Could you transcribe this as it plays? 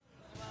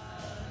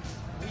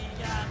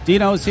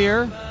Dino's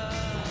here.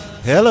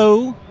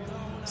 Hello.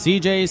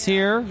 CJ's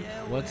here.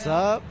 What's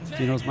up?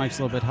 Dino's mic's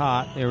a little bit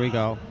hot. There we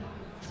go.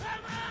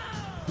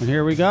 And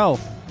here we go.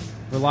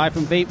 We're live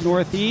from Vape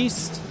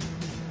Northeast.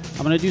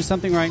 I'm going to do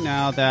something right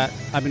now that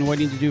I've been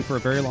waiting to do for a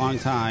very long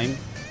time.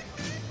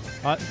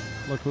 But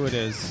look who it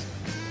is.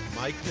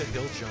 Mike the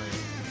Hill Giant.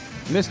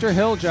 Mr.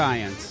 Hill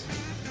Giant,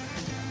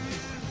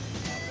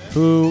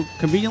 who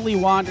conveniently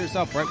wanders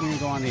up right when we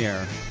go on the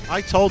air.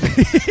 I told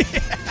him.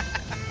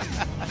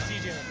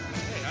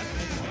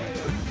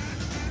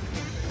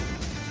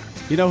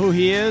 You know who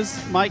he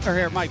is? Mike, or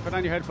here, Mike, put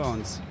on your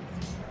headphones.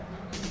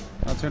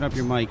 I'll turn up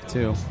your mic,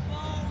 too.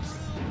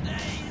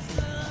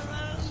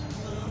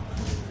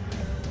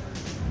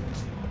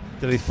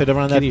 Did he fit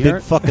around that Can you hear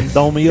big it? fucking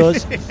dome of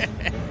yours?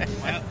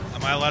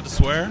 Am I allowed to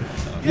swear?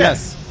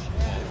 Yes.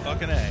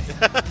 Fucking A.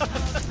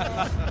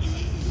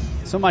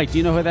 So, Mike, do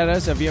you know who that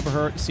is? Have you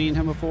ever seen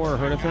him before or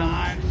heard of him?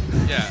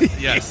 Yeah,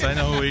 yes, I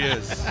know who he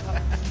is.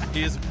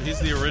 He's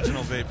the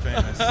original Vape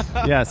Famous.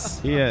 Yes,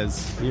 he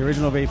is. The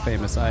original Vape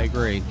Famous, I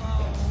agree.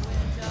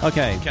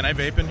 Okay. Can I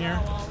vape in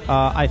here?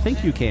 I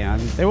think you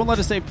can. They won't let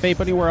us vape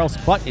anywhere else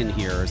but in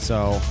here,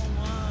 so...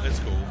 It's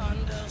cool.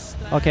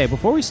 Okay,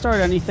 before we start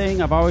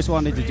anything, I've always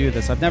wanted to do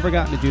this. I've never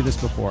gotten to do this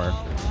before.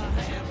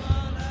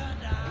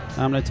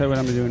 I'm going to tell you what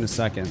I'm going to do in a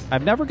second.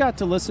 I've never got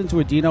to listen to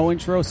a Dino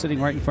intro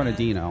sitting right in front of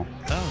Dino.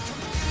 Oh.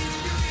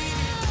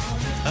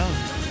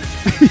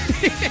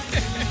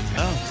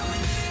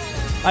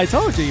 I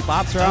told you, he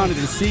bops around in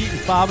his seat,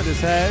 he's bobbing his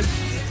head.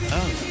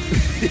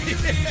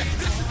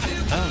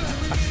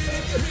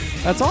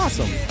 That's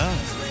awesome.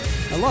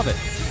 I love it.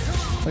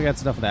 So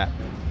that's enough of that.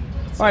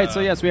 All right, so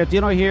yes, we have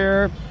Dino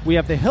here. We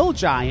have the Hill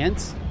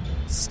Giant.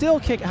 Still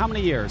kicking. How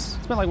many years?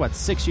 It's been like, what,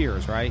 6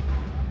 years, right?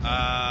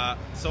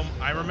 So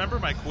I remember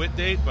my quit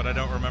date, but I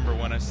don't remember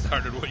when I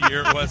started, what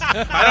year it was.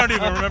 I don't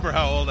even remember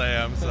how old I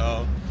am,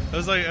 so... It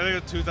was like, I think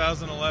it was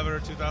 2011 or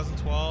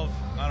 2012.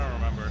 I don't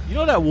remember. You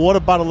know that water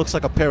bottle looks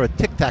like a pair of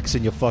Tic Tacs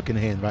in your fucking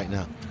hand right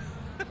now.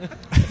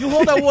 You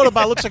hold that water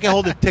bottle, it looks like you're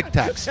holding Tic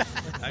Tacs.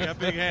 I got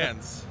big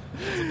hands.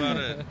 That's about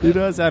it. He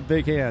does have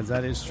big hands.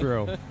 That is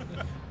true.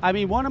 I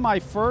mean, one of my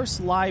first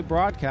live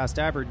broadcasts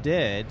I ever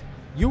did,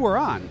 you were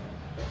on.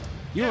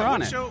 You were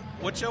on it.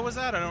 What show was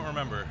that? I don't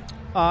remember.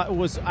 It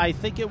was. I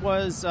think it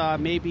was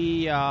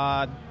maybe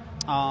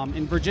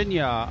in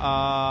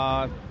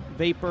Virginia.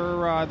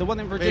 Vapor, the one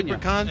in Virginia.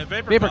 VaporCon?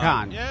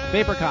 VaporCon. Yeah.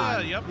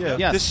 VaporCon. Yep. Yeah.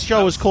 Yes. This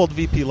show is called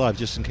VP Live,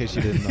 just in case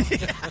you didn't know.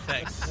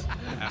 Thanks,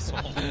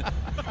 asshole.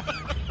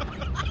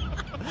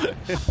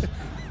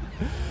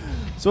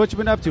 So what you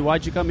been up to?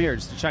 Why'd you come here?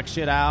 Just to check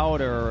shit out,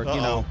 or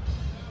you know?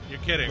 You're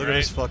kidding, Look right? at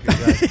this fucking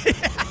guy.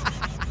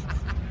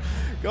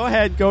 Go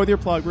ahead, go with your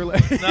plug. No,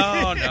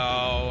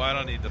 I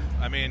don't need to.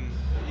 I mean,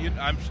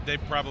 they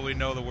probably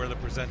know that we're the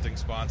presenting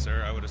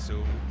sponsor, I would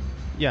assume.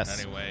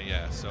 Yes. Anyway,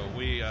 yeah. So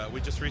we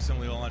just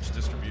recently launched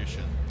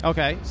distribution.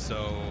 Okay.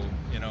 So,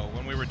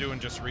 when we were doing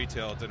just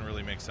retail, it didn't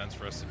really make sense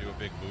for us to do a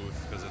big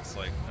booth because it's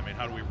like, I mean,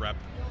 how do we rep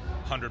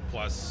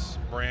 100-plus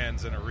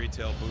brands in a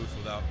retail booth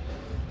without,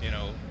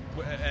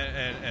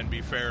 and be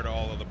fair to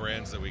all of the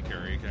brands that we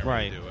carry? You can't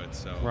really do it.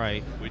 So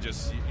we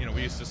just,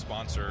 we used to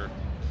sponsor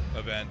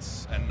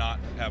events and not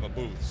have a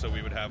booth, so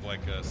we would have like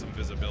some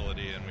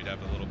visibility and we'd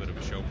have a little bit of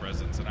a show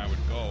presence, and I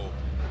would go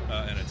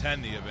and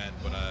attend the event,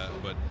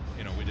 but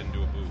we didn't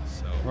do a booth.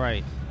 So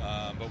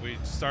but we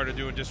started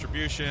doing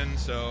distribution,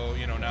 so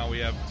now we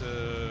have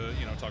to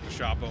talk to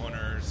shop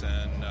owners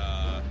and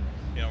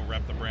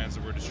rep the brands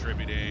that we're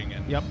distributing,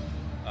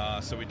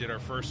 and so we did our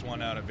first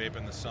one out at Vape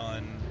in the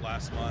Sun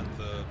last month,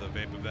 the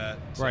Vape Event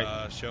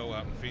show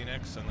out in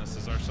Phoenix, and this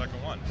is our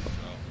second one. So,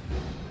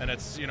 and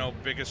it's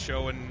biggest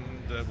show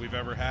that we've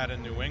ever had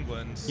in New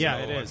England. So yeah,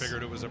 it is. I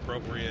figured it was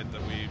appropriate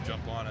that we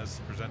jump on as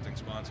presenting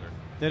sponsor.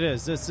 It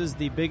is. This is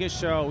the biggest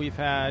show we've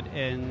had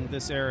in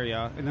this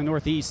area, in the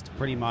Northeast,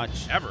 pretty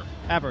much.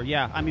 Ever,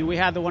 yeah. I mean, we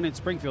had the one in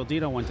Springfield.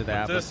 Dino went to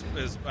that. But this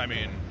is, I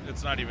mean,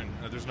 it's not even,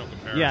 there's no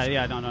comparison.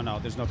 Yeah, no.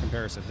 There's no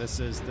comparison.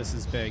 This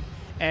is big.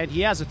 And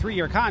he has a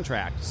 3-year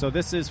contract, so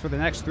this is for the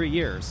next 3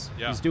 years.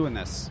 Yeah. He's doing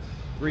this.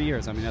 3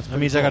 years. I mean, that's pretty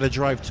That means cool. I got to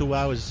drive 2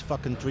 hours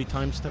fucking 3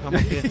 times to come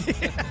up here.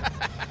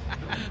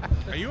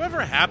 Are you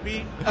ever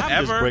happy?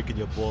 I'm just breaking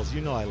your balls.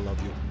 You know I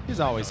love you. He's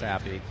always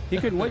happy. He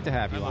couldn't wait to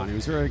have you on. He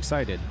was very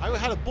excited. I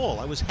had a ball.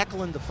 I was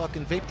heckling the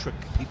fucking vape trick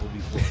people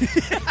before.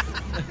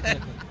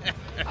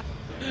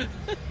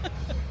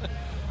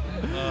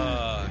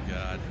 Oh,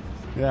 God.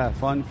 Yeah,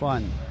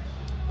 fun.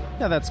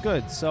 Yeah, that's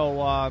good.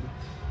 So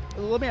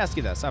let me ask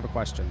you this. I have a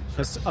question.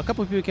 Because a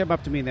couple of people came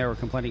up to me and they were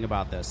complaining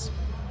about this.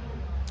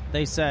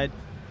 They said,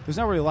 there's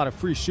not really a lot of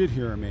free shit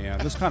here, man.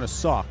 This kind of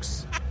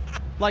sucks.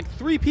 Like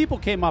 3 people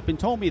came up and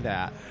told me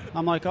that.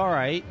 I'm like, all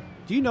right.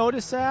 Do you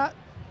notice that?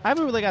 I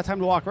haven't really got time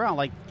to walk around.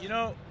 Like,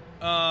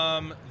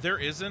 there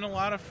isn't a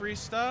lot of free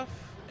stuff,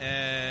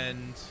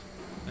 and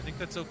I think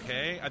that's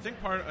okay. I think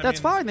that's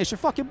fine. They should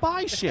fucking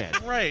buy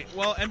shit. Right.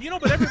 Well, and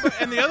but everybody,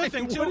 and the other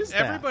thing too,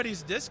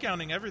 everybody's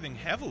discounting everything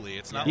heavily.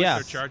 It's not like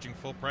they're charging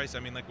full price. I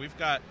mean, like we've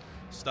got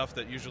stuff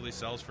that usually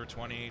sells for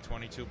 $20,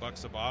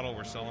 $22 a bottle,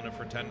 we're selling it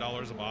for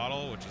 $10 a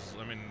bottle, which is,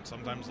 I mean,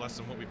 sometimes less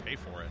than what we pay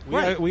for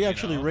it. We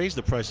actually raised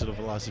the price of the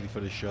Velocity for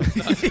this show.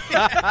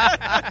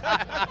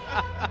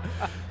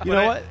 You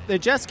know what? The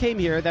Jess came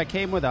here. That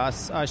came with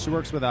us. She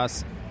works with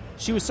us.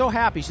 She was so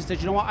happy. She said,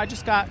 "You know what? I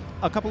just got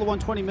a couple of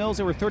 120 mils.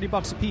 They were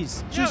 $30 a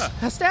piece." She was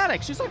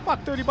ecstatic. She's like,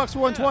 "Fuck, $30 for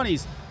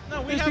 120s."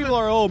 No, These people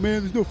are, "Oh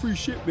man, there's no free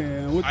shit,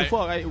 man. What the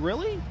fuck?"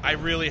 Really? I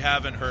really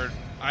haven't heard.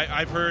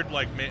 I've heard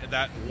like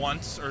that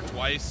once or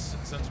twice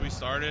since we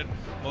started.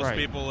 Most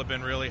people have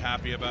been really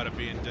happy about it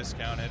being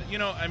discounted. You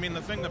know, I mean,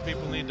 the thing that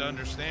people need to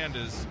understand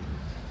is,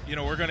 you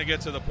know, we're going to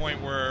get to the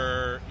point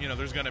where, you know,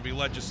 there's going to be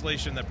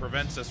legislation that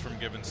prevents us from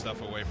giving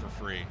stuff away for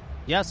free.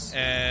 Yes.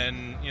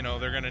 And, you know,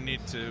 they're going to need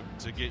to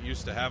get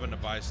used to having to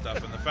buy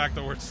stuff. And the fact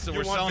that we're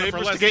selling it for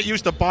less. To get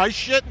used to buy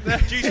shit?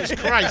 Jesus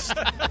Christ.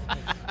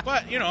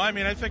 But, you know, I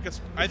mean, I think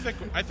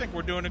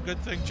we're doing a good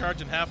thing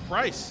charging half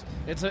price.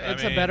 It's a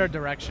better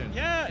direction.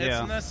 Yeah, it's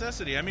a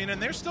necessity. I mean,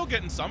 and they're still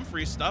getting some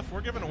free stuff.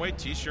 We're giving away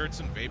T-shirts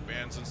and vape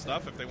bands and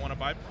stuff. If they want to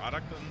buy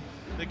product, then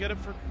they get it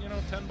for, you know,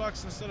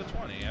 $10 instead of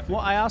 $20. Well,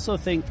 I also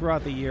think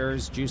throughout the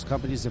years, juice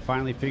companies have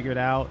finally figured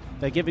out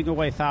that giving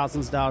away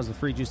thousands of dollars of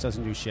free juice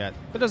doesn't do shit.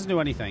 It doesn't do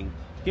anything.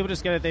 People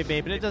just get it, they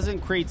vape it. It doesn't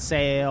create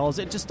sales.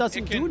 It just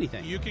doesn't do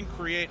anything. You can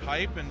create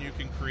hype and you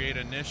can create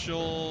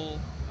initial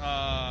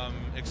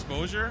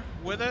exposure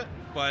with it,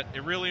 but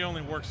it really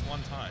only works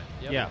one time.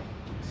 Yep. Yeah.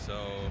 So,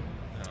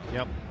 you know.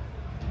 Yep.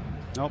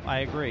 Nope, I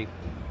agree.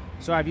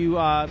 So have you,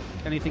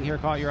 anything here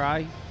caught your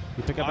eye?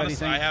 You pick up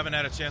Honestly, anything? I haven't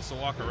had a chance to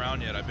walk around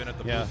yet. I've been at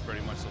the booth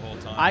pretty much the whole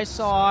time.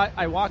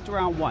 I walked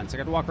around once. I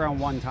got to walk around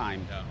one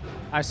time. Yeah.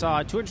 I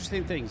saw two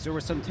interesting things. There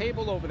was some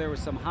table over there with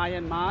some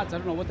high-end mods. I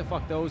don't know what the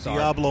fuck those are.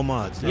 Diablo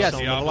mods. Yes,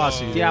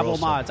 Diablo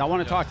mods. I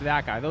want to talk to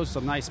that guy. Those are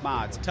some nice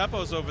mods.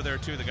 Teppo's over there,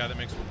 too, the guy that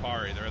makes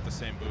Wapari. They're at the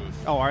same booth.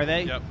 Oh, are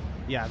they? Yep.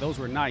 Yeah, those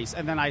were nice.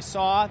 And then I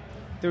saw,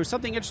 there was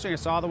something interesting I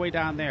saw all the way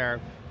down there.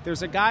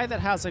 There's a guy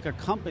that has like a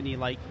company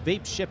like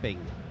Vape Shipping.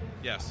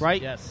 Yes.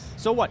 Right? Yes.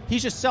 So what?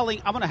 He's just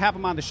selling, I'm going to have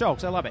him on the show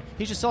because I love it.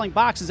 He's just selling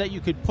boxes that you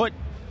could put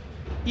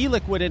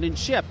e-liquid in and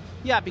ship.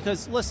 Yeah,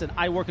 because, listen,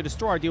 I work at a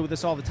store. I deal with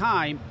this all the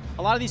time.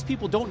 A lot of these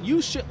people don't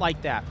use shit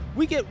like that.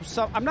 We get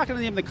some, I'm not going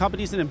to name the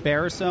companies and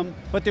embarrass them,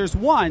 but there's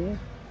one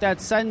that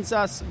sends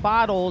us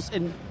bottles,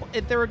 and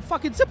they're in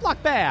fucking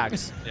Ziploc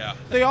bags. Yeah.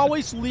 They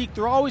always leak.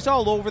 They're always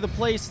all over the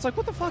place. It's like,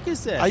 what the fuck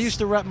is this? I used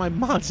to wrap my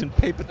mods in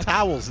paper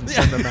towels and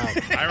send them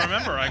out. I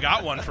remember. I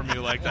got one from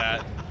you like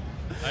that.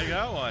 I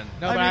got one.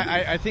 No,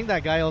 I think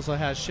that guy also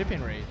has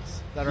shipping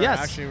rates that are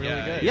actually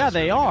really good. Yeah,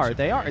 they are.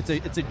 They are.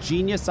 It's a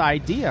genius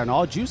idea, and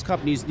all juice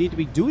companies need to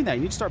be doing that.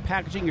 You need to start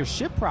packaging your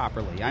shit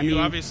properly. You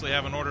obviously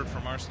haven't ordered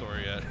from our store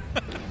yet.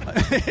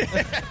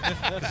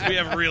 Because we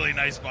have really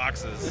nice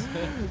boxes.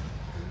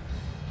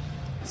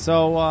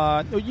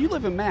 So, you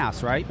live in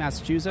Mass, right?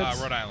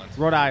 Massachusetts? Rhode Island.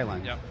 Rhode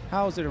Island. Yep.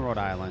 How is it in Rhode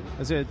Island?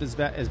 Is it as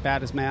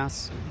bad as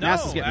Mass? No,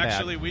 Mass is getting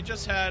actually, bad. we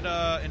just had,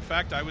 in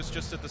fact, I was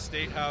just at the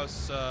State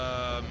House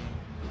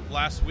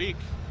last week.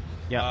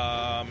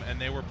 Yeah. And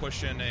they were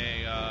pushing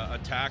a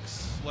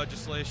tax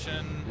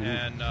legislation,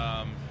 and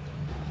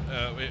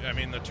I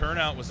mean, the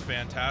turnout was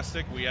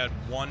fantastic. We had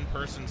one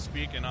person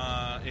speak in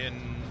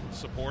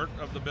support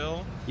of the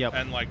bill,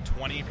 and like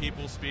 20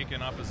 people speak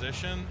in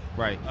opposition.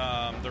 Right.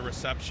 The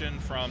reception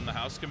from the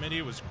House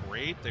committee was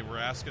great. They were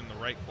asking the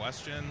right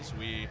questions.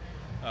 We,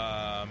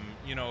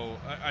 you know,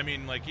 I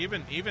mean, like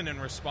even in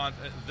response,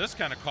 this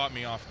kind of caught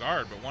me off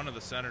guard. But one of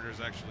the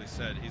senators actually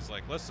said, he's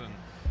like, "Listen,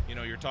 you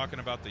know, you're talking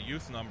about the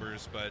youth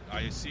numbers, but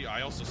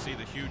I also see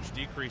the huge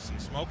decrease in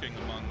smoking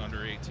among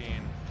under 18.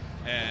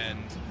 And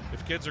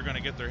if kids are going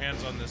to get their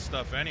hands on this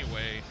stuff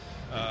anyway,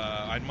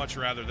 I'd much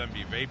rather them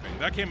be vaping."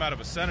 That came out of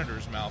a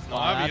senator's mouth. Now,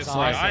 obviously,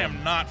 awesome. I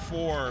am not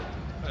for,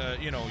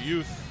 you know,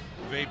 youth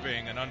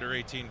vaping and under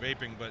 18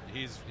 vaping, but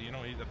he's, you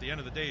know, at the end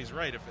of the day, he's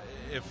right.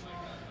 If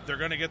they're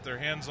going to get their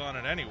hands on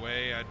it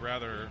anyway, I'd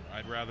rather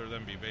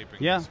them be vaping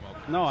than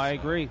smoking. No, I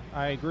agree.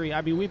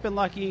 I mean, we've been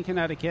lucky in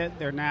Connecticut.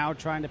 They're now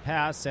trying to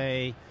pass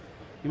you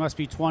must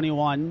be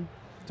 21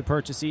 to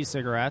purchase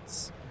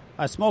e-cigarettes.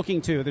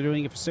 Smoking, too. They're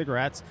doing it for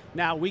cigarettes.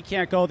 Now, we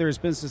can't go there as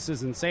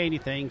businesses and say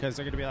anything because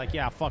they're going to be like,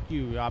 yeah, fuck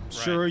you. I'm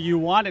sure you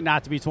want it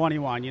not to be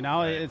 21, you know?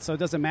 Right. So it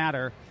doesn't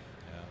matter.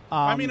 Yeah.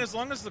 I mean, as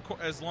long as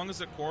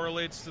it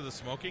correlates to the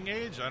smoking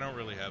age, I don't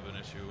really have an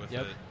issue with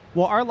it.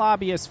 Well, our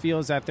lobbyist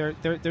feels that they're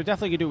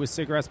definitely going to do it with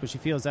cigarettes, but she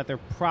feels that they're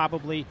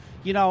probably,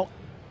 you know,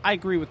 I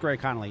agree with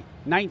Greg Connolly.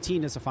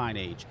 19 is a fine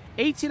age.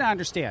 18, I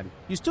understand.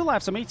 You still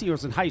have some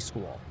 18-year-olds in high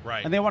school.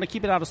 Right. And they want to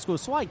keep it out of school,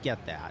 so I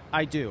get that.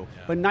 I do.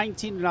 Yeah. But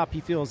 19 and up,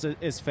 he feels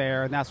is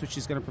fair, and that's what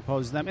she's going to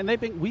propose to them.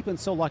 And we've been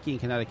so lucky in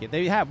Connecticut.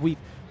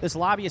 This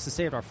lobbyist has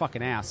saved our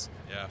fucking ass.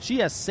 Yeah. She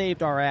has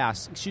saved our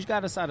ass. She's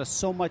got us out of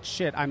so much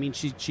shit. I mean,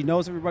 she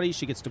knows everybody.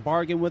 She gets to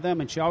bargain with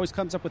them, and she always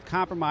comes up with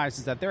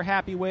compromises that they're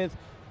happy with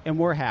and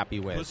we're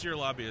happy with. Who's your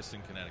lobbyist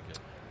in Connecticut?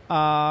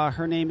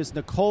 Her name is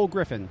Nicole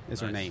Griffin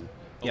is her name.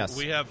 Yes.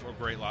 We have a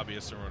great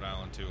lobbyist in Rhode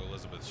Island, too,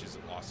 Elizabeth. She's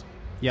awesome.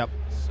 Yep.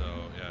 So,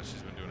 yeah,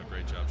 she's been doing a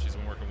great job. She's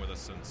been working with us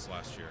since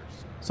last year.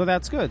 So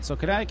that's good. So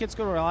Connecticut's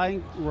good.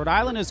 Rhode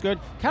Island is good.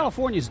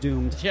 California's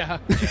doomed. Yeah.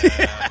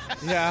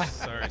 Yeah.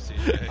 Sorry,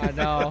 CJ. I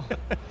know.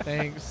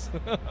 Thanks.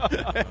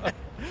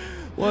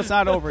 Well, it's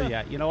not over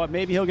yet. You know what?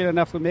 Maybe he'll get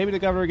enough. Maybe the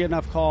governor will get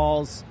enough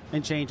calls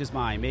and change his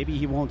mind. Maybe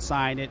he won't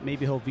sign it.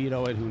 Maybe he'll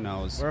veto it. Who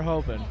knows? We're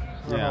hoping.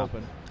 We're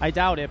hoping. I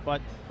doubt it,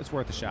 but it's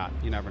worth a shot.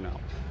 You never know.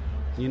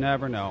 You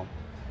never know.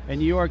 In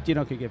New York,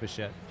 Dino could give a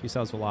shit. He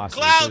sells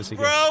velocity. Clouds,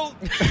 bro!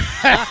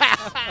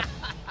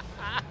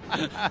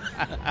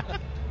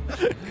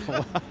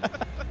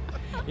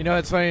 You know,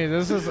 it's funny.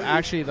 This is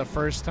actually the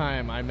first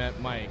time I met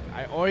Mike.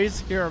 I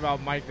always hear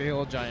about Mike the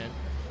Hill Giant,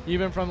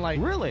 even from like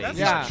really. That's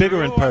yeah,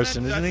 bigger in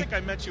person, I isn't he? think I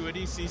met you at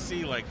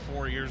ECC like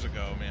 4 years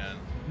ago, man.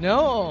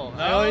 No,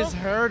 I always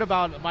heard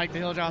about Mike the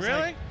Hill Giant. Really?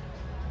 Like,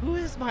 who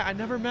is Mike? I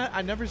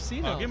never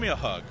seen him. Give me a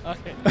hug.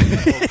 Okay.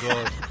 Oh,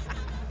 God.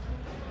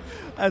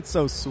 That's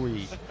so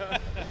sweet.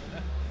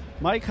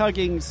 Mike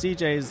hugging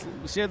CJ's.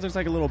 She looks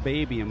like a little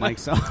baby in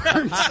Mike's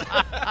arms.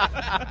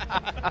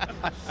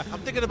 I'm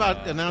thinking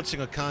about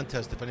announcing a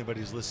contest if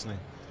anybody's listening.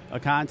 A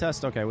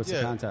contest? Okay, what's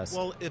the contest?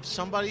 Well, if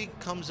somebody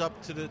comes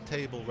up to the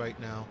table right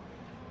now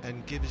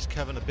and gives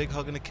Kevin a big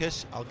hug and a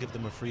kiss, I'll give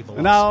them a free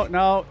velocity.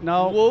 No.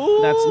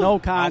 Whoa. That's no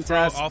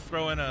contest. I'll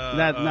throw in a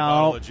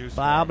bottle of juice.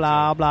 Blah,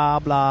 blah, blah,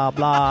 blah,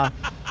 blah.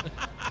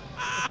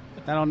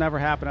 That'll never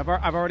happen. I've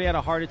already had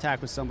a heart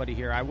attack with somebody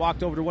here. I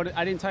walked over to one.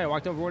 I didn't tell you. I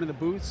walked over to one of the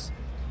booths.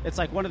 It's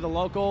like one of the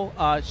local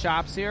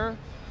shops here,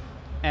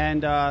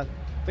 and the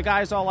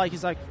guy's all like,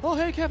 he's like, "Oh,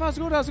 hey, Kev, how's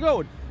it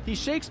going? He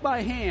shakes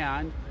my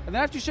hand, and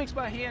then after he shakes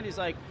my hand, he's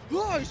like,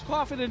 "Oh," he's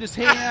coughing in his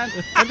hand,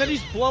 and then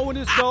he's blowing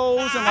his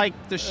nose, and like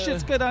the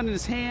shit's good on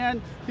his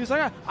hand. He's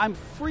like, "I'm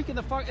freaking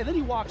the fuck," and then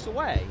he walks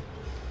away.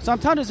 So I'm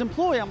telling his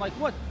employee, I'm like,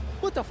 "What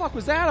the fuck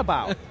was that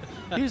about?"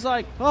 He's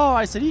like, "Oh,"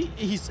 I said,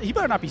 he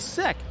better not be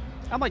sick."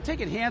 I'm like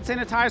taking hand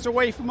sanitizer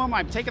away from him.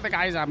 I'm taking the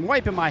guys. I'm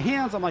wiping my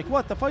hands. I'm like,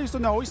 what the fuck? He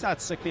said, no, he's not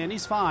sick, man.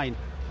 He's fine.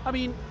 I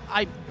mean,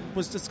 I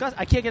was disgusted.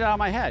 I can't get it out of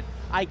my head.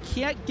 I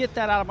can't get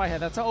that out of my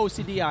head. That's how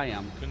OCD I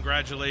am.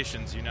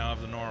 Congratulations, you now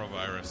have the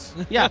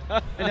norovirus. Yeah,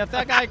 and if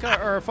that guy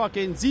or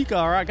fucking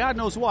Zika or God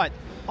knows what,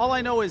 all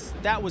I know is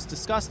that was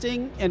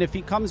disgusting. And if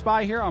he comes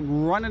by here,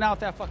 I'm running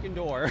out that fucking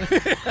door.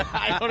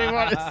 I don't even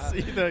want to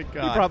see the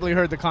guy. You probably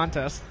heard the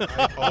contest. If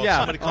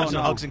somebody comes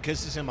and hugs and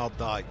kisses him, I'll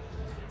die.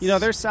 You know,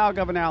 there's Sal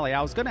Governale.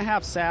 I was going to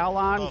have Sal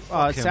on,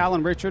 Sal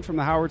and Richard from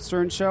the Howard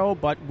Stern Show,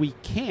 but we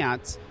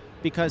can't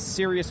because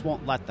Sirius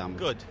won't let them.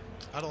 Good.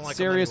 I don't like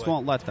Sirius them anyway.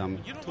 won't let them.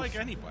 You don't like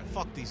anybody.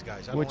 Fuck these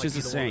guys. I don't Which like is a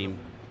either one of shame. them.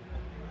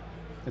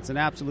 It's an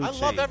absolute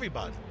shame. I love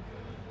everybody.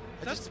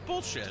 That's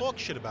bullshit. Talk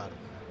shit about them.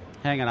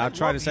 Hang on, I'll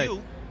try to say.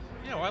 You.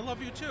 Yeah, well, I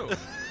love you too.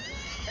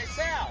 Hey,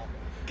 Sal!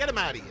 Get him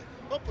out of here.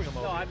 Don't bring him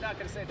over. No, I'm not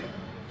going to say that.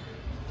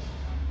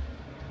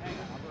 Hang on,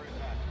 I'll be right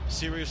back.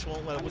 Sirius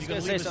won't let him. I'm just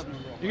going to say something.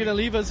 You're gonna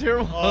leave us here?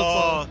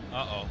 Oh,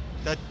 Uh-oh.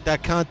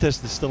 that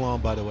contest is still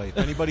on, by the way. If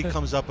anybody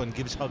comes up and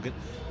gives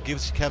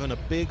Kevin a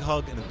big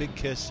hug and a big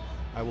kiss,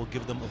 I will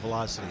give them a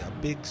velocity, a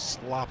big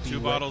sloppy 2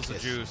 wet bottles kiss.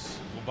 of juice.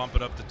 We'll bump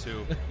it up to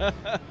 2.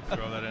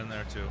 Throw that in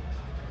there too.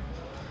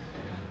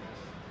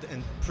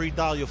 And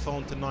pre-dial your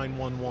phone to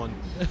 911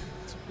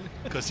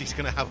 because he's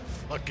gonna have a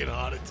fucking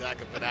heart attack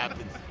if it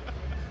happens.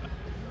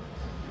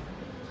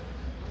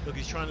 Look,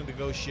 he's trying to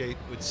negotiate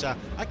with Sal.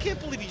 I can't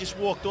believe he just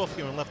walked off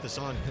here and left us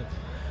on here.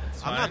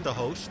 I'm not the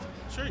host.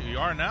 Sure, you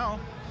are now.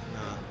 Nah,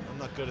 I'm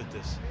not good at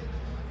this.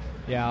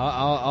 Yeah,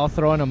 I'll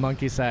throw in a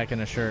monkey sack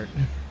and a shirt.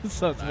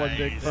 So it's one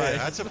big Nice. price. Yeah,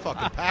 that's a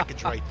fucking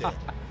package right there.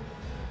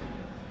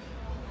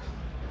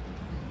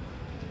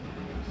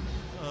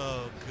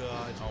 Oh,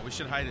 God. Oh, we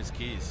should hide his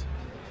keys.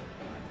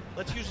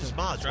 Let's use his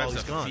mods while Drives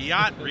he's a gone.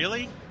 Fiat,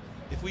 really?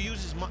 If we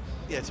use his mod...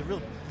 Yeah, it's a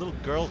real little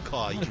girl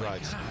car he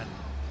drives. God.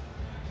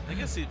 I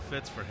guess it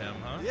fits for him,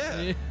 huh?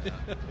 Yeah.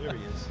 There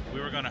he is.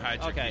 We were going to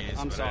hide your Okay, keys,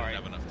 I'm but sorry.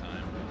 I didn't have enough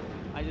time.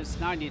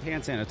 Now I need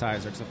hand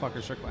sanitizer because the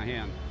fucker shook my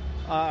hand.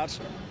 I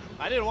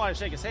didn't want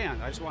to shake his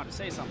hand. I just wanted to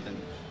say something.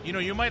 You know,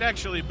 you might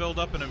actually build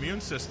up an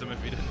immune system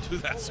if you didn't do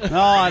that. So No,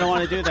 I don't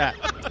want to do that.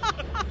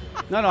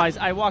 No,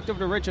 I walked over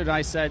to Richard and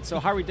I said, so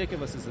how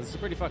ridiculous is this? It's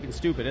pretty fucking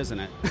stupid, isn't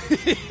it?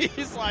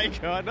 He's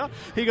like, no.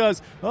 He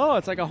goes, oh,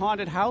 it's like a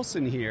haunted house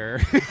in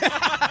here.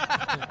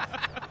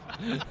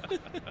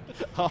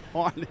 A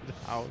haunted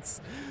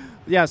house.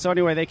 Yeah, so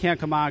anyway, they can't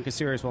come on because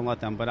Sirius won't let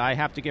them. But I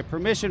have to get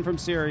permission from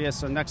Sirius,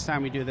 so next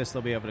time we do this,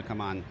 they'll be able to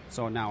come on.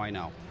 So now I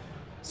know.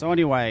 So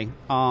anyway, we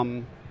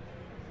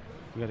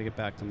got to get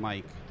back to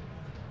Mike.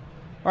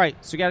 All right,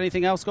 so you got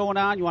anything else going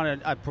on? You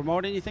want to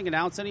promote anything,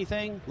 announce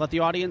anything? Let the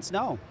audience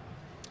know.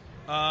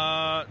 No,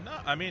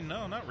 I mean,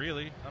 no, not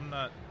really. I'm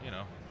not,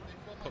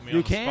 put me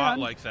on the spot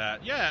like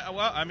that. Yeah,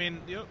 well, I mean,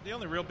 the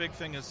only real big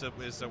thing is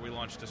that we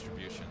launched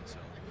distribution. So,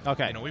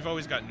 okay. We've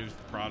always got new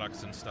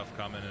products and stuff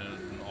coming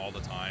in all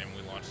the time.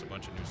 We launched a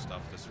bunch of new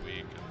stuff this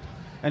week.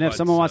 And if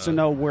someone wants to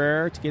know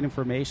where to get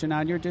information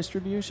on your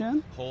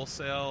distribution?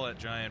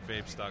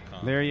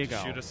 Wholesale@giantvapes.com. There you go.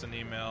 Shoot us an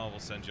email. We'll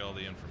send you all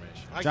the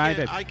information.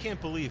 I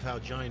can't believe how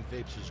Giant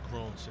Vapes has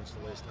grown since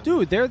the last time.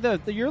 Dude,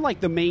 you're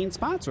like the main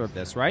sponsor of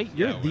this, right?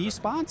 You're the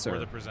sponsor. We're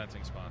the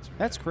presenting sponsor.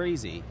 That's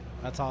crazy.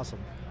 That's awesome.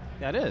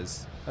 That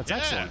is. That's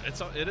excellent.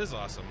 It is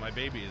awesome. My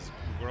baby is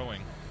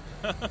growing.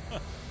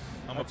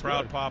 I'm a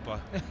proud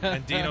papa,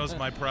 and Dino's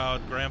my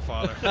proud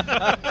grandfather.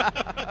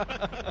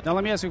 Now,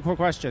 let me ask you a quick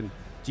question.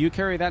 Do you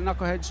carry that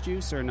Knuckleheads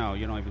juice, or no?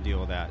 You don't even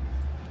deal with that?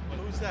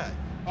 Who's that?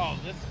 Oh,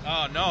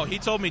 no. He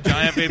told me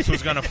Giant Vapes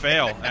was going to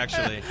fail,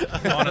 actually,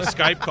 on a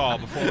Skype call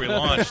before we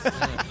launched.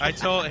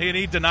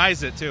 He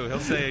denies it, too. He'll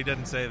say he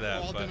didn't say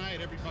that. I'll deny it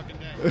every fucking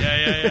day.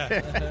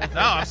 Yeah. No,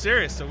 I'm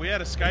serious. So we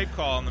had a Skype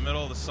call in the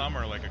middle of the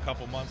summer, like a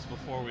couple months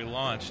before we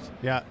launched.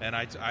 Yeah. And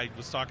I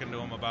was talking to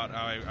him about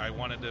how I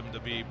wanted him to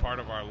be part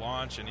of our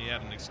launch, and he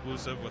had an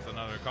exclusive with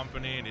another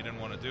company, and he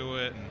didn't want to do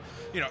it. And,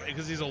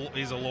 because he's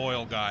a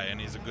loyal guy, and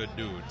he's a good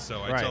dude.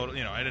 So I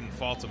I didn't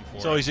fault him for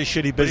it. So he's a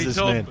shitty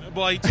businessman.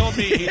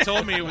 He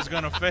told me it was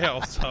going to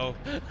fail, so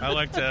I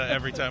like to,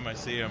 every time I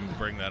see him,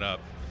 bring that up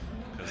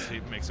because he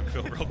makes him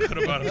feel real good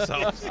about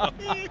himself. So.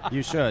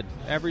 You should.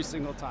 Every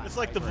single time. It's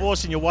like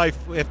divorcing your wife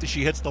after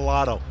she hits the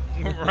lotto.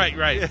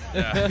 Right.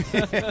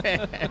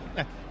 Yeah.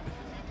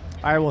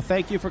 All right, well,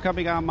 thank you for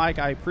coming on, Mike.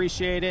 I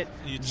appreciate it.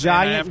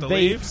 Giant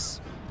Vapes.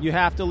 You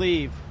have to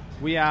leave.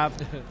 We have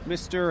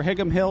Mr.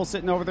 Higham Hill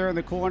sitting over there in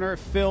the corner.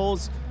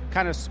 Phil's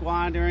kind of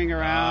squandering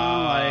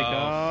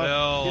around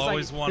Phil,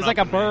 he's like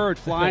a bird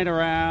flying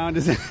around.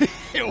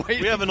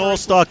 We have an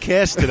all-star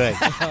cast today.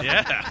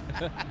 Yeah.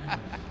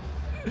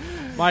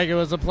 Mike, it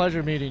was a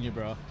pleasure meeting you,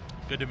 bro.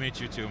 Good to meet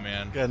you too,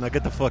 man. Yeah, now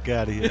get the fuck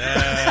out of here.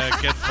 Yeah,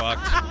 get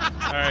fucked.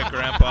 All right,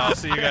 Grandpa. I'll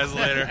see you guys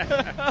later.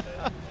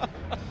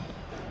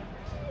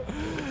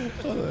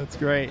 Oh, that's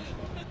great.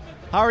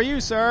 How are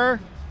you, sir?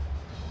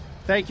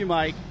 Thank you,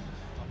 Mike.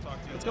 I'll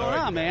talk to you. What's going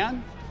on,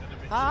 man?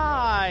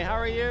 Hi, how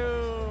are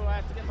you? I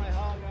have to get my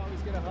hug. I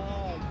always get a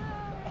hug.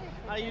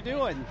 How you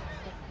doing?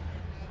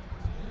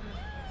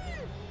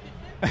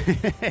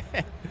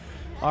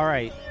 All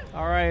right.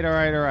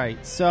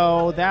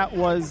 So that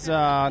was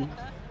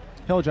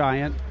Hill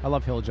Giant. I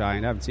love Hill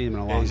Giant. I haven't seen him in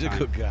a long time. He's a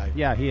good guy.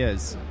 Yeah, he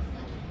is.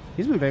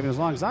 He's been vaping as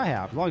long as I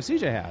have, as long as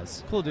CJ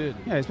has. Cool dude.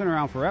 Yeah, he's been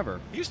around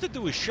forever. He used to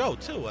do his show,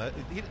 too. Does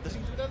he do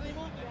that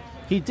anymore?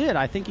 He did.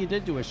 I think he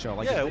did do a show,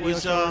 like a video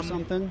show or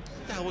something.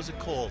 What the hell was it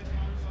called?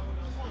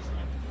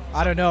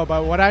 I don't know,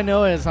 but what I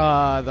know is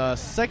the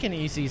second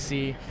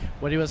ECC,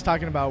 what he was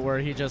talking about where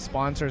he just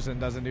sponsors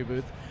and doesn't do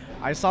booth.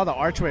 I saw the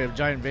archway of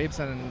Giant Vapes,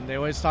 and they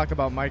always talk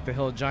about Mike the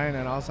Hill Giant,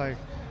 and I was like,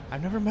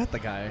 I've never met the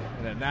guy.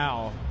 And then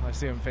now I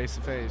see him face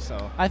to face.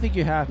 So I think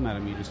you have met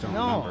him. You just don't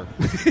remember.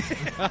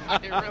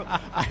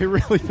 I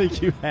really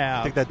think you have.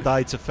 I think that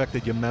diet's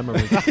affected your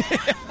memory.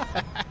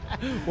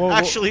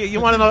 Actually, you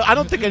want to know? I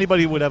don't think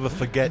anybody would ever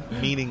forget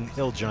meeting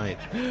Hill Giant.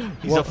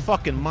 He's a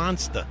fucking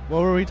monster.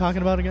 What were we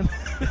talking about again?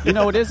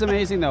 It is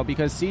amazing, though,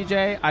 because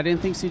CJ, I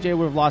didn't think CJ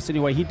would have lost any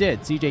weight. He did.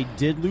 CJ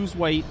did lose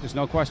weight. There's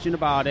no question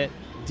about it.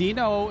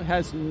 Dino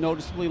has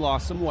noticeably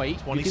lost some weight.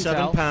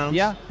 27 pounds.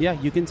 Yeah,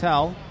 you can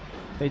tell.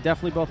 They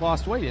definitely both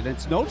lost weight, and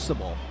it's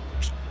noticeable.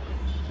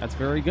 That's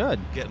very good.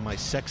 Getting my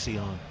sexy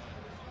on.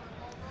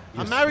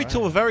 I'm married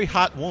to a very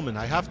hot woman.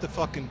 I have to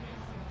fucking...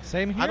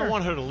 Same here. I don't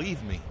want her to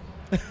leave me.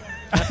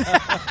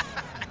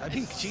 I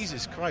mean,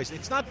 Jesus Christ.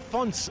 It's not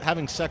fun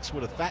having sex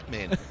with a fat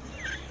man.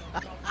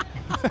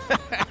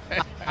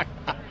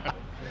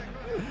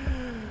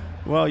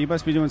 Well, you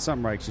must be doing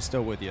something right. She's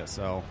still with you,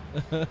 so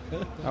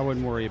I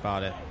wouldn't worry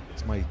about it.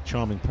 It's my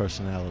charming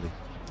personality.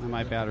 And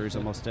my battery's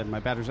almost dead. My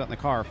battery's out in the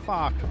car.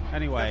 Fuck.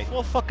 Anyway.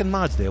 4 fucking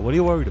mods there. What are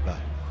you worried about?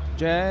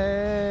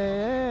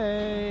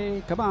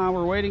 Jay, come on.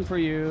 We're waiting for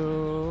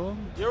you.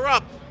 You're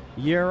up.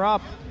 You're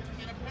up.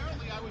 And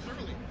apparently I was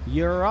early.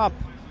 You're up.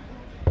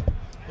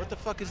 What the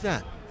fuck is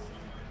that?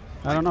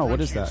 I don't know.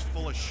 What is My that?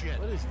 full of shit.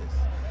 What is this?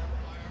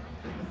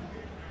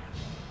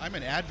 I'm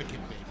an advocate,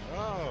 baby.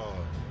 Oh.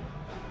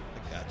 I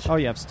got you. Oh,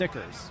 you have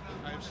stickers.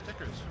 I have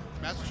stickers.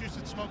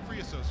 Massachusetts Smoke-Free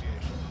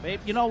Association. Babe,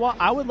 you know what?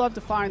 I would love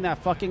to find that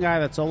fucking guy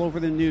that's all over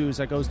the news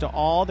that goes to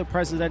all the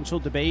presidential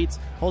debates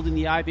holding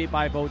the I Vape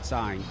by Vote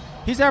sign.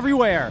 He's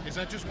everywhere. Is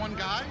that just one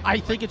guy? I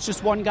think it's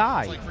just one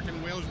guy. It's like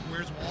freaking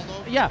Where's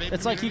Waldo? Yeah,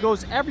 it's like he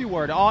goes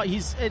everywhere. To all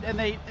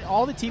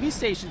the TV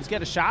stations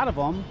get a shot of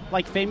him.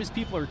 Like famous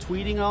people are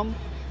tweeting him.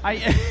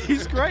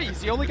 He's great.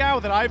 He's the only guy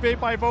with an I Vape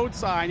by Vote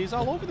sign. He's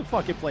all over the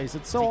fucking place.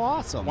 It's so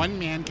awesome. One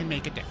man can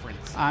make a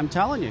difference. I'm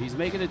telling you, he's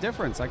making a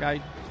difference. That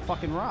guy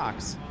fucking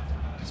rocks.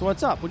 So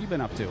what's up? What have you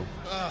been up to?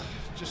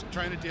 Just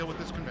trying to deal with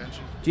this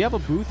convention. Do you have a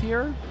booth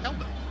here? Hell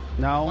no.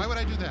 No. Why would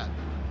I do that?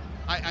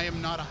 I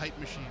am not a hype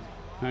machine.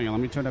 Hang on,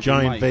 let me turn up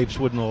your Giant mic. Vapes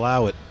wouldn't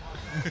allow it.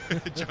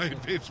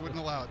 Giant Vapes wouldn't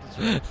allow it. That's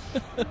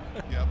right.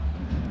 Yep.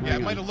 Yeah,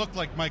 it might have looked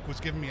like Mike was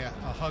giving me a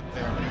hug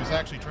there, but he was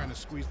actually trying to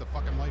squeeze the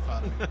fucking life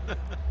out of me.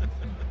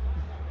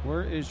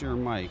 Where is your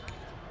mic?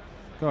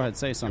 Go ahead,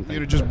 say something.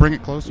 You just bring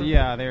it closer?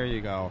 Yeah, there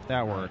you go.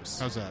 That works.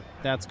 How's that?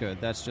 That's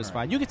good. That's just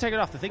fine. You can take it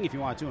off the thing if you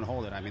want to and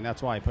hold it. I mean,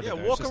 that's why I put it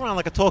there. Yeah, walk around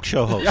like a talk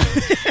show host.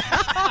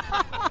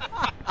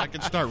 I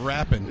can start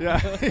rapping. Yeah.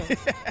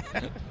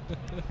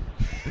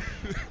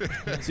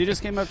 So you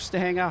just came up just to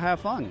hang out,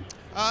 have fun.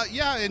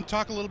 Yeah, and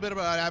talk a little bit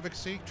about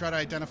advocacy. Try to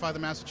identify the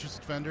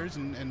Massachusetts vendors.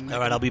 And All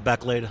right, I'll be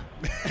back later.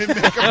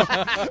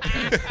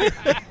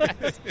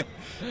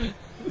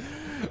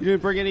 You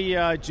didn't bring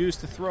any juice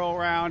to throw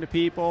around to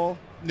people?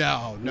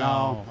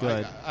 No.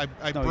 Good. I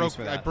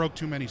broke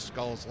too many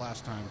skulls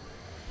last time.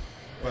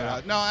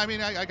 But no, I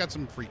mean, I got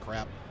some free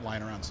crap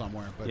lying around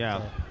somewhere. But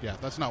yeah,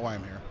 that's not why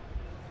I'm here.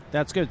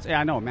 That's good. Yeah,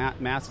 I know.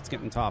 Mass, it's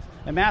getting tough.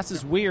 And Mass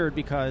is weird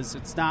because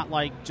it's not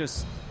like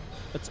just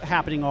it's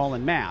happening all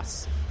in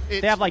Mass.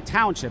 They have like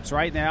townships,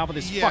 right? They have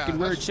this fucking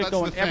weird shit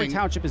going. Every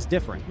township is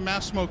different.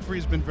 Mass Smoke Free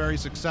has been very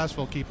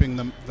successful keeping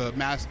the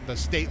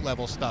state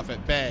level stuff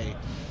at bay,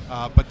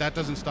 but that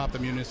doesn't stop the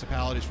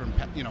municipalities from,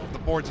 the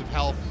boards of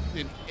health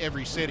in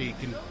every city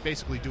can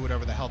basically do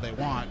whatever the hell they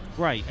want.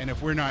 Right. And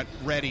if we're not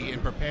ready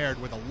and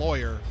prepared with a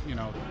lawyer,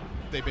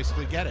 they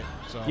basically get it.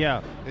 So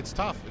yeah, it's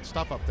tough. It's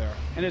tough up there.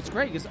 And it's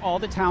great because all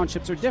the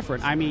townships are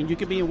different. I mean, you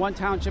could be in one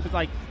township, it's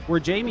like where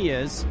Jamie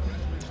is.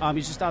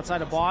 He's just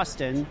outside of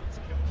Boston.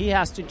 He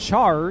has to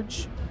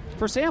charge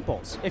for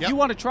samples. If you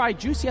want to try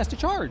juice, he has to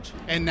charge.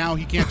 And now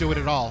he can't do it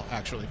at all,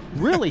 actually.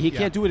 Really? He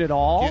can't do it at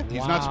all?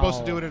 He's not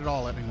supposed to do it at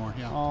all anymore.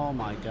 Yeah. Oh,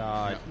 my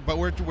God. Yeah. But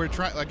we're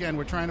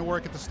trying to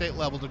work at the state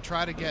level to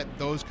try to get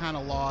those kind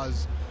of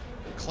laws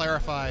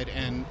clarified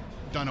and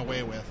done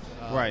away with.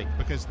 Right.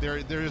 Because there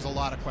is a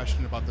lot of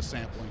question about the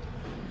sampling.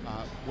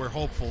 We're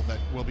hopeful that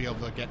we'll be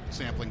able to get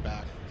sampling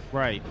back.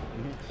 Right.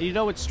 Mm-hmm. You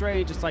know what's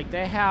strange? It's like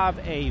they have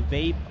a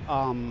vape...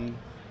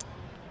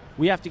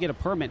 we have to get a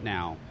permit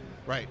now.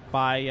 Right.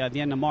 By the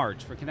end of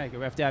March for Connecticut.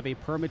 We have to have a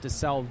permit to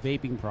sell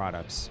vaping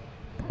products.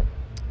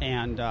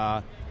 And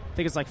I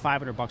think it's like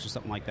 $500 or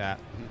something like that.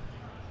 Mm-hmm.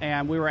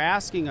 And we were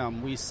asking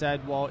them, we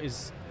said, well,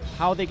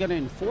 how are they going to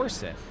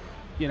enforce it?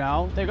 They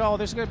go, oh,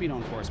 there's going to be no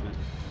enforcement.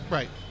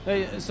 Right.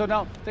 They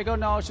go,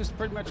 no, it's just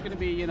pretty much going to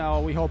be,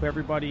 we hope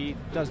everybody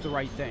does the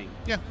right thing.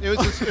 Yeah, it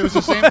was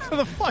the same. What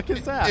the fuck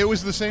is that? It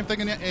was the same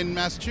thing in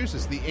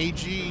Massachusetts. The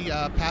AG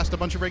passed a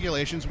bunch of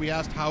regulations. We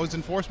asked, how is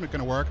enforcement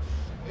going to work?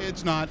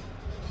 It's not.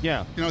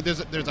 Yeah.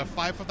 There's a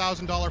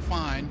 $5,000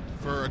 fine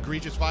for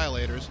egregious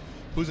violators.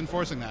 Who's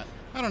enforcing that?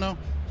 I don't know.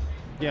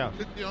 Yeah.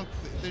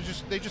 They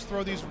just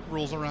throw these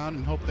rules around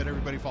and hope that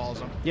everybody follows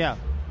them. Yeah.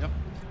 Yep.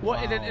 Well,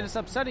 and it's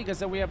upsetting because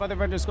then we have other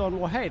vendors going,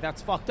 well, hey,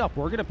 that's fucked up.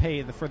 We're going to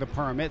pay for the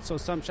permit, so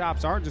some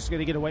shops aren't just going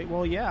to get away.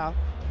 Well, yeah,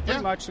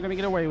 pretty much they're going to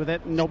get away with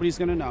it, and nobody's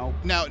going to know.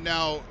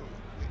 Now,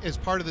 as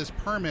part of this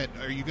permit,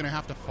 are you going to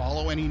have to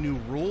follow any new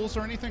rules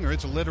or anything, or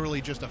it's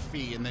literally just a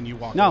fee and then you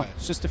walk away? No,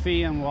 it's just a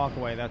fee and walk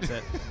away. That's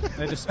it.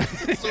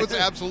 So it's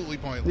absolutely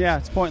pointless. Yeah,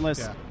 it's pointless.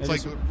 Yeah. It's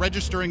like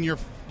registering your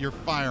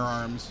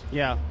firearms.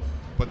 Yeah.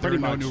 But there are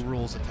no new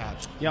rules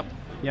attached. Yep.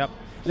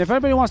 And if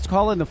anybody wants to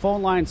call in, the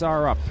phone lines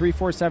are up,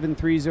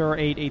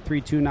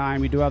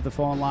 347-308-8329. We do have the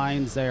phone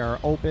lines. They are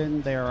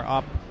open. They are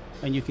up,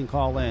 and you can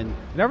call in.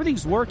 And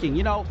everything's working.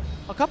 A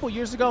couple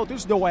years ago,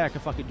 there's no way I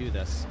could fucking do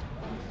this.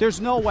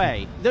 There's no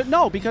way.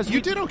 No, because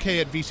you did okay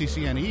at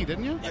VCCNE,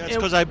 didn't you? Yeah, it's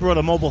because I brought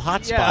a mobile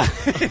hotspot.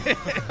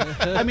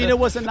 Yeah. I mean, it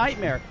was a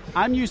nightmare.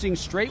 I'm using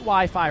straight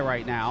Wi-Fi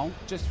right now,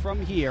 just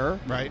from here.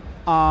 Right.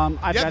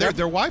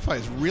 Their Wi-Fi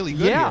is really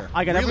good here.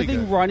 I got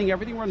everything running.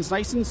 Everything runs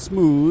nice and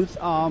smooth.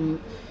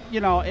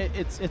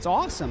 It's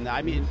awesome.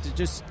 I mean, to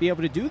just be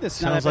able to do this.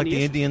 Sounds like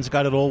the Indians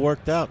got it all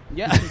worked out.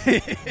 Yeah,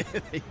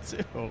 they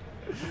do.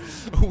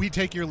 We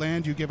take your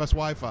land, you give us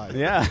Wi-Fi.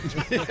 Yeah.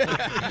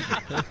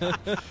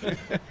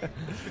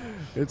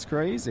 It's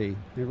crazy.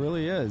 It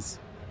really is.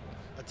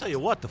 I tell you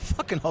what, the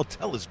fucking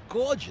hotel is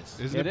gorgeous.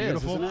 Isn't it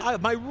beautiful? Isn't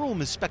it? My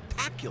room is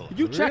spectacular.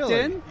 You checked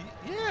in?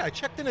 Yeah, I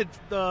checked in at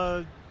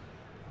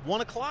 1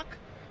 o'clock,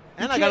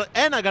 and I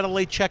got a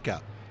late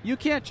checkout. You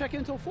can't check in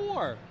until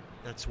 4.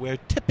 That's where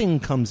tipping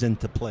comes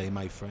into play,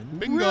 my friend.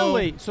 Bingo.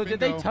 Really? So Bingo. Did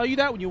they tell you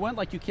that when you went?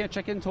 Like you can't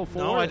check in until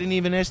 4? No, I didn't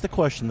even ask the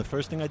question. The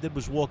first thing I did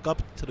was walk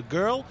up to the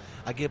girl.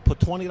 I put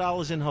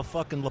 $20 in her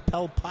fucking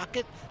lapel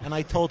pocket, and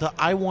I told her,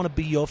 I want to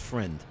be your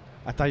friend.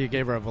 I thought you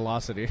gave her a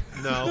velocity.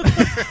 No.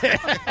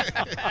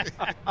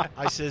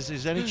 I says,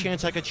 is there any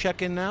chance I could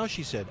check in now?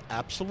 She said,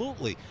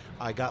 absolutely.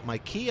 I got my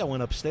key. I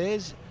went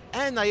upstairs,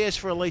 and I asked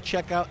for a late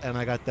checkout, and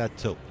I got that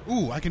too.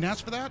 Ooh, I can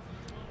ask for that?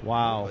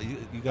 Wow.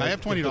 I have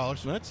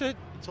 $20. That's it.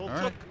 That's all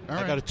it took. All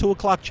right. I got a 2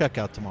 o'clock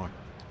checkout tomorrow.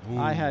 Ooh,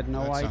 I had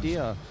no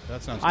idea.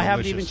 That sounds I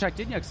haven't delicious. even checked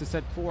in yet because it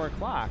said 4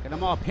 o'clock. And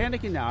I'm all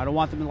panicking now. I don't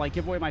want them to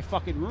give away my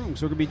fucking room.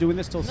 So we're going to be doing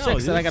this till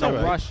 6, and I got to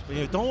rush.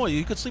 Yeah, don't worry.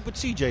 You could sleep with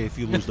CJ if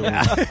you lose the room.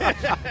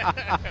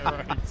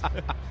 Right.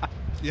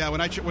 Yeah,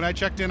 when I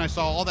checked in, I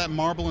saw all that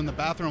marble in the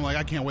bathroom. I'm like,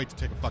 I can't wait to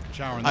take a fucking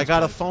shower in this I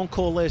got place. a phone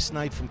call last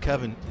night from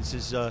Kevin. He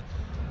says,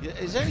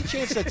 is there any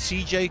chance that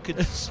CJ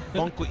could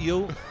bunk with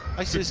you?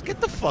 I says, get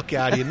the fuck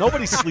out of here.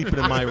 Nobody's sleeping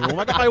in my room.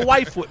 I got my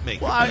wife with me.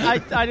 Well, I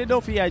didn't know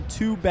if he had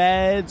 2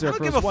 beds or I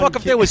don't if give a fuck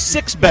if there was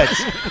 6 beds.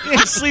 He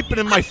ain't sleeping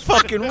in my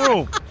fucking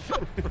room.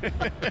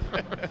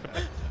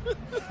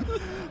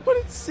 But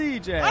it's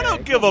CJ. I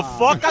don't give a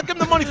fuck. I'll give him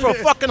the money for a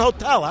fucking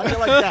hotel. How do you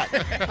like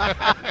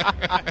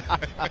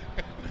that?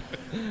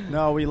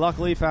 No, we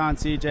luckily found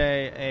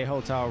CJ a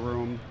hotel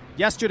room.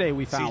 Yesterday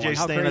we found CJ one.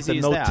 How staying crazy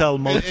at the is Notel that?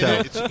 Motel.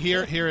 It's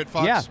here at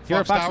Fox. Yeah, here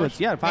at Fox Foxwoods. Towers.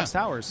 Yeah, Fox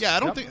Towers. Yeah, I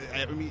don't Yep.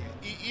 think. I mean,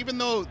 even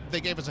though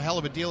they gave us a hell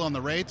of a deal on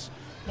the rates,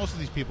 most of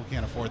these people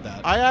can't afford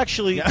that. I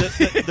actually,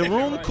 the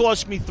room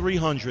cost me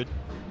 $300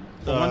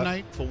 For one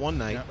night? For one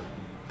night, Yep.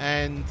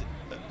 and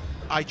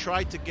I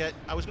tried to get.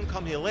 I was going to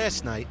come here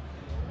last night.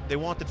 They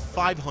wanted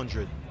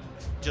 $500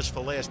 just for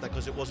last night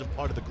because it wasn't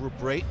part of the group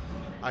rate.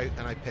 I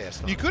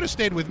passed on You it. could have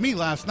stayed with me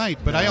last night,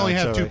 but No, I only it's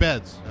have all 2 right.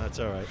 beds. That's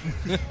all right.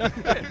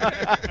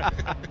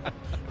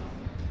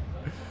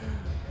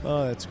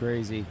 Oh, that's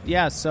crazy.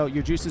 Yeah, so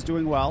your juice is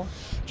doing well.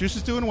 Juice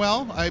is doing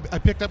well. I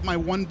picked up my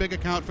one big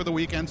account for the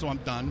weekend, so I'm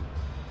done.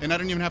 And I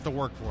don't even have to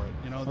work for it.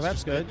 You know, Well,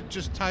 that's good. It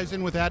just ties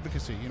in with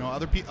advocacy. You know,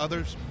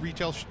 other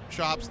retail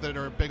shops that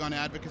are big on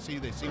advocacy,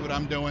 they see what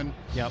I'm doing.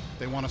 Yep.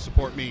 They want to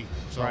support me.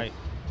 So, Right.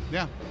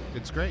 yeah,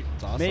 it's great.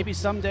 It's awesome. Maybe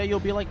someday you'll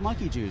be like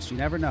Monkey Juice. You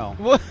never know.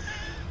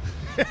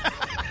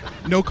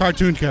 No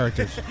cartoon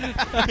characters.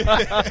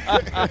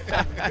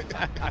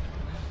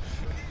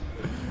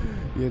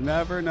 You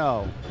never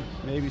know.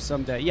 Maybe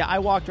someday. Yeah, I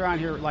walked around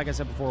here, like I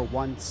said before,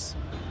 once.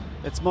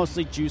 It's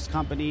mostly juice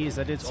companies.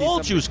 I did see All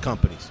some- juice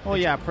companies. Oh,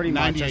 yeah, pretty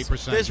much.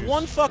 98%. There's juice.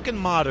 one fucking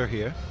modder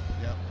here,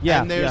 Yep.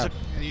 Yeah, and there's yeah.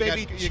 And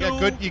maybe you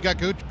two. got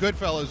good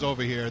fellas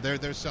over here.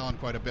 They're selling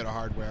quite a bit of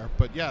hardware.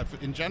 But yeah,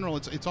 in general,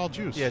 it's all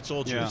juice. Yeah, it's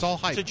all juice. Yeah. It's all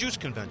hype. It's a juice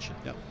convention.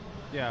 Yep.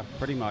 Yeah,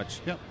 pretty much.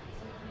 Yep.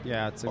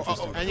 Yeah, it's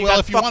interesting. And you Well,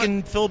 got if you wanna-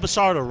 fucking Phil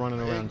Basardo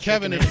running around.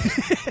 Kevin,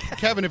 shaking it.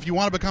 Kevin, if you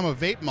want to become a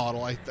vape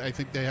model, I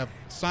think they have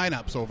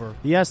sign-ups over.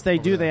 Yes, they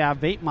over do. there. They have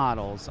vape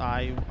models.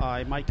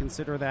 I might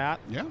consider that.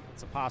 Yeah.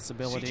 It's a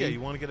possibility. CJ,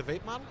 you want to get a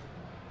vape model?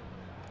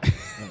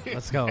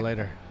 Let's go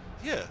later.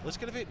 Yeah, let's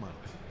get a vape model.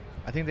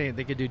 I think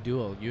they could do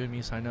dual. You and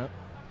me sign up.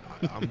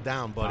 I'm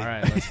down, buddy. All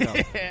right, let's go.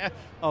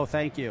 Oh,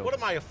 thank you. What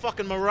am I, a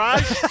fucking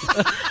mirage?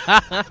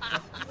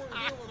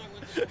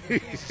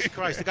 Jesus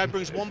Christ, the guy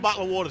brings one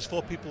bottle of water. There's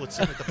 4 people that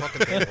sit at the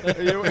fucking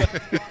table.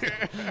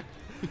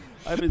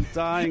 I've been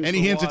dying. And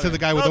for he hands it to water. the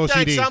guy with No,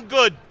 OCD. thanks, I'm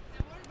good.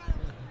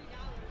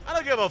 I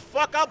don't give a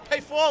fuck. I'll pay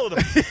for all of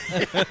them.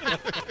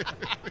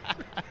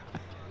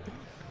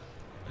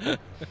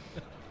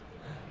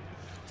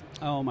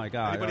 Oh my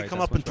God! Anybody All right, come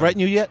that's up and much threaten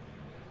you yet? better.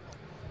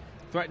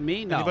 Threaten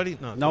me? No. Anybody?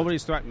 No,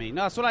 Nobody's threatened me.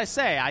 No, that's what I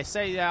say. I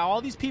say all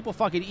these people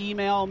fucking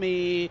email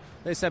me.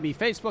 They send me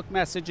Facebook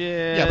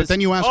messages. Yeah, but then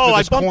you asked Oh, for I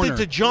this bumped corner.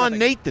 into John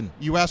Nathan.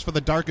 You asked for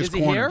the darkest Is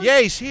he corner. here?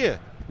 Yeah, he's here.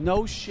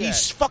 No shit.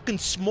 He's fucking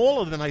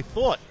smaller than I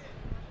thought.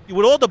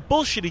 With all the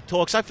bullshit he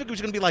talks, I figured he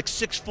was going to be like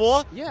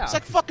 6'4". Yeah. He's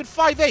like fucking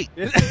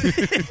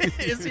 5'8".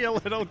 Is he a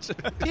little?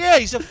 Yeah,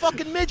 he's a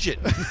fucking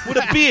midget with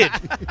a beard.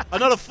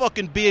 Another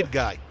fucking beard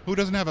guy. Who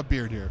doesn't have a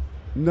beard here?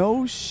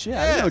 No shit.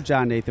 I didn't Yeah. know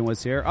John Nathan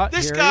was here.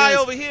 This here he guy is.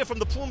 over here from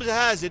the Plumas of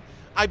Hazard,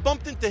 I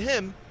bumped into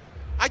him.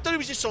 I thought he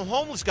was just some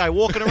homeless guy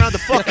walking around the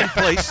fucking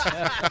place. Go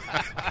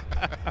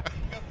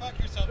fuck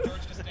yourself,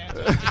 George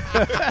Costanza.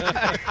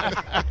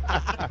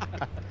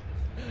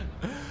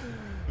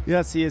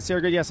 Yes, he is here.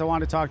 Good. Yes, I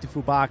want to talk to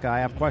Fubaka. I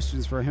have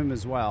questions for him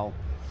as well.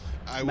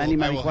 I Many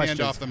will questions.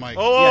 hand off the mic.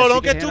 Oh, Yes, you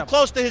don't can get hand too up.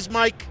 close to his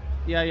mic.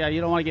 Yeah, you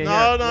don't want to get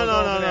No, hit. no, We'll no, go no,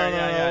 over no, there. no,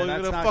 Yeah, no. yeah, We're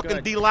that's going to not fucking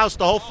good. delouse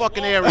the whole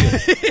fucking area.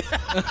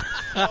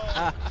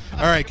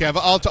 All right, Kev.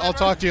 I'll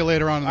talk to you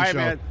later on in the All right, show.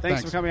 man.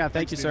 Thanks for coming out.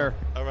 Thank you, sir.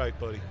 All right,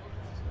 buddy.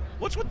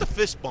 What's with the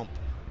fist bump?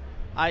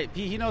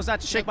 He knows not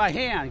to shake my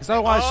hand because I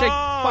don't want to shake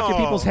fucking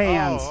people's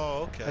hands.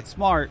 Oh, okay. That's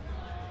smart.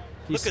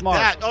 He's Look smart.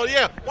 at that. Oh,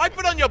 yeah. Wipe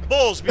it on your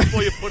balls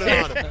before you put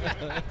it on him.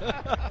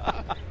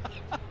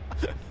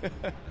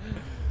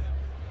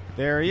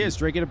 There he is,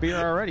 drinking a beer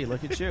already.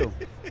 Look at you.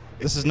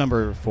 This is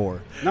number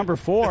 4. Number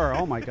 4.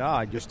 Oh my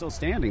God, you're still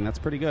standing. That's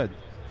pretty good.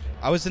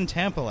 I was in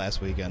Tampa last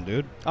weekend,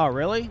 dude. Oh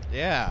really?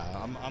 Yeah,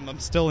 I'm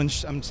still in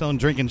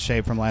drinking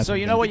shape from last. So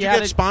weekend. you know what Did you you had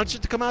get to,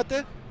 sponsored to come out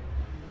there?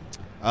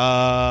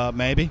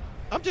 Maybe.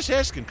 I'm just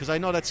asking because I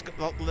know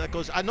that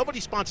goes. Nobody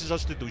sponsors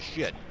us to do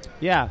shit.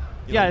 Yeah,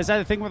 You yeah. know. Is that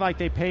the thing where like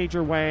they paid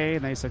your way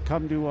and they said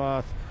come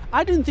to?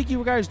 I didn't think you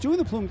were guys doing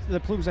the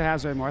Plumes of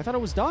Hazard anymore. I thought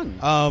it was done.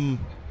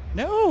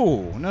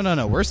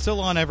 No. We're still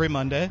on every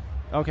Monday.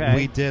 Okay.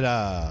 We did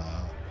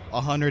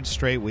 100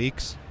 straight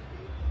weeks.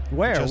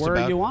 Where? just Where are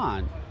about. you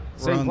on?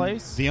 We're Same on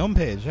place? The home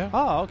page, yeah.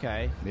 Oh,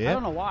 okay. I Yeah.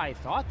 don't know why I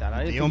thought that.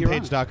 I didn't think you were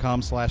on.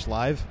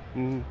 TheHomepage.com/live.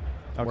 Mhm.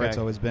 Where Okay. it's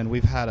always been.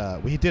 We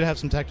did have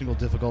some technical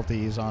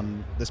difficulties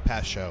on this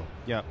past show,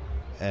 Yep.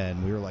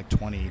 and we were like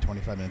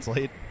 25 minutes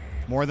late.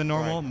 More than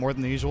normal, Right. more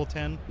than the usual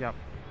 10. Yep.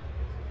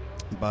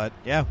 But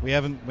yeah, we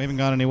haven't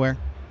gone anywhere.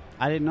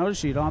 I didn't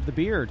notice you don't have the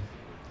beard.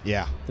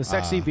 Yeah. The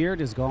sexy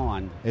beard is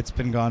gone. It's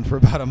been gone for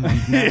about a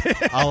month now.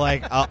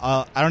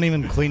 I don't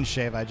even clean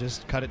shave. I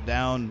just cut it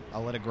down.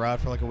 I'll let it grow out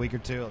for like a week or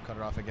two. I'll cut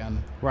it off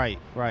again. Right.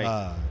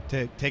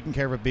 Taking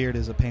care of a beard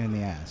is a pain in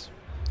the ass.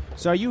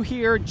 So are you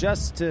here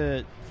just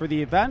for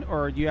the event,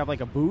 or do you have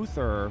like a booth,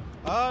 or?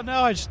 No,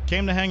 I just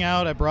came to hang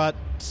out. I brought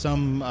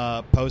some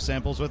post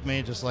samples with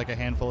me, just like a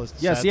handful of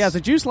sets. Yes, he has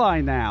a juice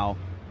line now.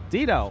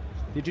 Dito,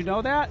 did you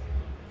know that?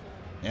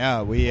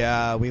 Yeah,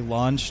 we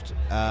launched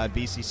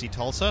BCC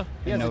Tulsa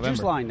He in has November. a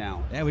juice line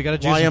now. Yeah, we got a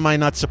juice. Why am I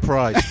not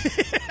surprised?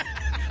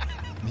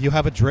 You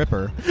have a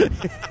dripper.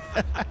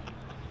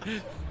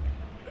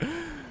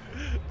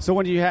 So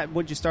when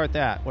did you start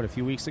that? What, a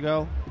few weeks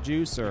ago? The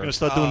juice, or? You're gonna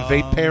start doing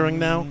vape pairing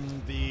now?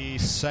 The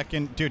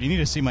second, dude, you need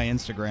to see my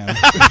Instagram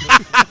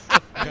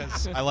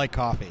because I like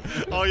coffee.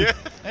 Oh yeah.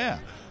 Yeah.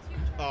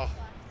 Oh,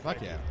 Fuck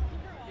yeah.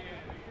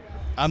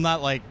 I'm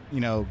not like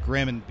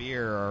Grim and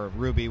beer or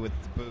Ruby with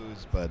the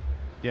booze, but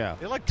Yeah.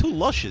 they're like two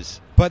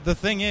lushes. But the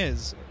thing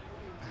is,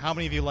 how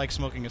many of you like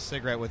smoking a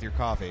cigarette with your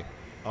coffee?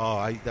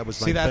 Oh, that was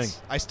my See, thing.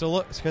 I still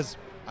look because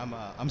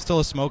I'm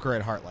still a smoker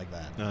at heart like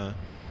that.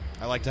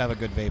 I like to have a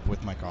good vape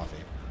with my coffee.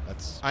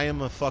 I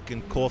am a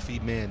fucking coffee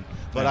man,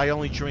 but I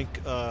only drink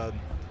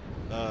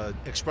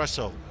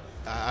espresso.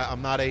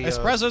 I'm not a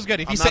espresso's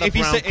good. If I'm you not said a if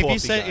you brown said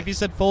coffee guy. if you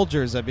said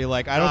Folgers, I'd be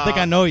like, I don't think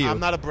I know you. I'm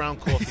not a brown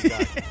coffee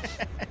guy.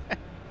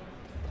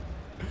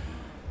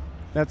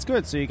 That's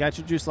good. So you got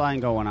your juice line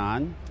going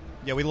on.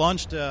 Yeah, we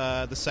launched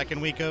the second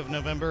week of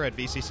November at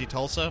BCC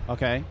Tulsa.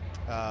 Okay.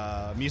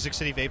 Music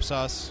City Vape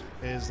Sauce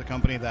is the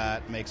company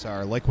that makes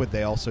our liquid.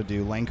 They also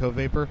do Lanco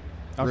Vapor,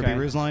 Ruby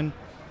Ruse line.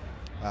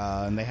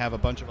 And they have a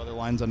bunch of other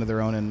lines under their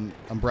own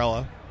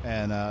umbrella,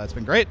 and it's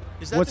been great.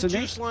 Is that What's the the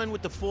name? juice line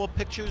with the 4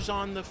 pictures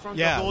on the front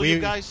Yeah, of all you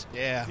guys?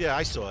 Yeah. Yeah,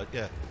 I saw it,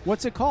 yeah.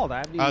 What's it called? I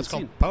haven't even It's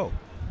seen. called PO,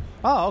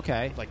 Oh,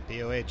 okay. like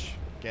POH.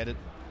 Get it?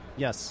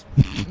 Yes.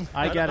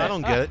 I get it. I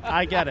don't get it.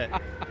 I get it.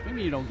 What do you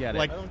mean you don't get it?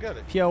 Like- I don't get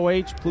it.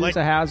 POH, pollutes like-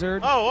 a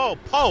hazard. Oh,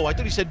 PO. I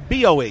thought he said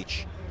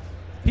BOH.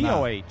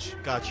 POH.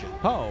 Gotcha.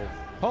 PO.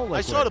 PO liquid.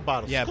 I saw the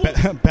bottle. Yeah,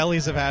 Cool.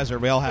 Bellies of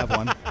Hazard. We all have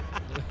one.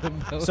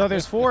 So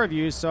there's 4 of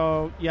you,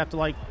 so you have to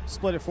like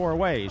split it 4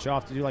 ways. You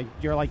have to do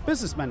you're like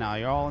businessmen now.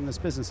 You're all in this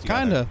business together.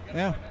 Kinda,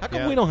 yeah. How come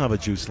Yeah. we don't have a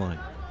juice line?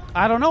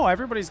 I don't know.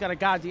 Everybody's got a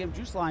goddamn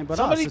juice line, but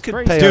Somebody us. It's could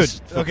crazy. pay Dude,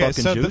 us for okay,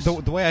 fucking so juice.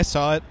 the way I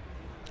saw it,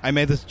 I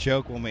made this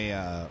joke when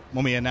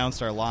we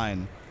announced our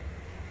line.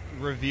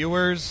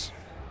 Reviewers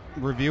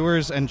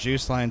and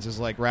juice lines is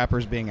like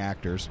rappers being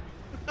actors.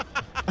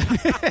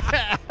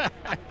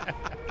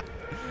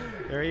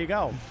 There you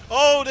go.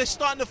 Oh, they're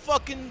starting to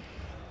fucking...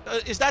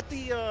 is that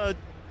the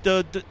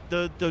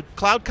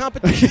cloud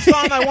competition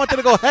song? I wanted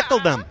to go heckle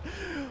them.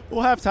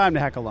 We'll have time to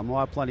heckle them. We'll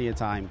have plenty of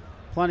time.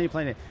 Plenty.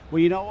 Well,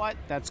 you know what?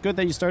 That's good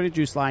that you started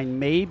Juice Line.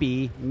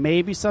 Maybe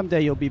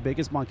someday you'll be big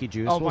as Monkey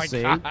Juice. Oh, we'll my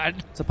see. God.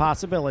 It's a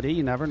possibility.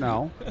 You never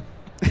know.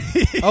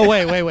 Oh,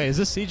 wait. Is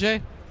this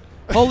CJ?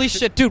 Holy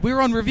shit, dude, we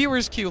were on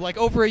Reviewers Queue like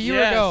over a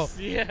year ago.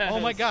 Yes. Oh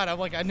my god,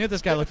 I knew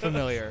this guy looked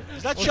familiar.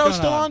 Is that What's show going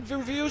still on for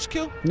Reviews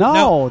Q?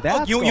 No,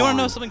 that's you want to gone.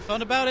 know something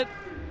fun about it?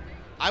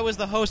 I was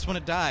the host when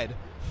it died.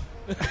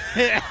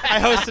 I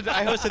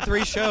hosted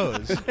 3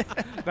 shows.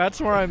 That's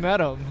where I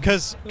met him.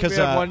 Because We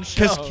had one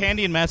show.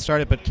 Candy and Matt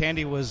started, but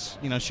Candy was,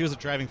 she was the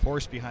driving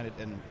force behind it,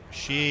 and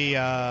she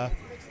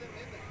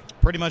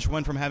pretty much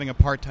went from having a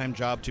part-time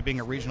job to being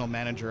a regional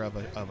manager of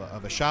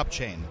a shop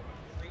chain.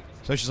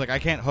 So she's like, I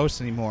can't host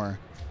anymore,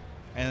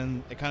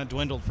 and it kind of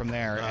dwindled from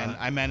there. And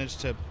I managed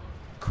to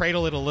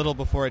cradle it a little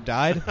before it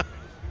died.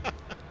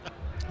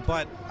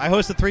 But I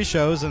hosted 3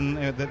 shows, and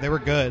they were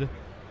good.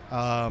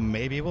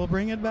 Maybe we'll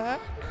bring it back.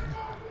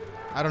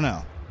 I don't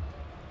know.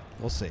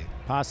 We'll see.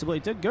 Possibly.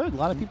 It did good. A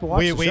lot of people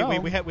watched the show.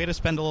 We had to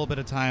spend a little bit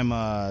of time.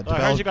 I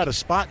heard you got a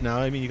spot now.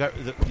 I mean,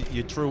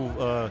 you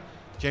threw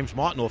James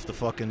Martin off the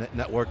fucking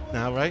network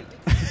now, right?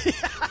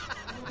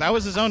 That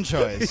was his own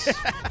choice.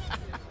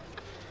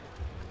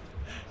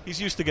 He's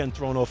used to getting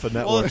thrown off of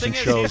Well, the networks thing and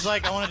is, shows. he's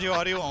like, I want to do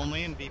audio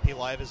only, and VP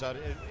Live is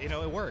audio.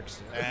 It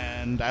works.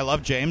 And I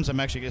love James.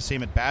 I'm actually going to see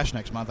him at Bash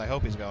next month. I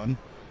hope he's going.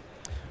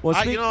 Well,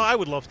 I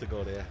would love to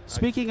go there.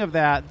 Speaking of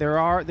that,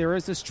 there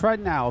is this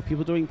trend now of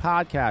people doing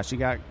podcasts. You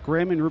got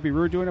Grim and Ruby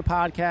Roo doing a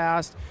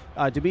podcast.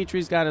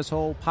 Dimitri's got his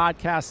whole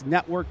podcast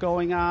network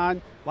going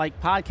on.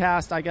 Like,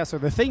 podcasts, I guess, are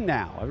the thing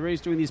now.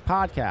 Everybody's doing these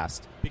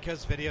podcasts.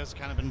 Because video's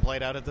kind of been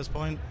played out at this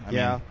point. I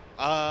Yeah.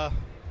 mean,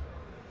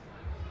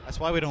 that's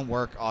why we don't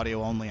work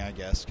audio only, I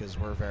guess, because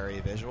we're very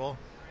visual.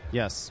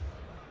 Yes.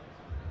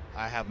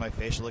 I have my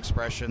facial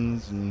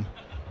expressions and...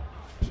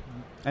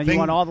 And you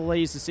want all the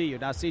ladies to see you.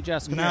 Now, see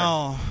Jessica.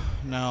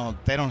 No,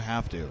 they don't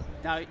have to.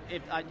 Now,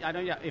 I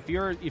know. If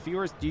you're,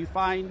 do you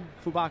find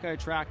Fubaka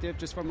attractive,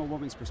 just from a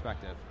woman's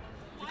perspective?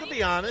 You can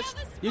be honest.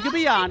 You can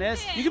be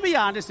honest. You can be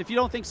honest. If you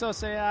don't think so,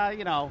 say, I'm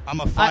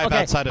a 5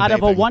 outside of out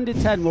of a vaping. 1 to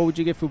 10, what would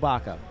you give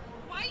Fubaka?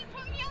 Why you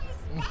put me on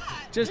the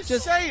spot? Just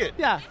say it.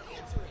 Yeah.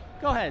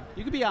 Go ahead.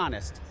 You can be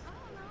honest.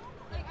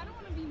 Like, I don't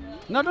want to be mean.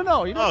 No.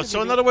 You don't Oh, have to so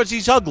be in mean. other words,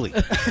 he's ugly.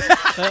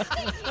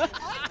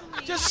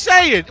 Just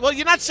say it. Well,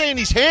 you're not saying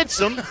he's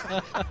handsome.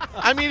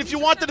 I mean, if you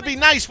wanted to be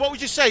nice, what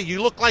would you say?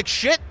 You look like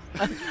shit?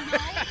 No, I'm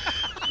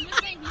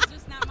just saying he's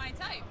just not my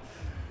type.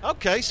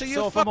 Okay, so you're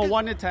So from fucking... a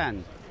 1 to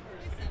 10.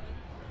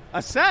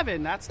 A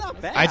 7? That's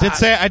not bad. I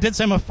did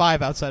say I'm a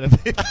 5 outside of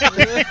it.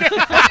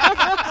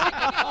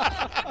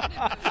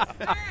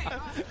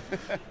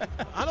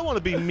 I don't want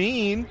to be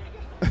mean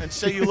and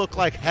say you look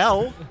like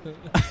hell.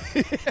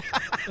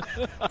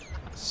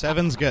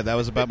 7's good. That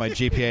was about my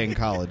GPA in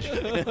college.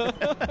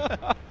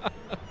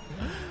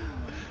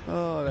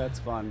 Oh, that's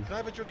fun. Can I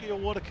have a drink of your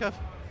water, Kev?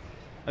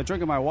 A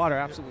drink of my water?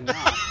 Absolutely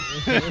not.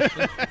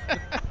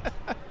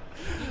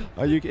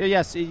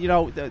 Yes,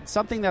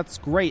 something that's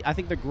great. I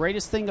think the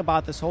greatest thing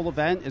about this whole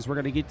event is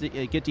we're going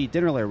to get to eat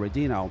dinner later with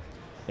Dino.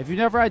 If you've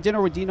never had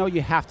dinner with Dino,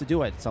 you have to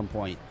do it at some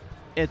point.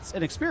 It's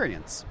an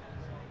experience.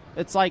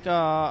 It's like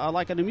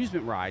an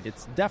amusement ride.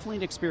 It's definitely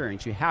an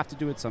experience. You have to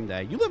do it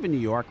someday. You live in New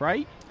York,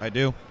 right? I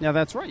do. Yeah,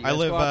 that's right. I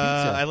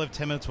live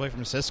 10 minutes away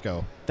from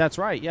Cisco. That's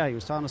right. Yeah, he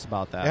was telling us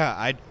about that.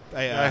 Yeah,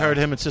 I heard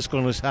him and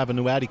Cisco have a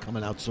new Addy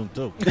coming out soon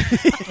too.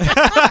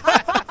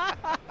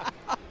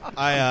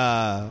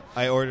 I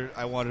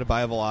wanted to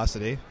buy a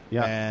Velocity,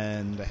 yeah.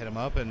 And I hit him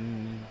up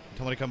and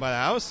told me to come by the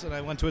house, and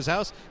I went to his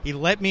house. He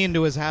let me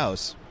into his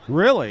house.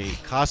 Really?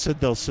 Casa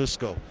del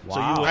Cisco. Wow.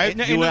 So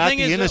you were at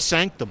the inner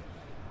sanctum.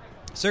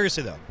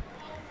 Seriously though,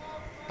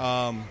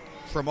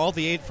 from all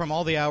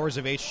the hours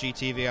of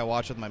HGTV I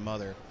watched with my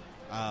mother,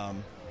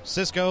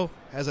 Cisco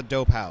has a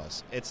dope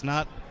house. It's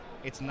nice.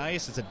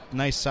 It's a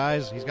nice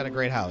size. He's got a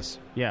great house.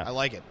 Yeah, I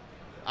like it.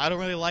 I don't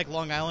really like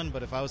Long Island,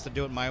 but if I was to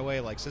do it my way,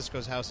 like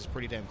Cisco's house is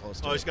pretty damn close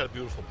to it. He's got a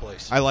beautiful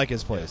place. I like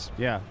his place.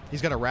 Yeah.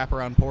 He's got a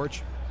wraparound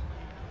porch,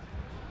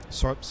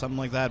 something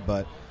like that,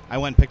 but I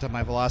went and picked up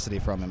my Velocity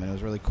from him, and it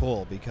was really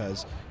cool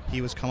because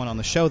he was coming on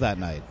the show that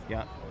night.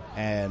 Yeah.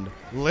 And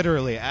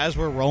literally, as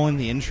we're rolling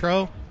the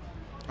intro,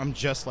 I'm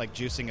just, like,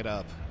 juicing it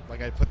up.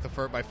 Like, I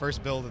put my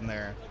first build in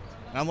there,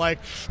 and I'm like,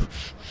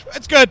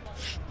 it's good.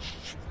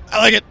 I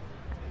like it.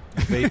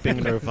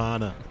 Vaping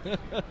Nirvana.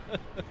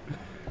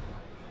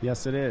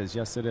 Yes, it is.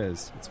 Yes, it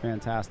is. It's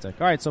fantastic.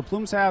 All right, so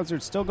Plume's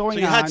Hazard still going on. So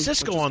you had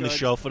Cisco on the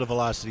show for the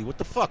Velocity. What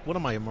the fuck? What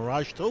am I, a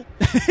Mirage too?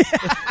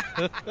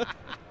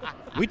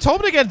 We told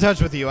him to get in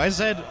touch with you. I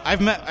said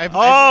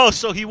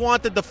so he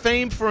wanted the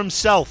fame for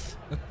himself.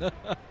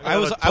 I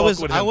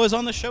was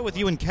on the show with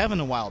you and Kevin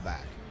a while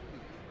back.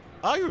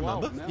 Oh, you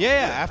remember? Wow, no. Yeah,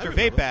 after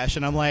Vape Bash,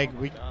 and I'm like,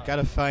 we got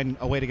to find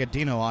a way to get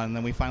Dino on, and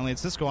then we finally had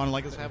Cisco on,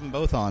 like, let's have them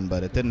both on,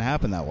 but it didn't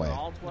happen that way.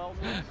 All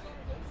 12 minutes?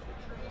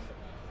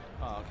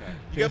 Oh, okay.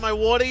 You get my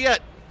water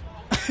yet?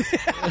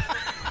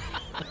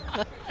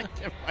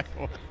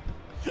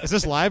 Is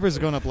this live or is it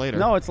going up later?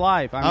 No, it's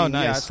live. I mean,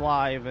 nice. Yeah, it's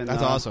live. And,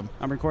 that's awesome.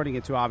 I'm recording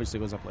it too. Obviously,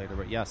 it goes up later,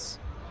 but yes.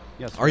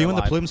 Are you in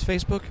the live. Plumes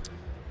Facebook?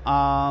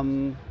 I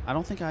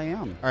don't think I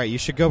am. All right, you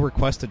should go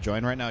request to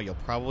join right now. You'll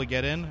probably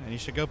get in, and you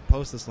should go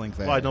post this link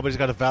there. Why, nobody's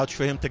got to vouch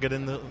for him to get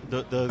in the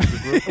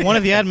group? One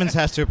of the admins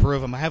has to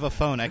approve him. I have a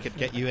phone. I could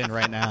get you in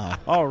right now.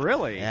 Oh,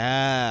 really?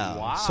 Yeah.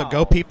 Wow. So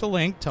go peep the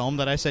link. Tell them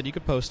that I said you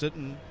could post it.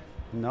 And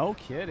no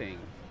kidding.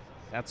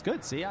 That's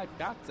good. See, I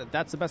got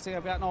that's the best thing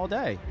I've gotten all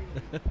day.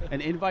 An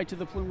invite to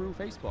the Plume Room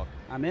Facebook.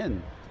 I'm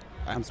in.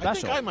 I'm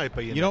special. I think I might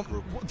be in you that don't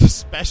group. The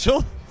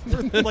special? I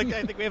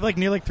think we have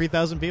near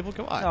 3,000 people.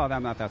 Come on. No,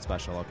 I'm not that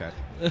special. Okay.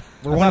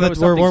 We're one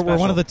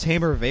of the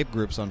tamer vape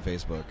groups on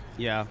Facebook.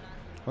 Yeah.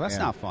 Well, that's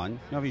not fun. You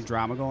don't have any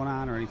drama going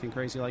on or anything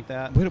crazy like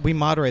that? We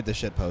moderate the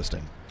shit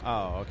posting.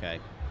 Oh, okay.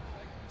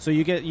 So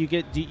you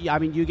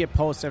get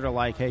posts that are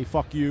like, "Hey,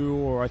 fuck you,"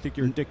 or "I think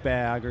you're a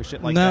dickbag," or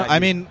shit like that. No, I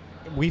mean,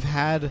 we've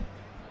had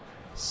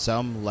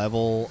some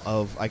level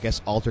of, I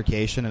guess,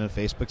 altercation in a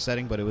Facebook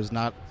setting, but it was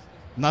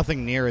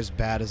nothing near as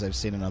bad as I've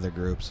seen in other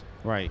groups.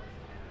 Right.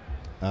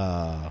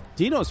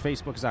 Dino's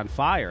Facebook is on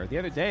fire. The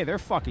other day, they're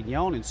fucking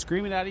yelling and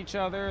screaming at each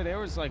other. There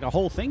was like a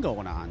whole thing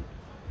going on.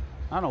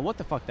 I don't know what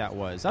the fuck that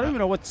was. I don't even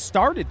know what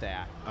started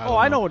that.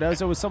 I know what it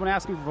was. It was someone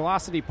asking for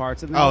Velocity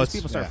parts, and then all these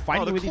people started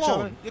fighting with each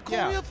other. They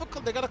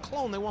got a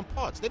clone. They want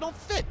parts. They don't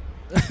fit.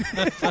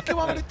 What the fuck you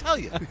want me to tell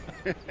you?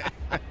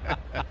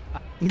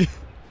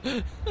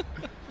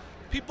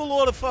 People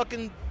order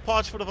fucking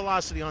parts for the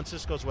Velocity on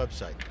Cisco's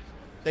website.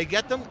 They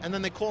get them, and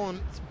then they call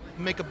and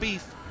make a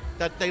beef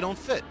that they don't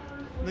fit.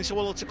 And they say,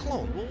 well, it's a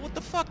clone. Well, what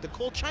the fuck? They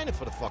call China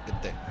for the fucking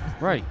thing.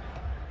 Right.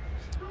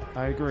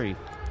 I agree.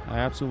 I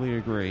absolutely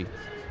agree.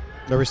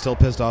 Are we still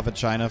pissed off at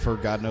China for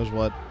God knows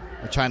what?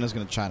 Or China's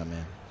going to China,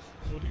 man.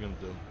 What are you going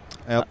to do?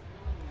 Yep.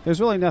 There's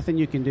really nothing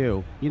you can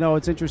do. You know,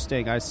 it's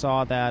interesting. I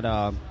saw that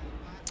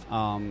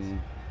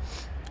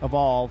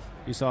Evolve.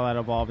 You saw that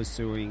Evolve is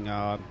suing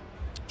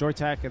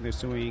Joytech, and they're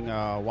suing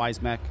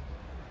WiseMech.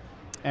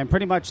 And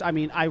pretty much, I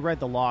mean, I read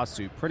the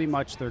lawsuit. Pretty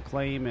much their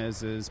claim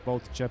is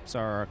both chips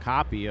are a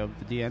copy of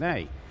the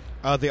DNA.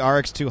 The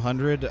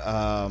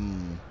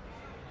RX200,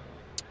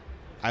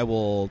 I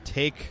will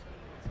take...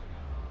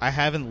 I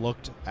haven't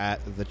looked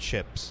at the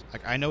chips.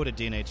 Like, I know what a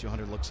DNA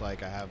 200 looks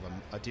like. I have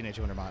a DNA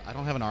 200 mod. I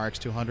don't have an RX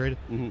 200.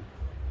 Mm-hmm.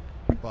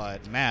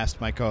 But Mast,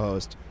 my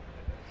co-host,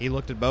 he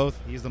looked at both.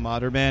 He's the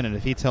modder man, and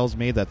if he tells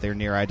me that they're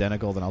near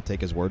identical, then I'll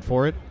take his word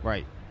for it.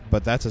 Right.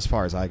 But that's as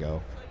far as I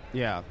go.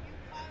 Yeah.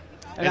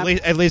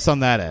 At least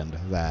on that end,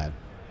 that.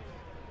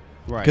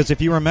 Right. Because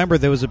if you remember,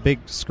 there was a big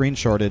screen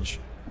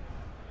shortage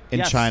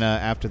in China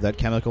after that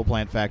chemical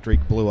plant factory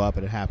blew up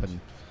and it happened.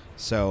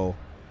 So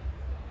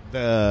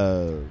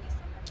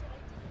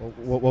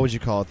what would you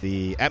call it?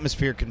 The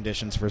atmospheric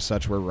conditions for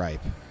such were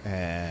ripe,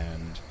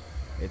 and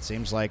it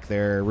seems like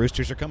their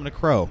roosters are coming to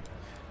crow.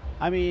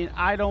 I mean,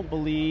 I don't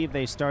believe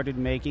they started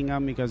making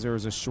them because there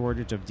was a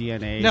shortage of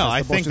DNA. No,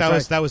 I think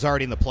that was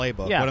already in the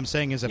playbook. Yeah. What I'm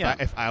saying is,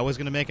 if I was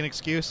going to make an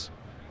excuse,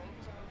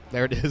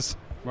 there it is.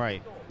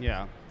 Right.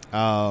 Yeah.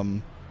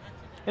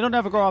 It'll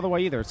never go all the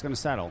way either. It's going to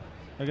settle.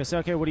 They're going to say,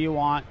 okay, what do you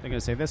want? They're going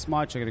to say this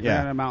much. They're going to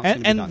get an amount.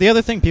 And the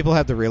other thing people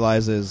have to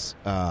realize is,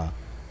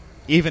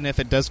 even if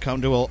it does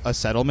come to a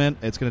settlement,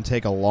 it's going to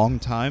take a long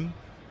time.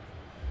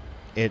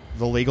 The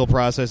legal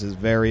process is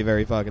very,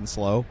 very fucking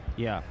slow.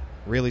 Yeah.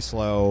 Really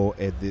slow.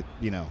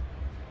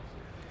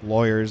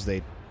 Lawyers,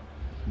 they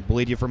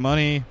bleed you for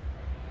money,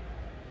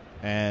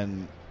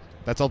 and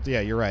that's all.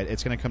 Yeah, you're right.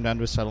 It's going to come down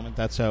to a settlement.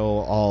 That's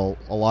how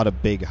a lot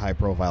of big,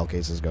 high-profile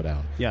cases go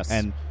down. Yes.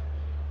 And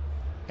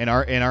in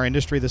our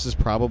industry, this is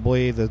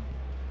probably the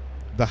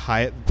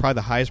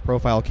highest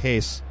profile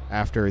case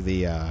after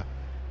the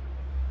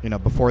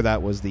before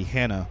that was the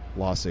Hannah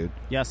lawsuit.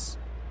 Yes.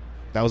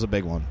 That was a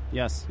big one.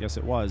 Yes,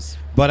 it was.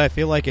 But I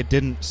feel like it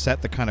didn't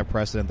set the kind of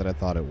precedent that I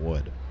thought it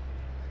would.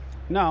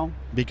 No.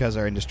 Because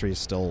our industry is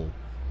still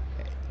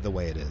the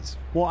way it is.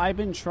 Well, I've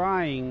been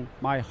trying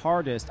my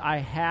hardest. I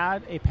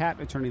had a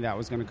patent attorney that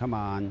was going to come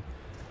on.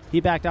 He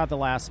backed out the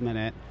last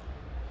minute.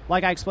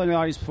 Like I explained to the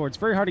audience before, it's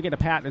very hard to get a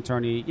patent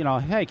attorney.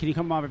 Hey, can you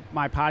come on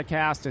my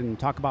podcast and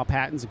talk about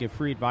patents and give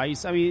free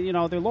advice? I mean,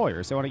 they're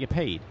lawyers. They want to get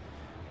paid.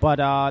 But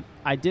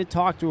I did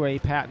talk to a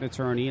patent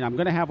attorney, and I'm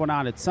going to have one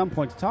on at some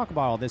point to talk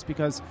about all this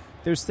because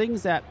there's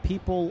things that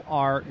people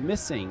are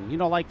missing.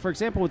 Like, for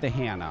example, with the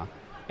Hannah.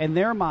 In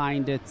their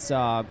mind, it's,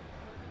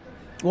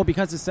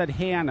 because it said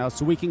Hannah,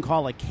 so we can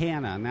call it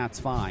Canna, and that's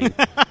fine.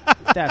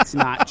 That's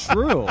not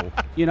true.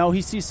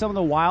 He sees some of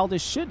the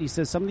wildest shit. He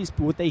says some of these,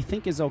 what they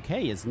think is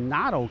okay is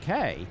not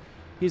okay.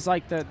 He's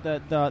like,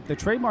 the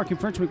trademark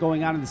infringement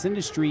going on in this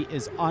industry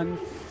is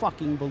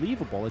unfucking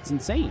believable. It's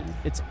insane.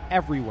 It's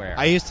everywhere.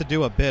 I used to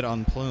do a bit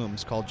on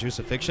Plumes called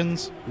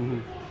Juicefictions,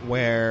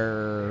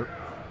 where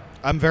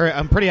I'm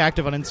pretty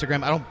active on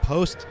Instagram. I don't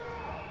post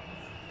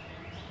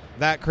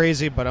that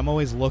crazy, but I'm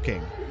always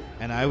looking,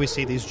 and I always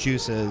see these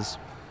juices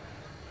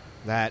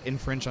that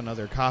infringe on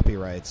other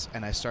copyrights,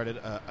 and I started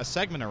a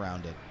segment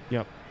around it.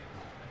 Yep.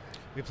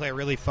 We play a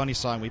really funny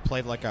song. We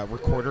played like a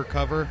recorder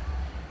cover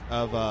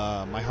of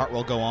My Heart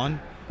Will Go On.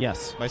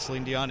 Yes. By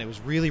Celine Dion. It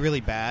was really,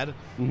 really bad,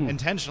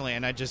 intentionally,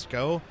 and I'd just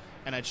go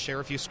and I'd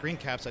share a few screen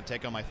caps I'd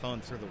take on my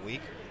phone through the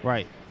week.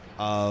 Right.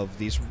 Of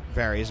these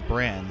various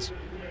brands.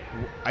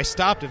 I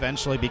stopped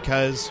eventually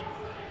because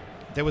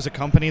there was a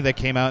company that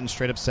came out and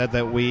straight up said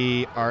that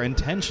we are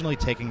intentionally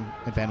taking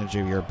advantage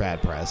of your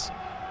bad press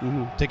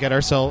to get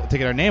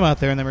our name out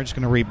there, and then we're just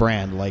going to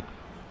rebrand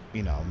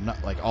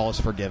not like all is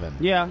forgiven.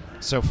 Yeah.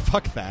 So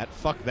fuck that.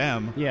 Fuck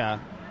them. Yeah.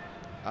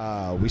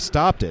 We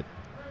stopped it,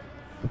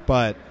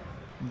 but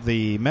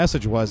the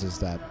message was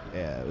that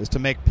it was to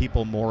make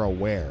people more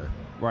aware,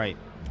 right,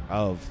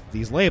 of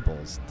these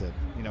labels. To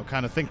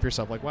kind of think to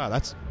yourself like, wow,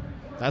 that's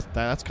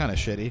kind of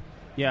shitty.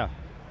 Yeah,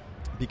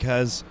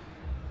 because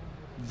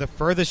the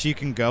furthest you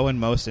can go in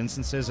most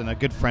instances, and a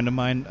good friend of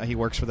mine, he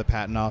works for the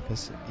patent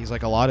office. He's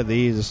like, a lot of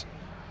these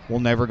will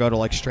never go to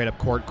like straight up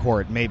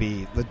court.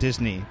 Maybe the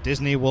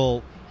Disney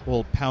will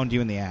pound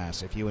you in the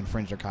ass if you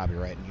infringe their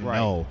copyright,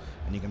 and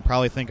and you can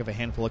probably think of a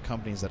handful of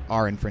companies that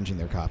are infringing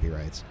their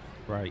copyrights.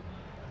 Right.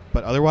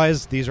 But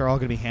otherwise, these are all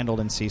going to be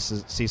handled in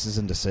ceases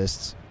and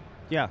desists.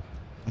 Yeah.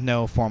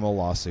 No formal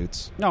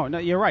lawsuits. No,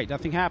 you're right.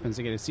 Nothing happens.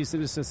 They get a cease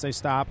and desist. They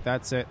stop.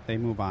 That's it. They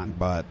move on.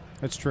 But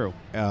that's true.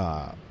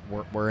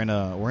 We're in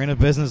a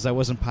business that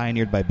wasn't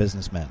pioneered by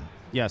businessmen.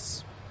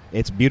 Yes.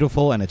 It's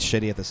beautiful and it's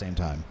shitty at the same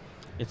time.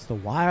 It's the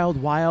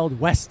wild, wild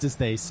west, as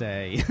they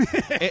say.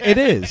 It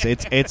is.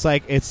 It's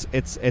like it's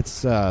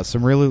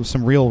some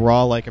real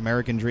raw like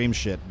American dream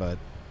shit, but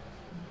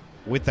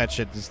with that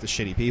shit is the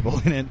shitty people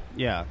in it.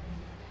 Yeah.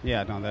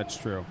 Yeah. No, that's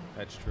true.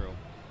 That's true.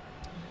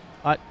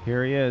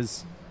 Here he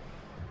is.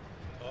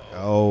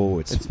 Oh,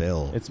 it's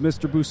Phil. It's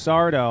Mr.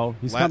 Busardo.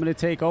 He's coming to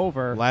take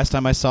over. Last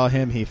time I saw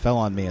him, he fell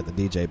on me at the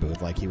DJ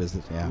booth. Like he was,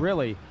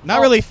 Really?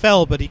 Not really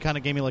fell, but he kind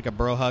of gave me like a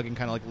bro hug and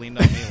kind of like leaned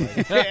on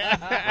me,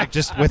 like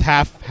just with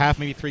half,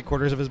 maybe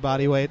 3/4 of his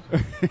body weight.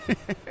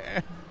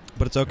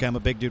 But it's okay. I'm a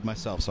big dude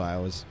myself, so I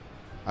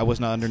was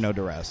not under no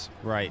duress.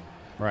 Right.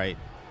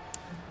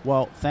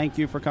 Well, thank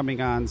you for coming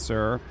on,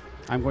 sir.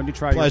 I'm going to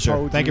try Pleasure.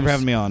 your Thank you for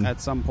having me on.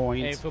 At some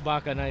point. Hey,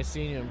 Fubaka, nice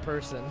seeing you in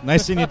person.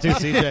 Nice seeing you too,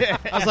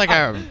 CJ. I was like,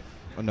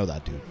 I know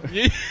that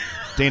dude.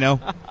 Dino,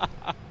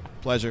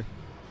 pleasure.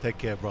 Take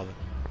care, brother.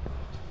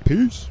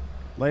 Peace.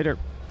 Later.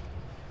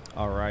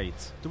 All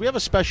right. Do we have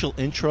a special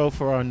intro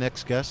for our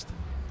next guest?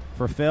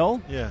 For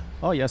Phil? Yeah.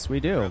 Oh, yes,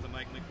 we do. Grab the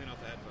mic and clean off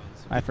the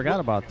headphones. I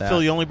forgot about that.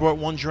 Phil, you only brought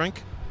one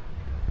drink?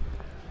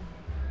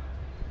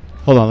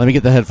 Hold on, let me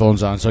get the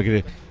headphones on so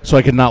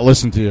I can not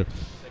listen to you.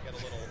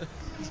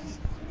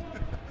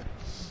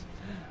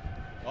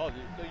 Oh, you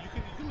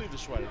can leave the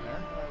sweat in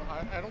there.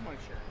 I don't mind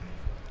sharing.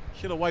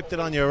 Should have wiped it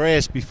on your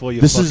ass before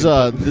you. This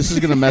is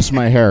gonna mess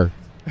my hair.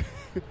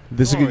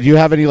 Do you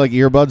have any like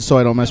earbuds so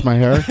I don't mess my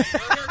hair?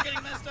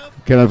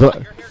 Can I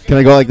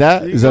go like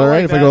that? Is that all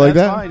right if I go like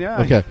that? Fine,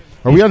 yeah. Okay.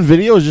 Are we on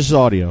video or just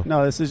audio?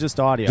 No, this is just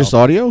audio. Just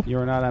audio? You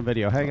are not on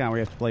video. Hang on, we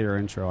have to play your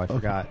intro. I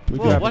forgot.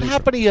 Whoa, what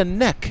happened to your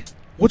neck?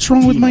 What's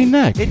wrong with my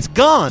neck? It's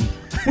gone.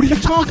 What are you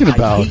talking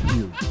about? I hate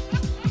you.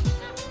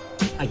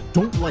 I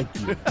don't like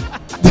you.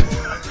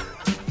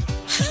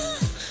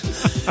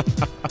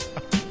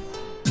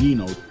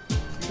 Dino.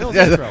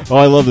 Yeah. Oh,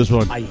 I love this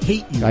one. I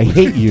hate you. I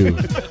hate you.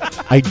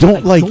 I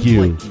don't like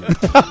you.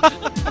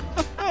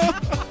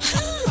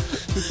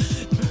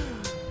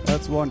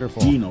 That's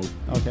wonderful. Dino.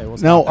 Okay. Well,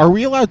 Now, are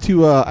we allowed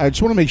to? I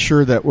just want to make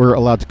sure that we're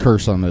allowed to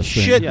curse on this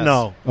thing. Shit, Yes.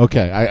 no.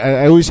 Okay,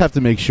 I always have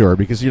to make sure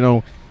because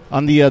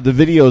on the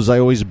videos I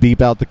always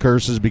beep out the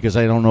curses because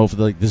I don't know if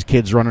like this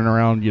kid's running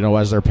around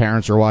as their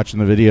parents are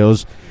watching the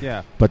videos.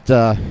 Yeah. But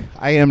I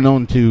am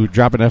known to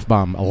drop an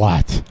F-bomb a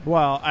lot.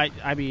 Well,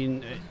 I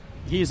mean,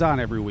 he's on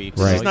every week.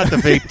 Right. So It's not the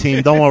vape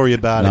team. Don't worry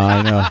about No, it.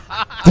 I know.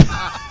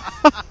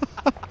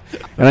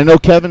 And I know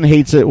Kevin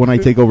hates it when I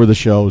take over the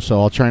show,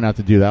 so I'll try not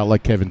to do that. I'll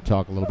let Kevin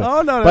talk a little bit.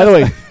 Oh, no, By the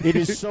way, that's- it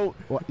is so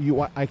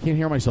I can't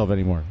hear myself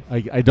anymore.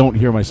 I don't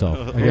hear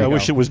myself. I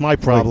wish it was my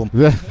problem.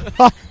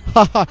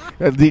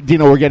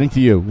 Dino, we're getting to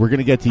you. We're going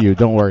to get to you.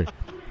 Don't worry.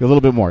 A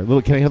little bit more.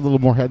 Can I have a little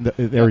more head?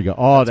 There we go.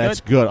 Oh, that's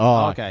good.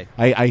 Oh, okay.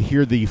 I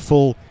hear the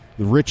full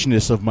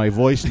richness of my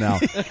voice now.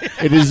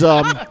 It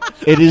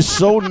is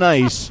so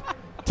nice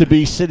to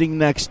be sitting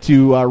next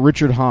to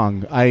Richard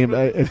Hong.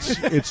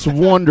 It's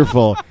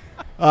wonderful.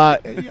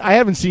 I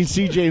haven't seen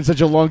CJ in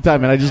such a long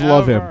time, and I just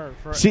love him.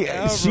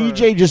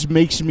 CJ just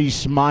makes me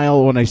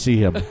smile when I see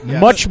him,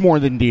 much more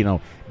than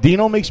Dino.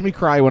 Dino makes me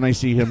cry when I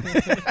see him.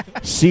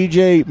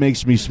 CJ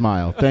makes me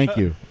smile. Thank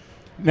you.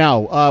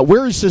 Now,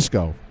 where is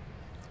Cisco?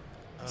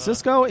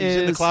 Cisco He's is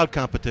in the cloud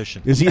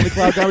competition. Is he in the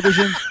cloud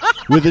competition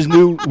with his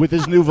new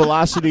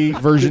Velocity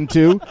version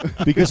 2?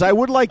 Because I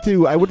would like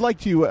to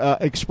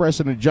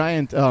express a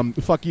giant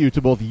fuck you to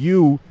both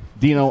you,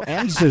 Dino,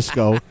 and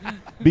Cisco,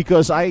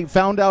 because I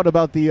found out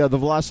about the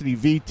Velocity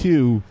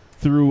V2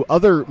 through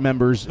other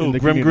members in the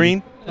Grim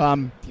community.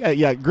 Green?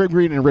 Yeah, Grim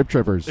Green and Rip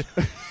Trippers.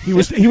 He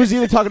was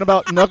either talking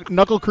about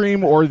Knuckle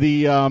Cream or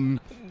the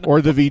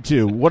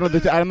V2. One of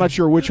the I'm not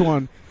sure which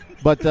one,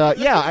 but did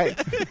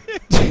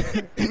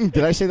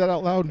I say that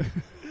out loud?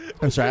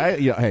 I'm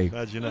sorry. Hey,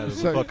 Imagine that.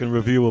 A fucking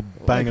reviewer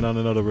banging on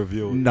another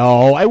reviewer.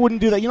 no, I wouldn't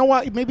do that. You know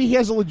what? Maybe he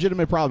has a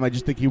legitimate problem. I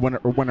just think he went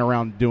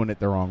around doing it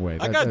the wrong way.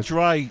 I got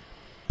dry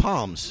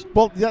palms.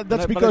 Well, that's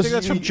But I because think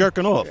that's from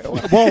jerking off.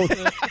 Well,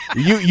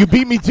 you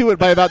beat me to it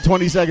by about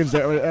 20 seconds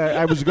there.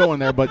 I was going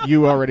there, but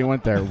you already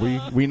went there.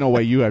 We know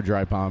why you have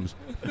dry palms.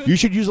 You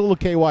should use a little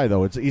KY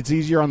though. It's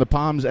easier on the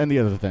palms and the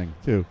other thing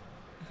too.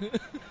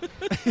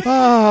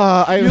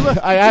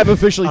 I have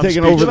officially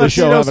taken over the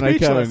show, haven't I,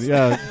 Kevin?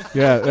 Yeah.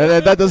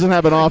 That doesn't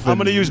happen often. I'm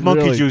going to use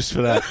monkey really. juice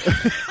for that.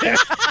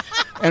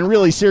 And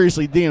really,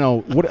 seriously,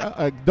 Dino,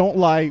 don't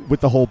lie with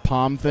the whole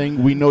palm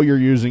thing. We know you're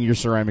using your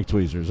ceramic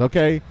tweezers,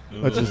 okay?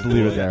 Let's just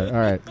leave it there. All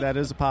right. that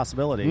is a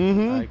possibility.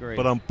 Mm-hmm. I agree.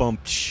 But I'm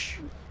bumped.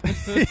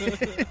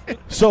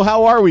 So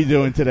how are we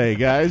doing today,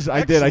 guys? I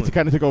Excellent.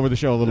 kind of took over the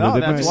show a little No,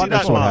 bit, didn't that's I? wonderful.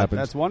 That's what happens.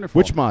 That's wonderful.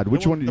 Which mod?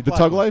 Which one? The black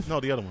Tug one. Life? No,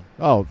 the other one.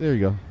 Oh, there you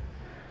go.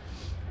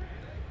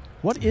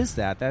 What is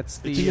that? That's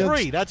the It's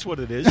free. That's what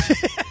it is.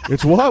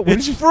 It's what?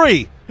 It's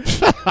free.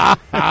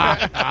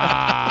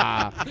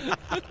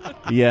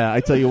 Yeah,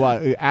 I tell you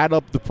what. Add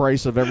up the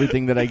price of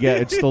everything that I get,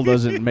 it still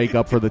doesn't make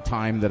up for the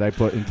time that I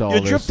put into all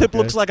Your this. drip tip okay?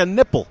 looks like a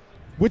nipple.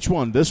 Which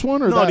one? This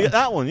one or No, that?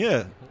 that one,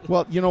 yeah.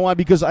 Well, you know why?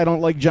 Because I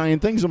don't like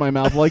giant things in my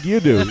mouth like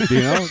you do.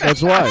 You know,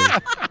 that's why.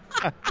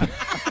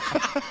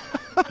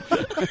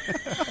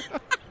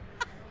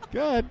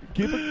 God,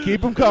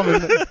 keep them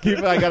coming.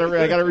 I got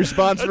a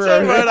response That's for all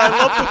everything. right. I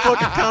love the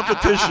fucking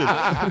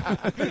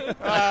competition.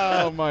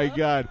 Oh my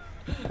God,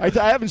 I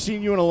haven't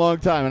seen you in a long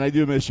time, and I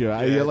do miss you.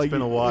 It's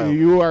been a while.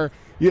 You are.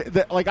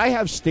 Like I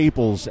have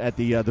staples at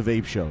the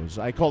vape shows.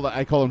 I call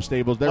them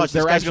staples. Watch,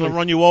 this guy's going to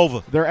run you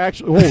over. They're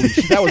actually. Holy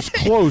shit, that was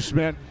close,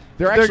 man.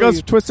 There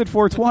goes Twisted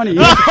 420.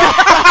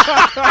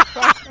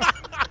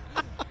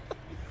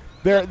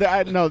 No,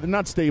 they're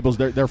not stables.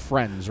 They're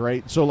friends,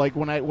 right? So like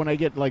when I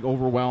get like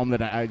overwhelmed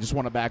and I just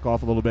want to back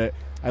off a little bit,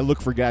 I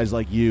look for guys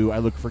like you. I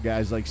look for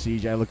guys like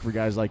CJ. I look for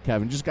guys like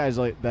Kevin. Just guys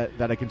like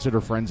that I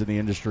consider friends in the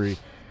industry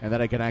and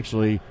that I can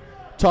actually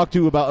talk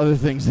to about other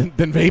things than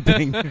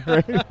vaping.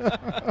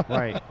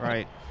 Right?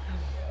 Right.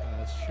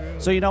 That's true.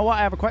 So you know what?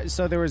 I have a question.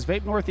 So there was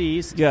Vape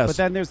Northeast. Yes. But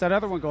then there's that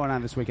other one going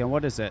on this weekend.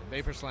 What is it?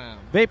 Vapor Slam.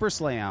 Vapor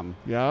Slam.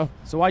 Yeah.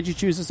 So why'd you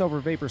choose this over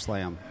Vapor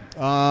Slam?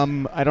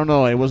 I don't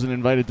know. I wasn't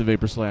invited to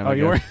Vapor Slam. Oh,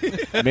 you were?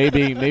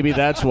 Maybe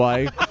that's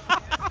why.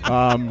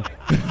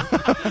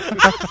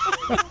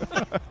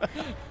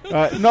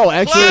 No,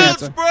 actually,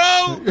 Clouds,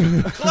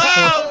 bro.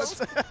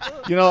 Clouds.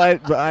 You know,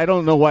 I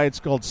don't know why it's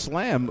called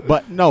Slam,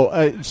 but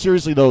no,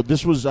 seriously though,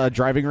 this was a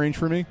driving range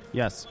for me.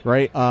 Yes.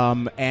 Right.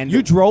 And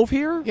you drove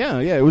here? Yeah.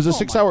 It was a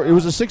 6 hour. It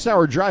was a 6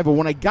 hour drive. But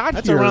when I got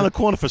That's here, around the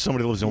corner for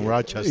somebody who lives in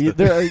Rochester.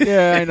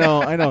 Yeah,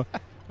 I know.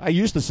 I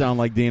used to sound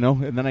like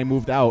Dino, and then I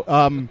moved out.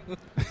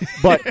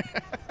 But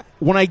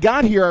when I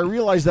got here, I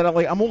realized that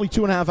I'm only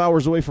 2.5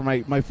 hours away from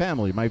my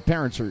family. My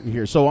parents are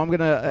here, so I'm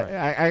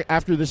gonna.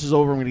 After this is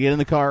over, I'm gonna get in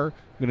the car. I'm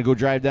gonna go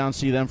drive down,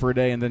 see them for a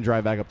day, and then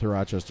drive back up to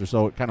Rochester.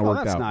 So it kind of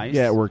worked that's out. Nice.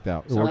 Yeah, it worked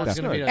out. It worked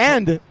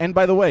out. And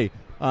by the way,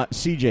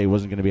 CJ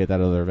wasn't gonna be at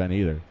that other event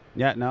either.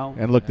 Yeah, no.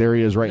 And look, there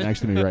he is, right next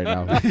to me right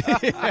now.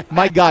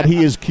 My God,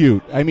 he is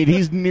cute. I mean,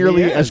 he's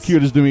nearly as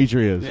cute as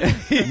Dimitri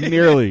is.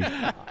 Nearly.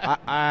 I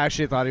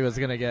actually thought he was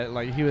gonna get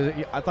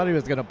I thought he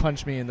was gonna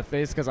punch me in the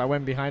face because I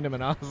went behind him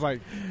and I was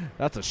like,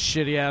 "That's a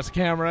shitty ass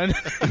camera."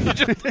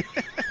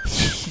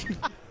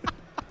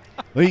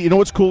 You know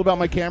what's cool about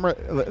my camera?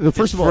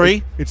 First of all,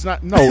 free? It's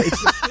not. No,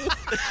 it's.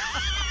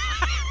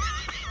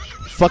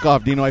 Fuck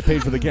off, Dino. I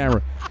paid for the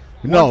camera.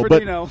 No,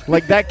 but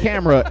like that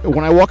camera,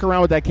 when I walk around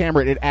with that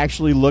camera, it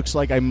actually looks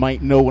like I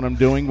might know what I'm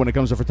doing when it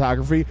comes to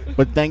photography,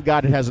 but thank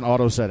God it has an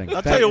auto setting.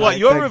 I'll tell you what,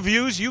 your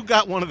reviews, you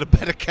got one of the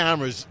better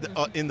cameers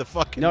in the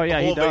fucking... No,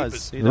 yeah, he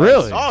does.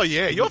 Really? Oh,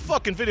 yeah, your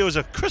fucking videos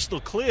are crystal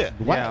clear.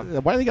 Why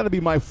do they got to be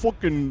my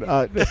fucking...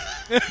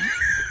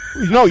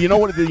 No, you know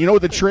what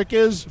the trick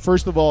is?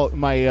 First of all,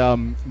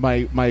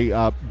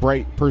 my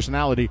bright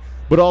personality,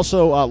 but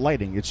also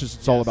lighting.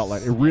 It's all about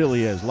lighting. It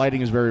really is.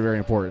 Lighting is very, very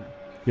important.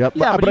 Yep.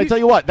 Yeah, but I tell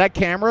you what, that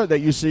camera that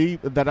you see,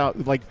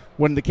 like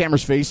when the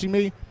camera's facing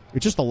me,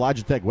 it's just a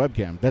Logitech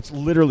webcam. That's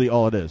literally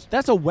all it is.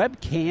 That's a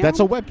webcam?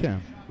 That's a webcam.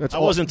 I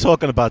wasn't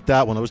talking about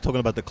that one. I was talking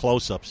about the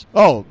close-ups.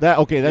 Oh, that's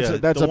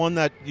the one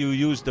that you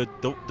use, the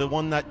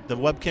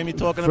webcam you're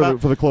talking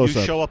about for the close-up.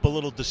 You show up a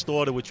little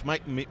distorted, which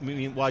might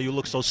mean why you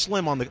look so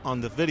slim on the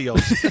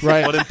videos.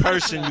 Right. But in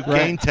person, you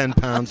gain 10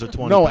 pounds or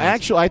 20. No, pounds.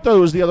 actually, I thought it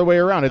was the other way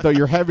around. I thought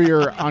you're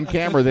heavier on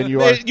camera than you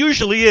are. It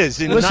usually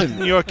is. Listen, not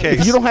in your case.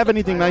 If you don't have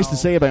anything nice to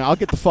say about it, I'll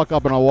get the fuck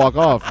up and I'll walk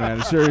off,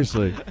 man.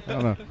 Seriously, I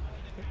don't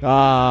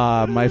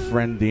know. My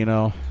friend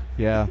Dino.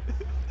 Yeah.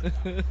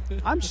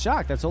 I'm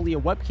shocked. That's only a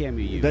webcam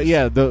you use.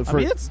 I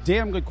mean, it's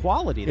damn good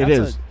quality. It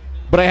is.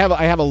 But I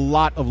have a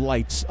lot of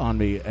lights on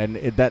me, and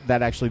that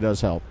actually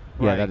does help.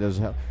 Right. Yeah, that does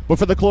help. But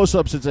for the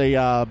close-ups, it's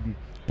a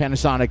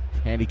Panasonic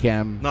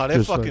Handycam. No,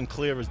 they're fucking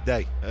clear as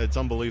day. It's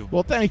unbelievable.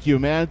 Well, thank you,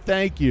 man.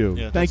 Thank you.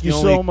 Yeah, thank you the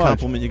so only much.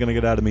 compliment you're going to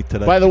get out of me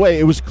today. By the way,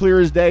 it was clear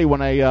as day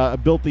when I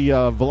built the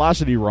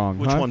Velocity wrong.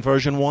 Which one?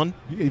 Version 1?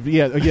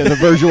 Yeah, the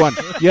version 1.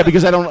 Yeah,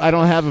 because I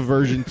don't have a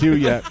version 2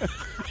 yet.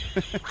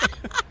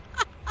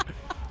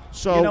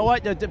 So you know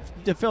what,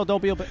 Phil?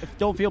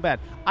 Don't feel bad.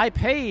 I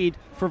paid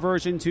for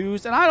version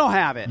 2s and I don't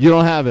have it. You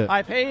don't have it.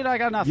 I paid. I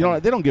got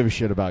nothing. They don't give a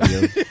shit about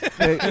you.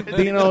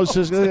 Dino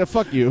says,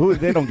 "Fuck you."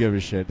 They don't give a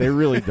shit. They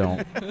really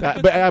don't.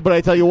 But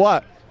I tell you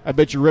what. I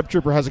bet you Rip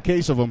Tripper has a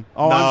case of them.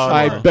 Oh,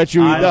 I bet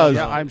you he does.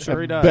 Yeah, I'm sure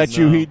he does. Bet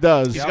you he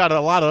does. He's got a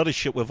lot of other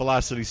shit with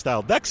Velocity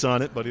style decks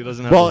on it, but he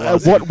doesn't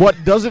have. What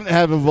doesn't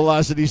have a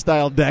Velocity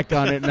style deck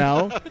on it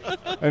now?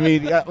 I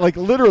mean, like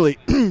literally,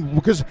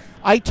 because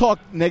I talk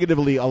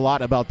negatively a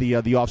lot about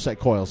the offset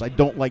coils. I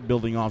don't like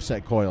building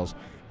offset coils,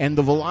 and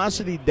the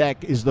Velocity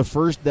deck is the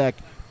first deck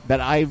that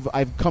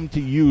I've come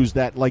to use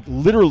that like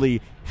literally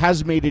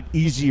has made it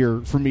easier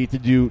for me to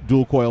do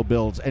dual coil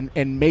builds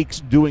and makes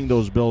doing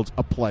those builds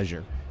a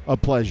pleasure.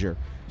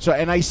 So,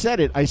 and I said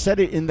it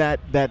in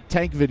that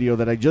tank video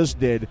that I just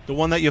did. The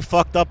one that you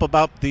fucked up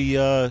about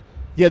the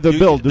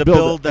build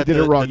that did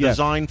it wrong. The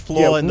design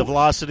flaw and the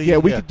velocity. Yeah,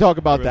 we can talk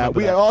about that.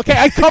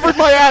 I covered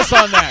my ass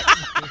on that.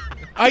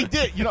 I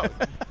did. You know,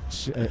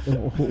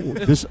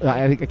 this.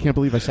 I can't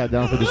believe I sat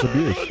down for this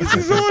abuse. This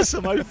is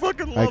awesome. I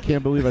fucking love it. I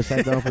can't believe I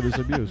sat down for this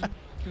abuse.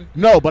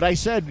 No, but I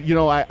said,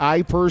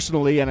 I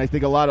personally, and I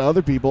think a lot of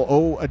other people,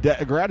 owe a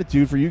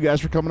gratitude for you guys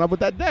for coming up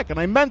with that deck, and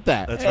I meant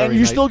that. And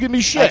you still give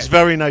me shit. That's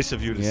very nice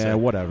of you to say. Yeah,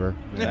 whatever.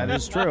 That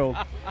is true.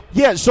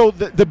 Yeah, so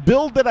the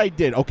build that I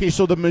did, okay,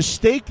 so the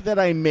mistake that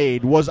I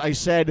made was I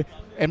said,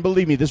 and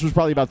believe me, this was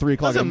probably about 3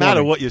 o'clock in the morning. Doesn't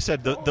matter what you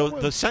said.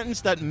 The sentence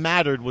that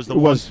mattered was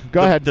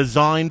Go ahead.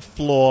 Design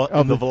flaw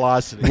of the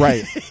velocity.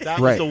 Right. That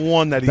was the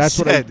one that he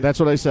said. That's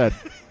what I said.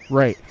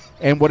 Right.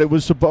 And what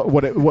was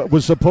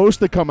supposed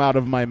to come out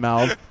of my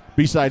mouth,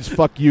 besides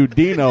 "fuck you,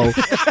 Dino,"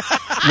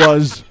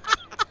 was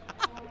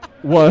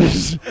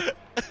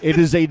it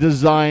is a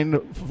design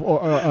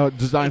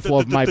flaw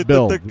of my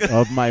build.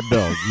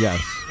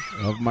 Yes,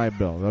 of my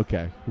build.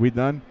 Okay, we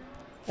done.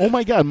 Oh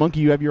my God, Monkey!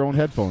 You have your own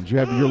headphones. You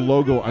have your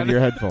logo on your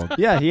headphones.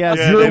 Yeah, he has.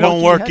 Yeah, they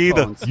don't work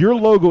headphones. either. Your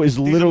logo is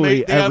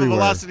literally they have a everywhere.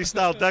 velocity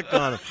style deck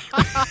on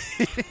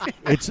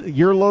it.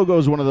 Your logo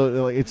is one of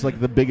the. It's like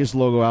the biggest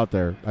logo out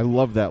there. I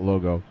love that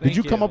logo. Did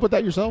you come up with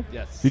that yourself?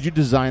 Yes. Did you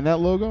design that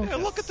logo? Yeah,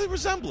 look at the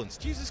resemblance.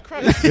 Jesus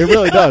Christ! It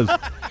really does.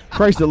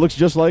 Christ, it looks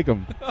just like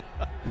him.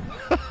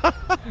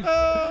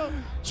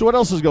 So what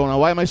else is going on?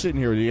 Why am I sitting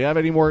here? Do you have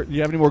any more? Do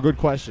you have any more good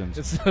questions?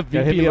 It's the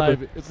Yeah, hit VP me up live.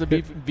 with- It's the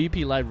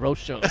VP live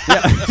roast show.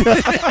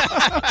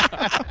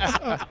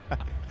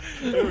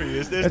 There he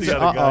is. There's the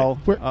other guy.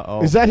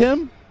 Where- Is that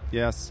him?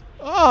 Yes.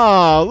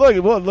 Oh,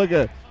 look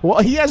at. Well,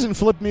 he hasn't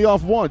flipped me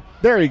off once.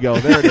 There you go.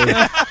 There it is.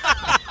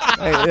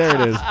 Hey, there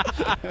it is.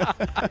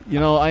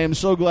 I am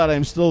so glad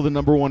I'm still the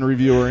number one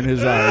reviewer in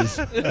his eyes.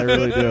 I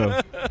really do.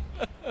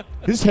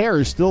 His hair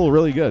is still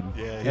really good.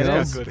 Yeah, It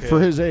is. good hair. For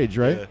his age,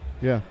 right?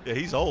 Yeah,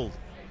 he's old.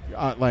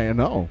 Like, I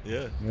know.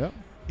 Yeah. Yeah.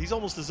 He's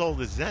almost as old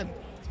as Zen.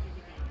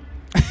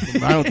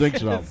 I don't think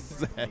so.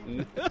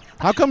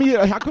 How come he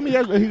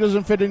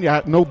doesn't fit in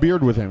yet? No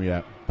beard with him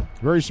yet.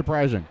 Very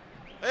surprising.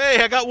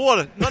 Hey, I got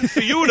water. Nothing for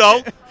you,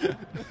 though.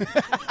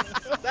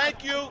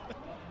 Thank you.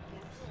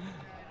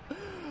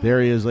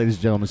 There he is, ladies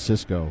and gentlemen,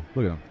 Cisco.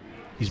 Look at him.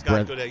 He's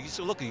got good hair. You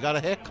said, look, you got a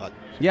haircut.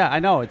 Yeah, I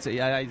know. I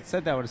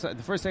said that.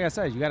 The first thing I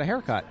said is you got a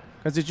haircut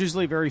because it's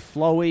usually very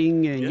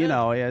flowing and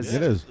Yeah. It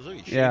is. Look, you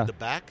shaved Yeah. the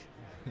back.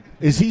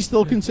 Is he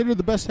still considered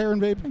the best hair in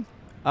vaping?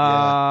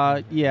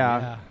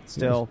 Yeah.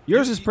 Still,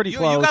 yours is pretty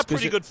close. You got 'cause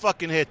pretty good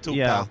fucking hair, too,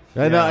 Yeah.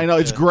 pal. I know.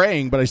 It's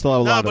graying, but I still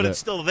have a lot but of it. it's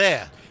still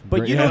there.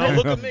 But you Yeah. don't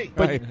Look at me.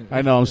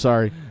 I know. I'm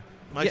sorry.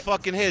 My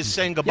fucking hair is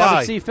saying Yeah, goodbye.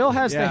 but see, Phil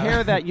has the Yeah.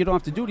 hair that you don't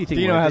have to do anything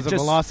Dino with. has It a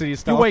just- velocity You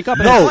stuff. wake up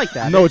and No, it's like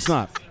that. no, it's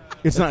not.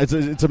 It's not.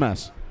 It's a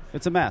mess.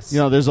 It's a mess.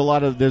 There's a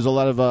lot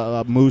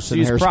of mousse So and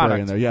use hairspray product.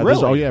 in there. Yeah.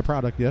 Really?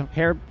 Product. Yeah.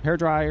 hair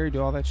dryer, do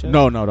all that shit.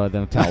 No.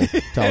 Then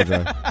towel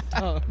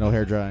dry. No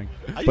hair drying.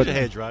 I use But a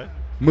hair dryer.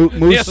 Mousse.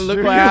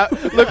 Yeah,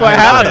 look what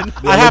happened.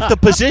 I have to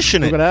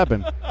position Look it. what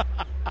happened.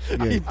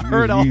 He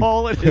burned a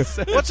hole in his.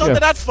 What's under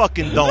that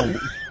fucking dome?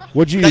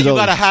 What'd you That use? you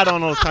got a hat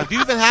on all the time. Do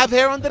you even have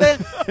hair under there?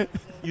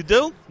 You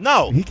do?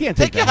 No. He can't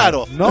take take your the hat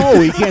off. No,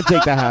 he can't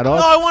take the hat No,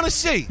 off. I want to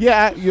see.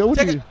 Yeah. Come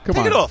Take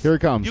on. it off. Here it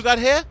comes. You got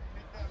hair?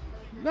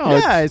 No.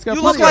 Yeah, he's got.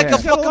 You look plenty like of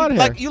a hair. got a lot of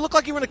fucking hair. you look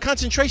like you're in a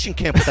concentration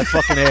camp with that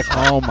fucking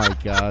haircut. Oh my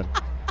god.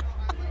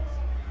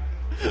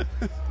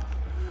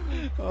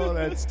 Oh,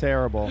 that's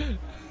terrible.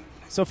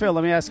 So, Phil,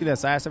 let me ask you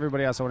this. I asked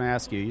everybody else I want to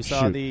ask you. You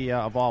saw Shoot. the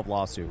Evolve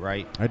lawsuit,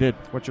 right? I did.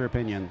 What's your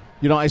opinion?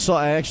 I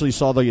actually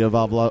saw the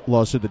Evolve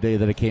lawsuit the day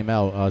that it came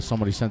out.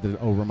 Somebody sent it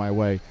over my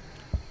way.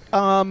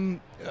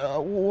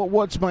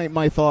 What's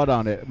my thought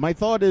on it? My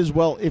thought is,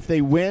 well, if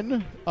they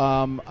win,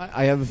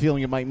 I have a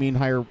feeling it might mean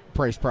higher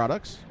priced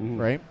products,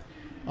 right?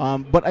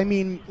 But I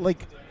mean,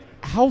 like,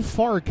 how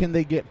far can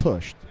they get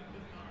pushed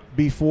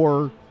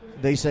before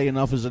they say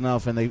enough is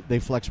enough and they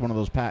flex one of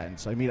those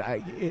patents? I mean,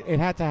 it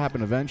had to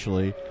happen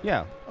eventually.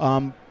 Yeah.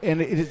 And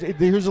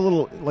here's a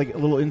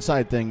little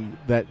inside thing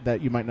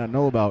that you might not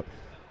know about.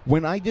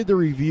 When I did the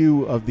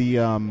review of the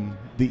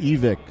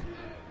EVIC,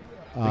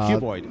 The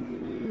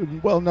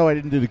cuboid. well, no, I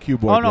didn't do the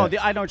cuboid. Oh no,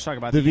 yet. I know what you're talking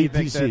about. The EVIC,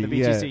 VTC,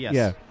 the VTC, yeah,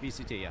 yes. yeah.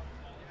 VCT, yeah.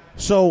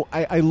 So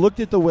I looked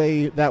at the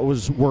way that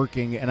was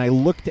working, and I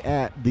looked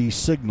at the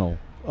signal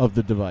of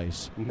the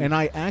device, and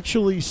I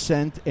actually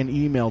sent an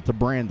email to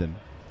Brandon.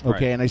 Okay,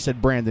 Right. and I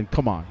said, Brandon,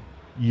 come on,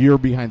 you're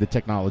behind the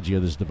technology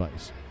of this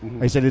device.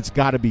 I said, it's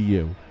got to be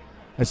you.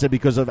 I said,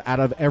 because out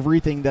of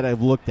everything that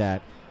I've looked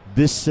at,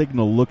 this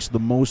signal looks the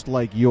most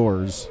like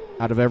yours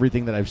out of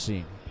everything that I've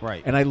seen.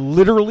 Right. And I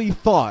literally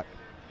thought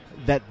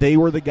that they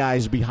were the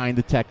guys behind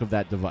the tech of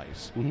that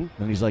device. And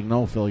he's like,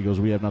 no, Phil. He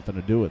goes, we have nothing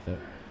to do with it.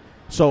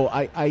 So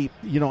I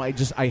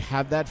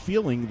have that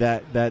feeling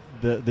that the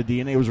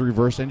DNA was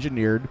reverse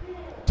engineered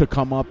to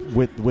come up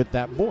with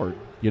that board.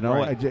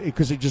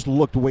 Because it just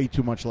looked way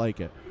too much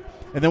like it.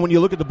 And then when you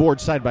look at the board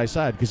side by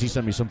side, because he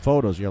sent me some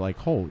photos, you're like,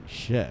 holy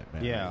shit,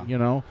 man.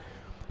 Yeah.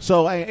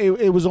 So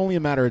it was only a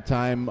matter of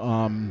time.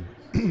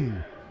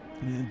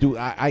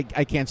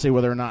 I can't say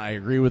whether or not I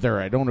agree with it or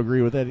I don't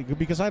agree with it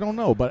because I don't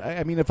know. But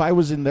I mean, if I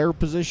was in their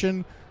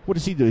position, what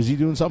does he do? Is he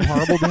doing something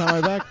horrible behind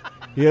my back?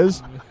 He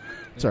is.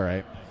 It's all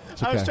right.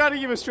 It's okay. I was trying to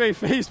give a straight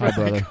face, Hi, but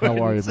brother. I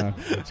How are you, couldn't.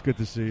 man? It's good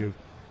to see you.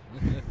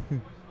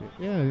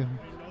 Yeah.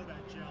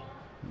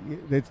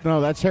 That's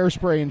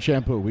hairspray and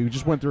shampoo. We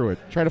just went through it.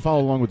 Try to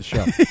follow along with the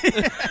show.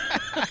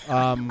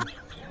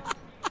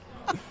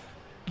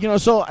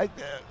 So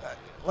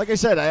like I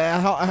said,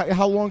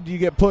 how long do you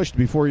get pushed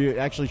before you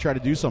actually try to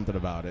do something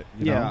about it?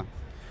 You know?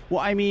 Well,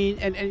 I mean,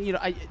 and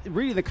I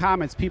reading the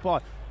comments,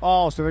 people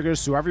are, so they're going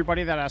to sue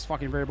everybody that has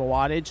fucking variable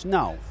wattage?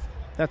 No,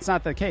 that's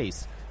not the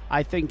case.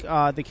 I think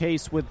the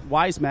case with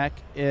Wismec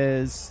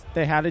is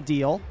they had a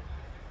deal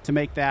to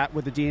make that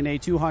with the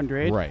DNA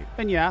 200. Right.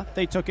 And yeah,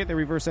 they took it, they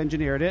reverse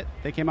engineered it.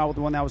 They came out with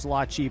one that was a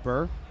lot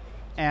cheaper.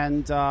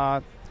 And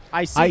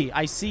I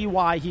see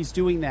why he's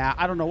doing that.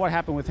 I don't know what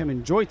happened with him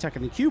and Joytech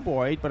and the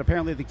cuboid, but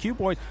apparently the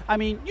cuboid, I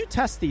mean, you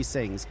test these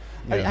things.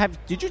 Yeah.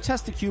 Did you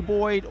test the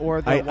cuboid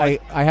or the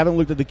I haven't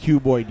looked at the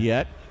cuboid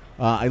yet.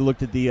 I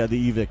looked at the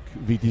EVIC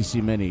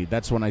VTC Mini.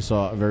 That's when I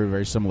saw a very,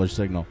 very similar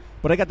signal.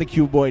 But I got the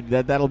cuboid.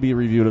 That'll be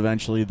reviewed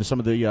eventually. Some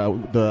of the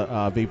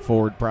Vape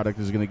Forward product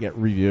is going to get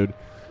reviewed.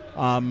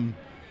 I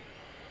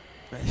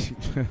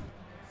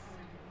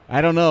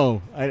I don't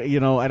know. I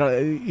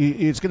don't.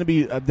 It's going to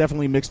be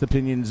definitely mixed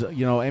opinions. I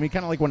mean,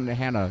 kind of like when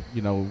Hannah,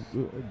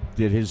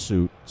 did his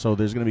suit. So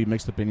there's going to be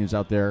mixed opinions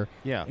out there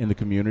in the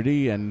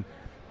community, and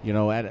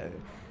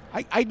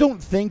I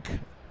don't think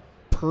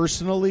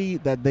personally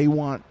that they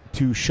want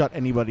to shut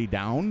anybody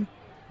down,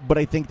 but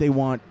I think they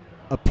want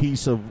a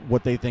piece of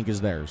what they think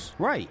is theirs.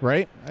 Right.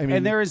 Right? I mean,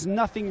 and there is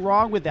nothing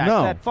wrong with that.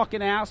 No. That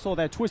fucking asshole,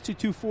 that Twisted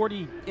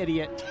 240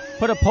 idiot,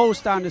 put a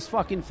post on his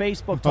fucking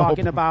Facebook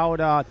talking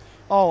about,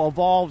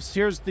 Evolve's,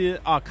 here's the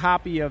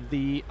copy of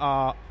the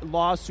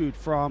lawsuit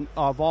from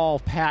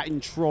Evolve,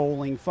 patent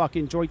trolling,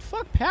 fucking Joy.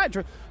 Fuck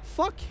patent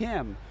fuck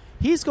him.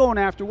 He's going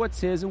after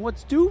what's his and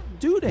what's due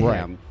to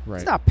him. Right.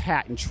 It's not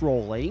patent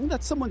trolling.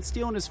 That's someone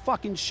stealing his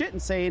fucking shit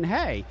and saying,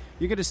 hey,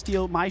 you're going to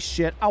steal my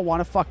shit. I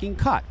want a fucking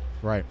cut.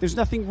 Right. There's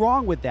nothing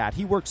wrong with that.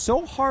 He worked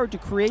so hard to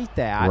create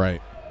that.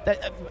 Right.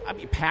 That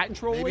patent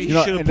trolling. Maybe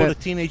you should have put a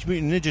Teenage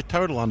Mutant Ninja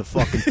Turtle on the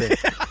fucking thing.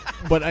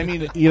 But I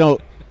mean,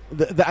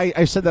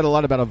 I said that a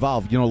lot about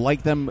Evolve.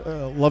 Like them,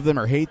 love them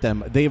or hate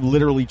them, they've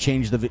literally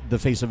changed the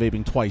face of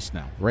vaping twice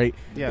now, right?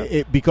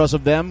 Yeah. Because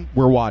of them,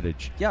 we're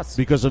wattage. Yes.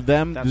 Because of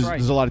them, That's right.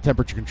 there's a lot of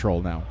temperature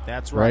control now.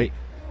 That's right.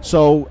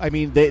 So, I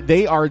mean,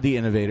 they are the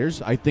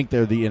innovators. I think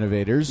they're the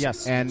innovators.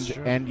 Yes. And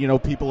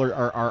people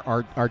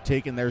are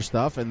taking their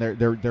stuff and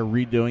they're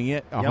redoing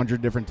it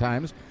 100 different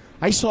times.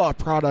 I saw a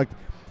product.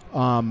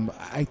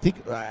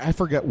 I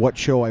forget what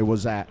show I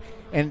was at,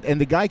 and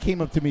the guy came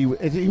up to me.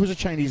 He was a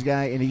Chinese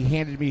guy, and he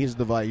handed me his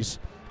device.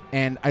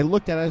 And I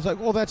looked at it. I was like,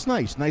 "Oh, that's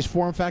nice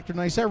form factor,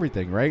 nice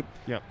everything, right?"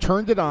 Yep.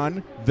 Turned it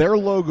on. Their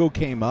logo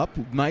came up.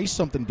 Nice,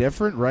 something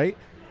different, right?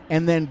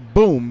 And then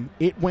boom,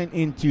 it went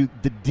into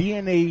the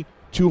DNA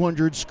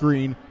 200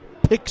 screen,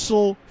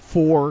 pixel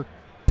for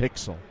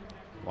pixel.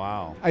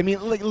 Wow. I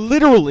mean, like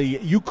literally,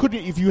 you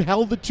couldn't, if you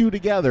held the two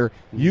together,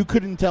 you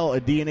couldn't tell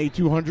a DNA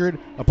 200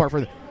 apart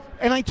from.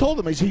 And I told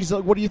him, he's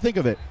like, "What do you think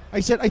of it?" I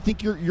said, "I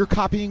think you're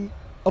copying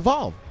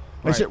Evolve."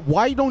 Right. I said,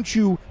 "Why don't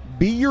you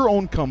be your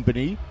own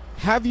company,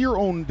 have your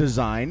own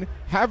design,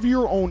 have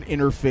your own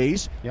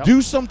interface,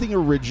 do something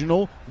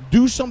original,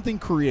 do something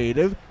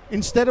creative,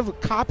 instead of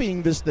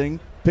copying this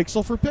thing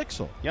pixel for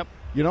pixel?" Yep.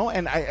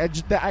 And I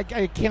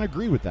can't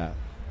agree with that.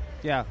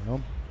 Yeah.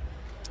 No,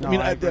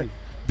 I agree.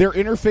 Their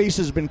interface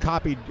has been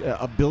copied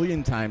a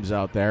billion times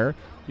out there.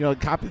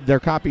 They're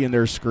copying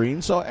their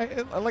screen. So,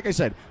 like I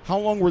said, how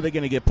long were they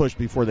going to get pushed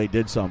before they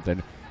did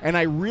something? And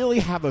I really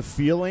have a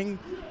feeling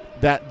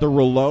that the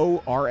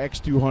Relo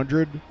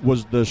RX200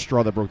 was the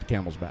straw that broke the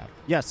camel's back.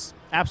 Yes,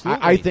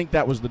 absolutely. I think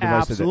that was the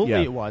device.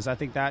 Absolutely, it was. I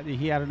think that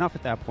he had enough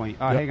at that point.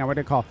 Hang on, we're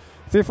going to call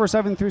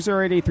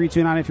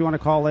 347-308-8329 if you want to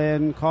call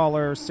in.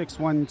 Caller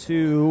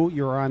 612,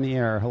 you're on the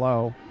air.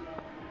 Hello.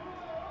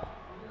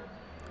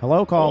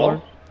 Hello, caller.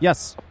 Hello?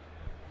 Yes.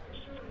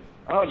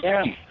 Oh,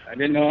 damn. I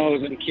didn't know I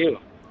was in queue.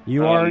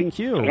 You are in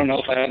queue. I don't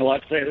know if I had a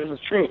lot to say. This is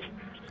Troop.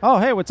 Oh,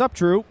 hey, what's up,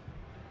 Troop?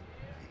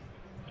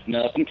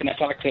 Nothing. Can I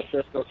talk to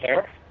Cisco's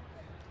hair?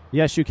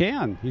 Yes, you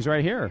can. He's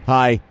right here.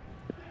 Hi.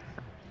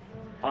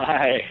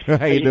 Hi.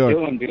 How you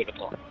doing?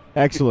 Beautiful.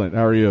 Excellent.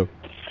 How are you?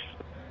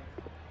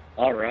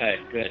 All right.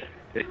 Good.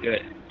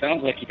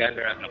 Sounds like you guys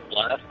are having a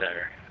blast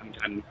there.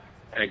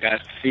 I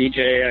got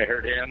CJ. I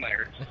heard him. I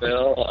heard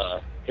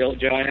Phil. Hill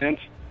Giant.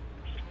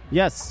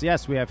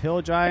 Yes, we have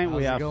Hill Giant.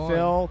 We have going?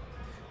 Phil.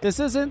 This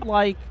isn't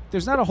like,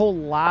 there's not a whole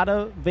lot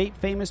of vape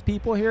famous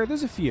people here.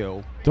 There's a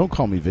few. Don't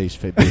call me vape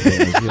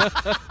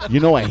famous.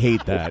 You know I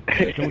hate that.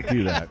 Don't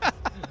do that.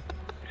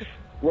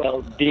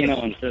 Well,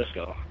 Dino and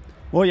Cisco.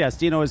 Well, yes,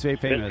 Dino is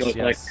vape famous. Cisco's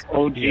Yes. like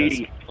OG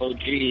Yes.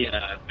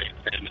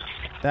 vape famous.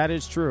 That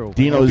is true.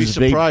 Don't be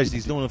surprised.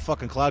 He's doing a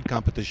fucking cloud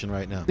competition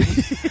right now.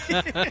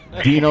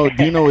 Dino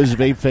is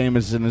vape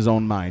famous in his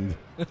own mind.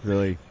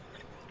 Really.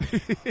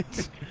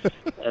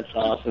 That's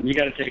awesome. You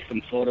got to take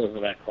some photos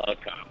of that cloud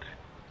comp.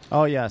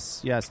 Oh,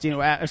 yes.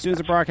 Dino, as soon as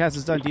the broadcast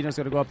is done, Dino's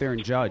going to go up there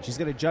and judge. He's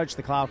going to judge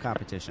the cloud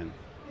competition.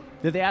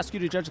 Did they ask you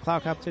to judge the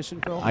cloud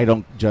competition, Phil? I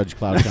don't judge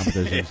cloud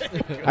competitions.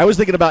 I was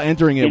thinking about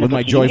entering it with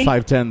my Joy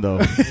 510, though.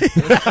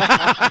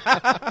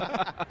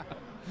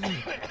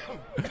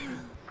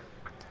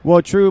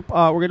 Well, Troop,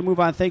 we're going to move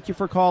on. Thank you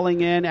for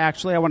calling in.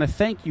 Actually, I want to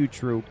thank you,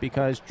 Troop,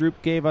 because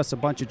Troop gave us a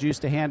bunch of juice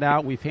to hand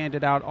out. We've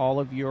handed out all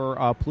of your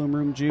Plume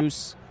Room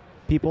juice.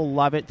 People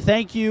love it.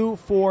 Thank you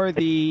for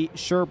the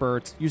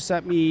sherbet. You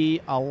sent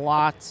me a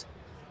lot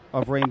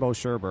of rainbow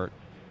sherbet.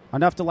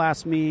 Enough to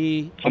last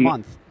me a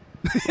month.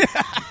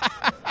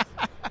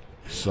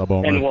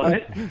 And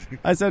what?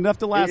 I said enough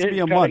to last me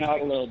a cutting month.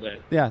 out a little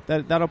bit. Yeah,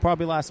 that'll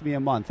probably last me a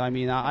month. I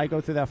mean, I go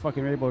through that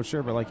fucking rainbow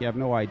sherbet like you have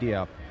no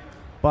idea.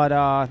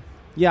 But,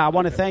 yeah, I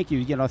want to thank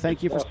you.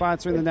 Thank you for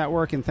sponsoring the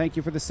network, and thank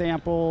you for the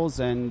samples.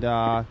 And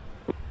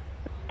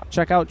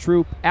check out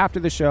Troop after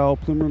the show,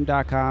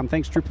 plumeroom.com.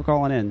 Thanks, Troop, for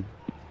calling in.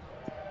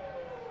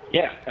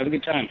 Yeah, have a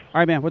good time.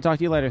 All right, man. We'll talk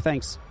to you later.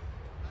 Thanks.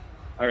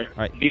 All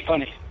right. Be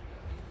funny.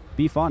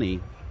 Be funny?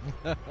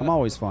 I'm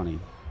always funny.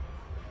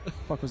 What the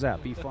fuck was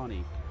that? Be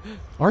funny.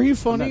 Are you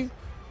funny?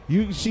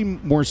 You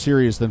seem more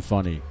serious than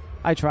funny.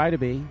 I try to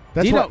be.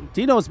 That's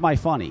Dino's my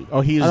funny.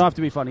 Oh, I don't have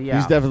to be funny. Yeah,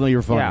 he's definitely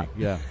your funny.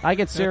 Yeah. I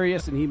get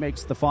serious, and he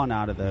makes the fun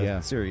out of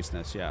the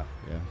seriousness. Yeah.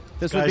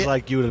 This guys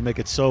like you to make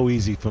it so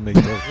easy for me.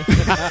 Too.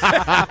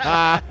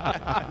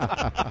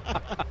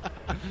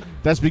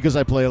 That's because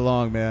I play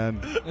along,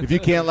 man. If you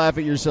can't laugh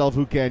at yourself,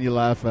 who can you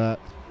laugh at?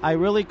 I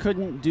really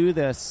couldn't do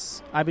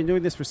this. I've been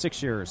doing this for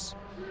 6 years.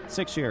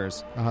 6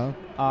 years.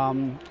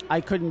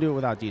 I couldn't do it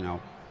without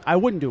Dino. I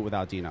wouldn't do it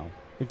without Dino.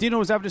 If Dino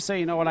was ever to say,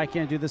 you know what, I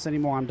can't do this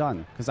anymore, I'm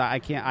done. Because I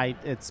can't.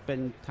 It's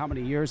been how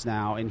many years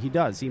now, and he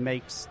does. He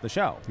makes the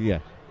show. Yeah.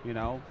 You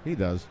know? He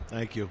does.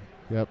 Thank you.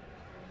 Yep.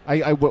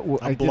 I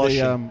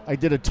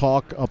did a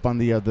talk up on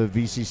the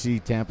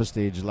VCC Tampa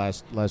stage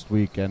last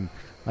week, and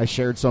I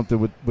shared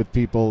something with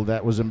people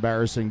that was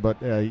embarrassing,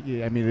 but I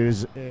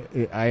mean,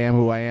 I am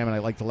who I am, and I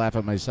like to laugh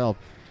at myself.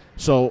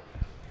 So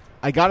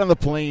I got on the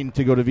plane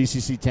to go to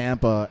VCC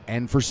Tampa,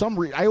 and for some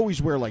reason, I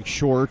always wear like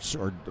shorts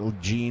or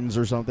jeans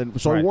or something.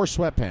 So I wore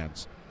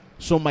sweatpants.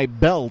 So my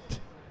belt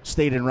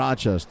stayed in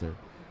Rochester.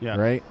 Yeah.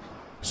 Right.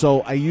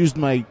 So I used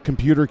my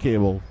computer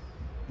cable,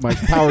 my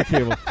power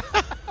cable,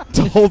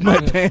 to hold my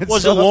pants.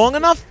 Was it long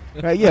enough?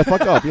 Yeah.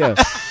 Fuck up. Yeah.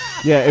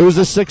 Yeah. It was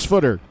a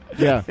 6-footer.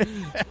 Yeah.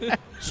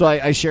 So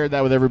I shared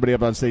that with everybody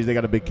up on stage. They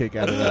got a big kick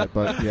out of that.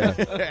 But yeah,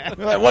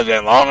 that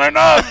wasn't long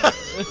enough.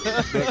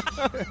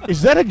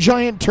 Is that a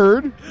giant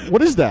turd?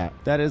 What is that?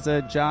 That is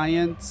a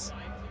giant. It's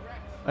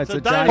a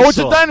dinosaur. giant. Oh, it's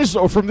a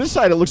dinosaur. From this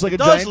side, it looks like a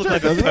giant look turd.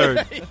 like a doesn't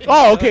turd. it?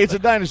 Oh, okay. It's a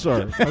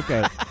dinosaur.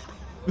 Okay.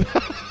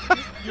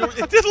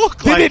 It did look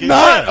Did like it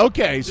not? Yeah.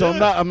 Okay, so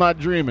Yeah. I'm not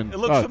dreaming. It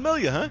looks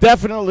familiar, huh?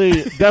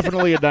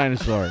 Definitely a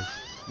dinosaur.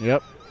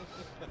 Yep.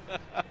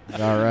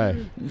 All right.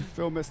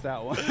 Phil missed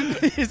that one.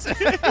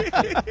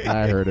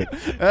 I heard it.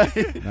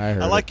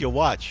 I like your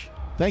watch.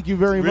 Thank you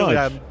very Really,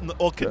 much.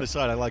 all kidding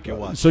aside, I like your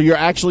watch. So you're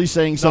actually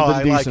saying something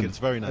I decent. like it. It's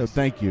very nice.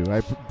 Thank you.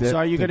 So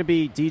are you going to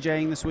be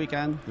DJing this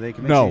weekend? Do they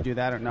convince you to do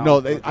that or no?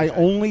 No, I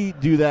only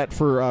do that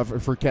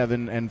for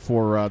Kevin and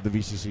for the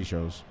VCC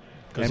shows.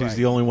 Because he's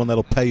the only one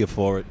that'll pay you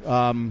for it.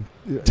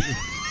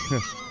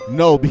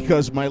 No,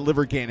 because my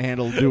liver can't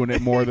handle doing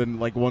it more than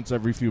like once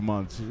every few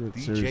months. DJ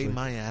Seriously.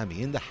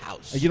 Miami in the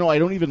house. You know, I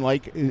don't even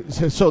like.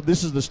 So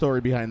this is the story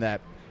behind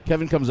that.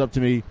 Kevin comes up to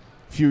me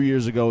a few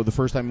years ago, the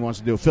first time he wants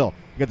to do it. Phil,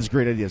 you got this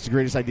great idea. It's the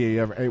greatest idea you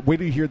ever. Hey, wait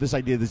till you hear this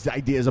idea. This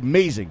idea is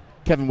amazing.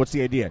 Kevin, what's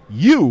the idea?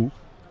 You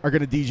are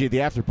going to DJ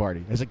the after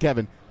party. I said,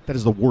 Kevin, that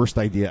is the worst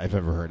idea I've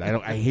ever heard.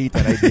 I hate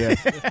that idea.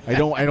 I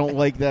don't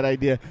like that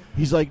idea.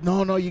 He's like,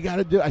 no, you got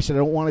to do it. I said, I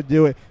don't want to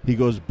do it. He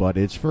goes, but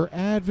it's for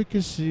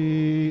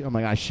advocacy. I'm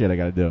like, shit, I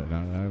got to do it.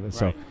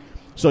 No.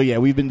 So yeah,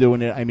 we've been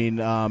doing it. I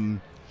mean, I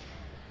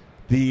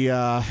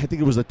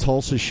think it was the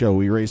Tulsa show.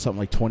 We raised something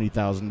like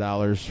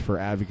 $20,000 for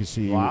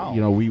advocacy. Wow. You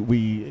know,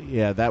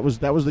 that was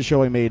the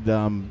show I made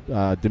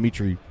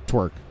Dimitri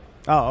twerk.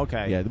 Oh,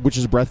 okay. Yeah, which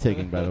is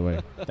breathtaking, by the way.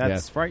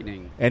 That's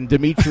frightening. And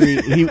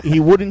Dimitri, he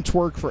wouldn't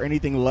twerk for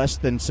anything less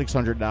than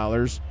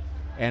 $600,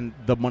 and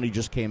the money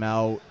just came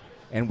out,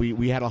 and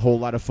we had a whole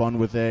lot of fun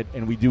with it,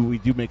 and we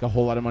do make a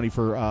whole lot of money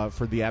for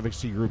the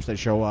advocacy groups that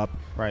show up.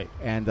 Right.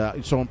 And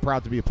so I'm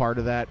proud to be a part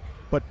of that.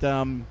 But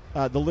the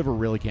liver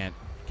really can't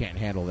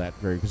handle that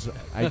because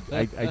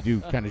I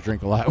do kind of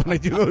drink a lot when I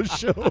do those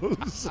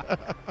shows.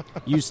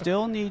 You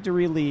still need to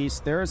release.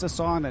 There is a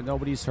song that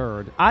nobody's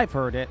heard. I've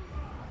heard it.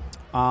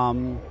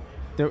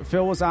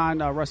 Phil was on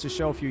Russ's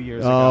show a few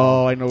years ago.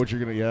 Oh, I know what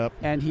you're going to, yep.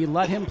 And he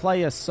let him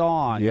play a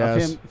song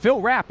yes. of him, Phil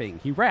rapping.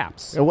 He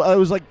raps. It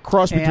was like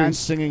cross between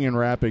singing and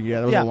rapping.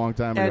 Yeah, that was a long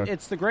time ago. And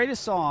it's the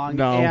greatest song.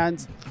 No.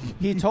 And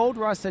he told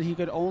Russ that he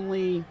could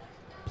only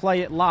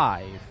play it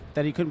live,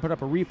 that he couldn't put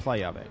up a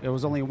replay of it. It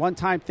was only a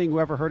one-time thing.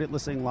 Whoever heard it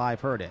listening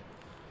live heard it.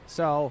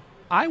 So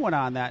I went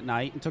on that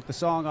night and took the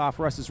song off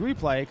Russ's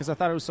replay because I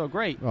thought it was so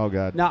great. Oh,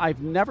 God. Now,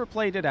 I've never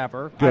played it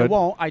ever. Good. I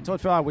won't. I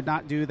told Phil I would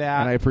not do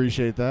that. And I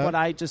appreciate that. But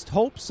I just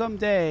hope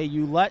someday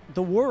you let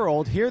the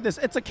world hear this.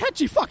 It's a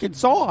catchy fucking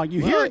song. You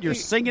hear it, you're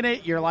singing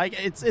it, you're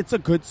like, it's a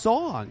good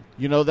song.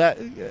 You know, that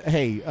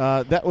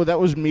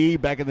was me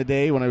back in the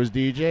day when I was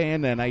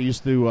DJing, and I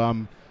used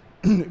to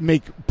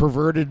make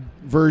perverted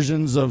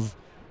versions of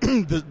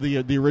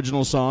the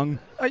original song.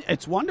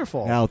 It's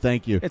wonderful. Oh,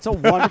 thank you. It's a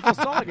wonderful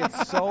song.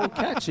 It's so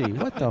catchy.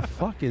 What the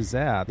fuck is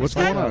that? What's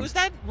going on? Was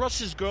that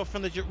Russ's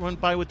girlfriend that you run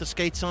by with the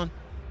skates on?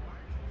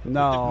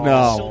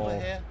 No. Silver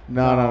hair?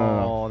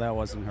 No. That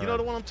wasn't her. You know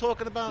the one I'm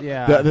talking about?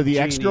 Yeah. The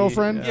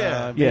ex-girlfriend?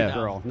 Yeah. Vape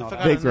girl. No,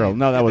 Vape girl.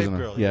 No, that wasn't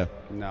her. Girl, yeah.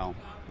 No.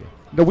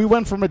 No, we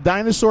went from a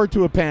dinosaur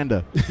to a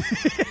panda.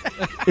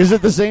 Is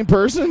it the same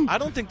person? I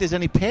don't think there's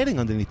any padding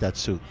underneath that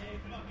suit.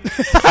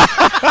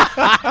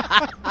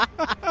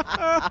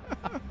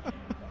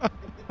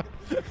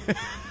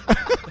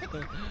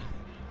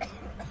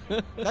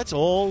 That's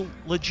all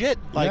legit.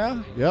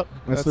 Yep.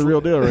 That's the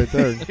real deal right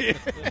there.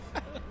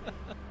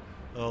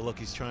 Oh, look,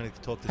 he's trying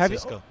to talk to Have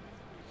Cisco.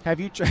 Have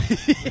you tried?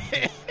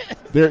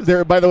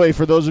 There. By the way,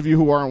 for those of you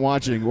who aren't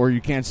watching or you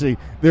can't see,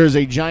 there's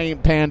a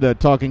giant panda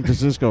talking to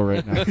Cisco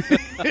right now.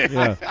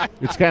 Yeah,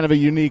 it's kind of a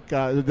unique.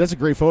 That's a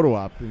great photo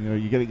op. You know,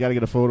 you got to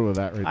get a photo of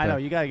that right there. I know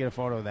you got to get a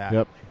photo of that.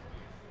 Yep.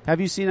 Have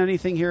you seen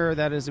anything here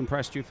that has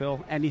impressed you,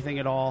 Phil? Anything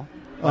at all?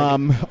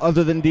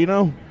 Other than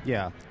Dino?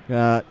 Yeah.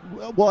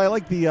 Well, I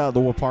like the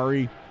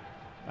Wapari.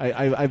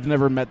 I've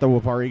never met the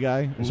Wapari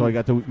guy, so I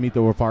got to meet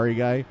the Wapari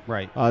guy.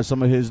 Right.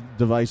 Some of his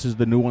devices,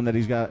 the new one that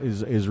he's got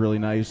is really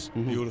nice.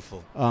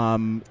 Beautiful.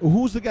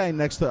 Who's the guy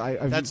next to?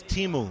 That's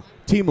Timu.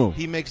 Timu.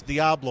 He makes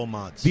Diablo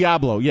mods.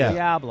 Diablo, yeah.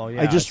 Diablo,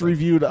 yeah. I just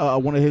reviewed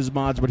one of his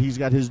mods, but he's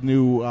got his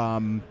new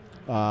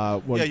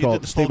what's you called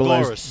did the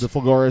stabilized Fulgurus. the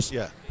Fulgurus.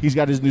 Yeah. He's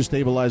got his new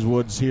stabilized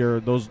woods here.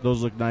 Those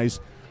look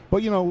nice.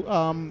 But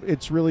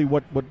it's really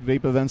what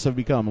vape events have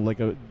become,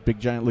 like a big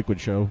giant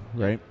liquid show,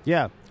 right?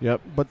 Yeah.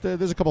 Yep. But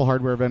there's a couple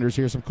hardware vendors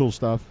here, some cool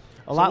stuff.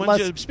 A lot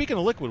less. Speaking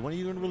of liquid, when are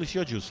you going to release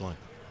your juice line?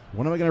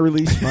 When am I going to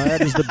release?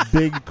 That is the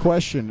big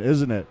question,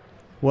 isn't it?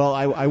 Well,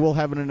 I will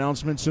have an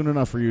announcement soon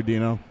enough for you,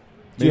 Dino.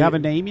 Do you have a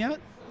name yet?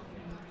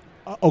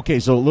 Okay,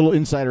 so a little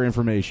insider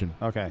information.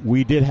 Okay.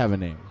 We did have a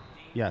name.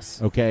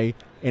 Yes. Okay,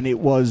 and it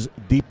was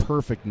the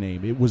perfect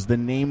name. It was the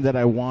name that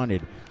I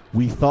wanted.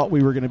 We thought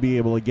we were going to be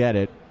able to get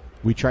it.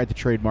 We tried to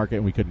trademark it,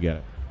 and we couldn't get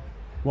it.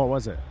 What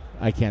was it?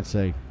 I can't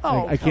say.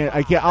 Oh, I can't.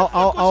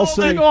 I'll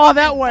say. Go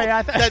that way.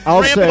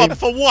 I'll ramp say up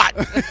for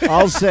what?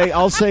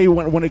 I'll say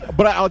when it.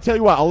 But I'll tell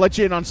you what. I'll let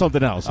you in on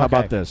something else. How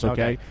about this?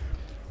 Okay.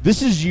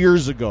 This is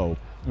years ago.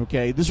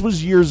 Okay. This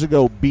was years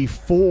ago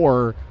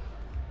before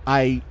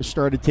I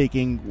started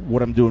taking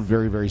what I'm doing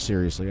very, very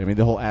seriously. I mean,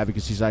 the whole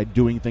advocacy side,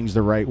 doing things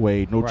the right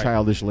way, no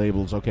childish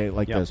labels. Okay,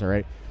 like this. All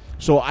right.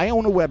 So I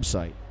own a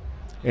website,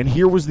 and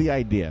here was the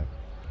idea.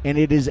 And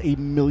it is $1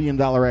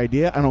 million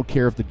idea. I don't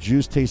care if the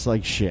juice tastes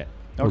like shit.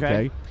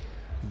 Okay.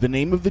 The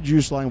name of the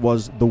juice line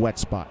was The Wet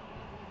Spot.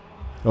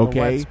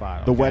 Okay.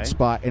 The Wet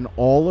Spot. And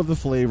all of the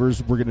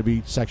flavors were going to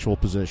be sexual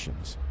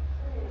positions.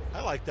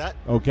 I like that.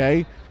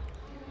 Okay.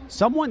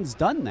 Someone's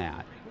done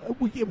that.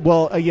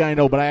 Well, yeah, I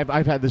know, but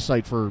I've had this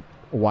site for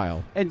a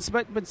while. And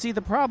but see,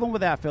 the problem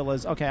with that, Phil,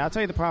 is I'll tell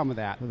you the problem with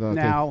that. Okay,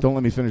 now, don't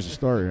let me finish the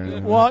story.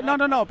 Right? Well,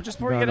 no. But just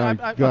before you get, go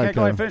ahead,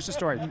 go ahead, finish the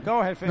story. Go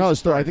ahead, finish. No, the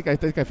story. I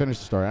think I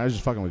finished the story. I was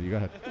just fucking with you. Go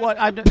ahead. What?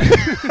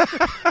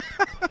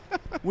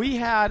 We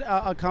had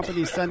a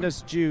company send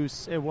us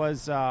juice. It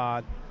was,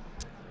 I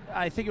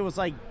think it was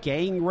like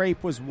gang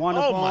rape was one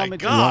of them. Oh my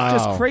God!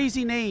 Just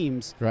crazy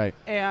names. Right.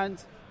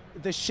 And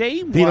the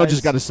shame Dino was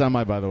just got a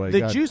semi, by the way.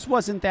 The juice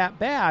wasn't that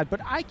bad,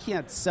 but I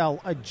can't sell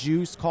a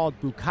juice called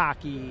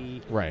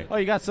Bukkake. Right. Oh,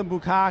 you got some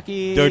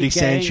Bukkake. Dirty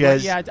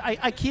Sanchez. Yeah,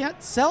 I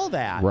can't sell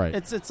that. Right.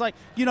 It's like,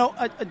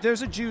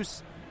 there's a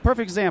juice,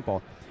 perfect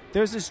example.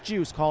 There's this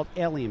juice called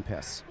Alien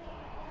Piss.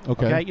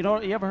 Okay.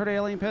 You ever heard of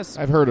Alien Piss?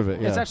 I've heard of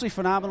it, yeah. It's actually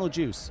phenomenal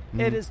juice.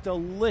 Mm-hmm. It is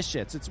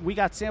delicious. We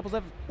got samples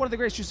of one of the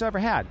greatest juices I've ever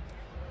had.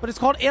 But it's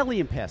called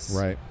Alien Piss.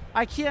 Right.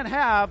 I can't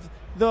have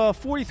the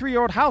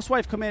 43-year-old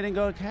housewife come in and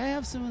go, can I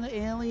have some of the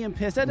Alien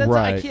Piss? That's,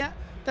 right. I can't.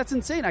 That's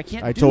insane. I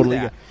can't do totally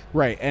that.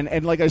 Right.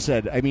 And like I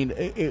said, I mean,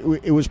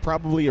 it was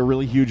probably a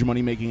really huge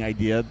money-making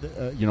idea,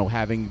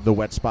 having the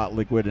Wet Spot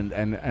liquid,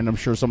 and I'm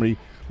sure somebody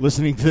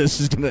listening to this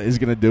is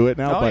gonna do it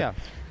now. Oh,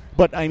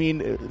 But I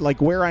mean,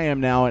 like where I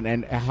am now,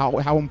 and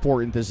how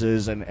important this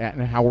is, and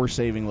how we're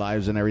saving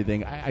lives and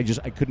everything. I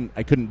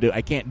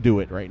can't do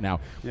it right now.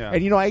 Yeah.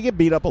 And I get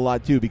beat up a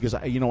lot too because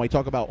I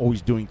talk about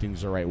always doing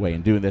things the right way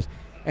and doing this,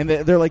 and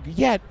they're like,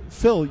 yeah,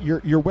 Phil,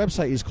 your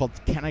website is called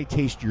Can I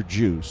Taste Your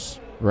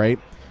Juice, right?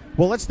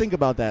 Well, let's think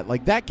about that.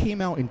 Like that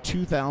came out in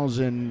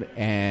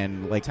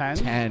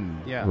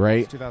 2010, yeah,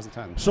 right?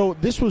 2010. So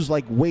this was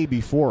like way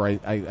before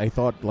I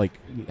thought like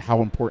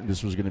how important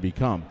this was going to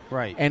become,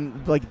 right?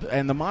 And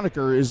the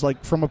moniker is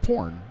like from a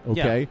porn,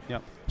 okay? Yeah.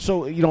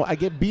 So I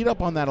get beat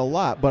up on that a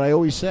lot, but I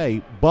always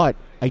say, but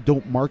I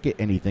don't market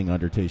anything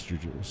under Taste Your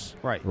Juice,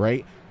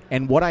 right?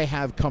 And what I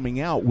have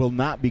coming out will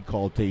not be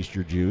called Taste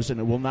Your Juice, and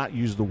it will not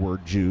use the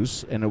word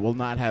juice, and it will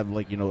not have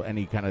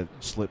any kind of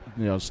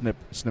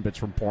snippets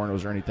from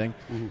pornos or anything.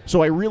 Mm-hmm.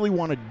 So I really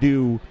want to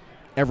do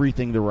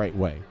everything the right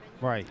way.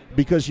 Right.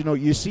 Because,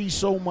 you see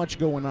so much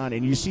going on,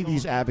 and you see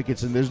these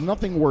advocates, and there's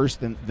nothing worse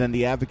than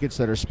the advocates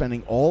that are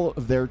spending all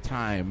of their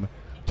time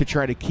to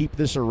try to keep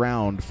this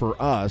around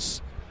for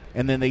us.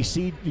 And then they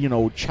see,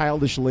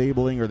 childish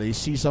labeling, or they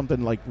see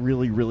something like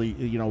really, really,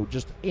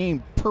 just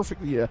aimed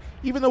perfectly.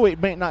 Even though it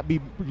may not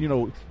be,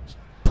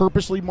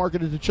 purposely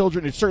marketed to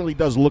children, it certainly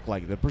does look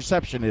like it. The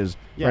perception is,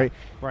 right?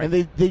 And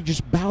they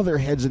just bow their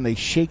heads and they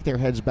shake their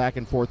heads back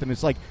and forth. And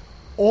it's like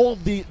all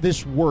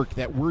this work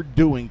that we're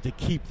doing to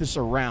keep this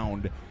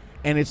around.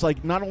 And it's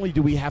like not only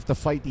do we have to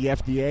fight the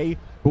FDA,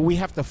 but we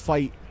have to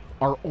fight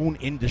our own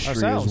industry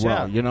ourselves, as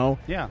well,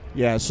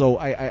 Yeah, so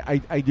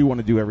I do want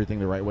to do everything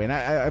the right way, and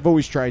I've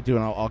always tried to,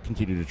 and I'll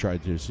continue to try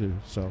to.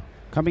 So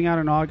coming out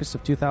in August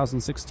of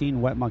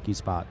 2016, Wet Monkey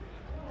Spot.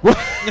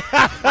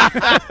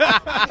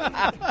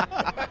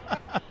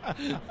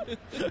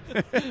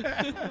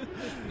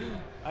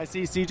 I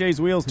see CJ's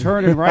wheels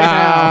turning right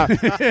now.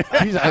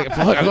 He's like,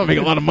 I'm going to make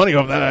a lot of money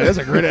off that. That's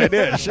a great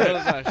idea. Shit,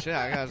 I got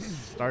to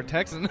start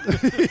texting.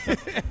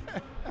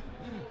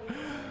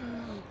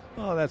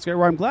 Oh, that's great.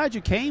 Well, I'm glad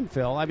you came,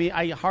 Phil. I mean,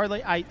 I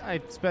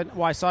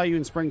saw you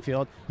in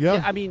Springfield. Yeah.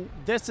 I mean,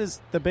 this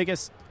is the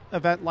biggest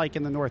event like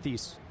in the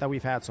Northeast that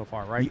we've had so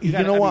far? Right? You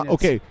know what?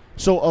 Okay,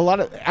 so a lot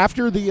of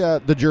after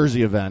the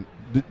Jersey event,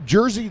 the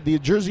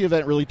Jersey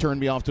event really turned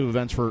me off to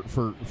events for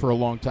a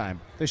long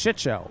time. The shit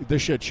show. The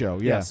shit show.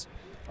 Yeah. Yes.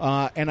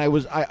 And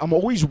I'm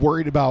always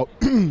worried about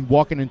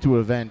walking into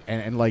an event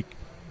and like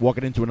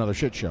walking into another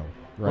shit show.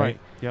 Right.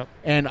 Yep.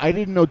 And I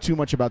didn't know too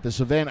much about this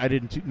event. I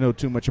didn't know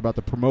too much about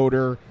the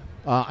promoter.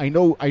 I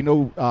know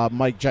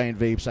Mike Giant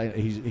Vapes.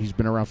 He's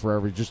been around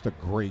forever. He's just a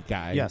great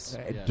guy. Yes.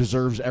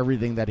 Deserves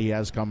everything that he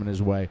has coming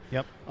his way.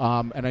 Yep.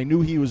 And I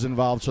knew he was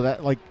involved, so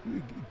that like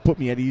put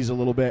me at ease a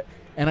little bit.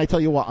 And I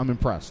tell you what, I'm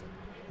impressed.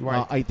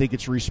 Right. I think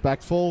it's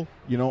respectful.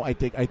 You know, I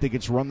think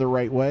it's run the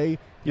right way.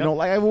 You know,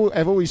 like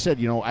I've always said,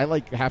 you know, I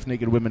like half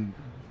naked women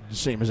the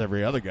same as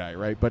every other guy,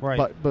 right?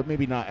 But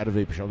maybe not at a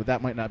vapor show. But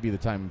that might not be the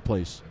time and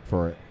place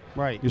for it.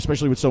 Right.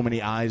 Especially with so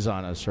many eyes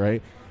on us,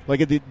 right?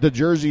 Like at the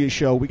Jersey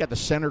show, we got the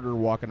senator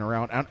walking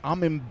around, and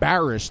I'm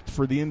embarrassed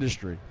for the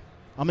industry.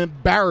 I'm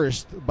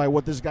embarrassed by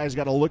what this guy's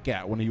got to look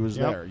at when he was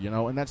there, you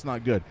know, and that's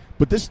not good.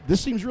 But this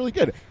seems really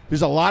good.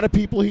 There's a lot of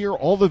people here.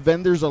 All the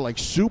vendors are like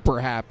super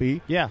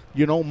happy. Yeah.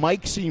 You know,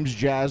 Mike seems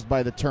jazzed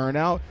by the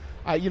turnout.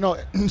 You know,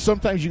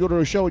 sometimes you go to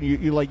a show and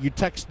you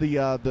text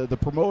the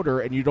promoter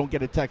and you don't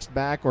get a text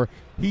back, or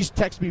he's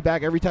texted me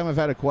back every time I've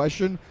had a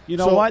question. You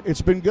know what?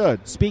 It's been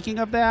good. Speaking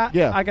of that,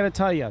 yeah. I got to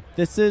tell you,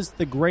 this is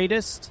the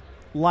greatest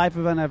live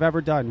event I've ever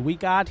done. We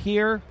got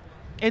here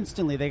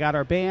instantly. They got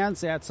our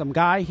bands. They had some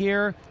guy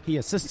here. He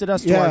assisted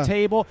us to our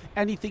table.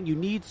 Anything you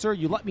need, sir,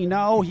 you let me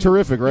know.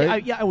 Terrific,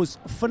 right? Yeah, it was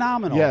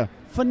phenomenal. Yeah.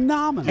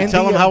 Phenomenal. And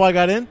tell him how I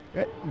got in?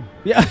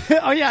 Yeah.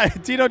 Oh, yeah.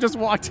 Dino just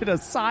walked in a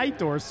side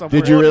door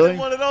somewhere. Did you really?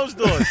 One of those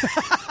doors.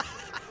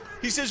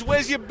 He says,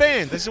 "Where's your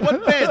band?" I said,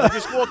 "What band?" I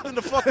just walked in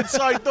the fucking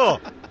side door.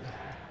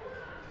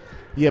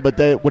 Yeah, but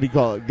what do you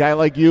call it? Guy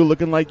like you,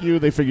 looking like you,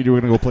 they figured you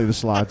were going to go play the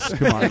slots.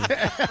 Come on.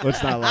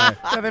 Let's not lie.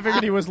 Yeah, they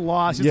figured he was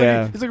lost. He's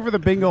looking for the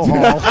bingo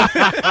hall.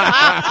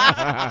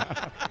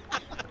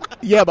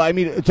 Yeah, but I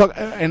mean,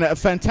 and a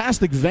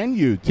fantastic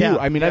venue, too. Yeah,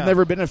 I mean, I've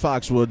never been to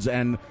Foxwoods,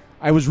 and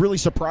I was really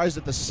surprised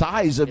at the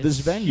size of this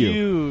venue.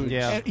 Huge.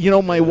 Yeah. And, you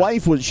know, my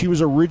wife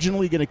was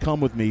originally going to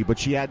come with me, but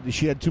she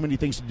had too many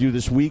things to do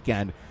this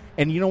weekend.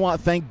 And you know what?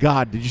 Thank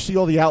God. Did you see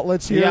all the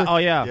outlets here? Yeah. Oh,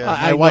 yeah.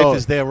 My wife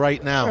is there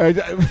right now.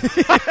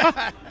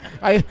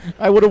 I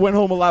would have went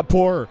home a lot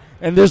poorer.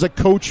 And there's a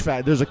Coach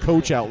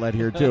outlet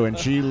here too, and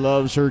she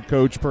loves her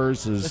Coach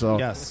purses. So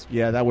yes,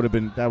 yeah, that would have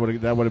been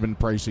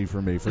pricey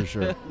for me for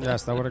sure.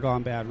 Yes, that would have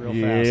gone bad real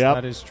fast.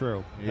 That is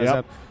true.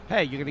 Yep.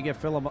 Hey, you're gonna get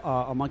Phil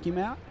a monkey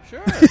mat?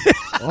 Sure.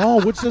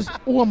 Oh, what's this?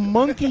 Oh, a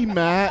monkey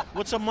mat.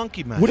 What's a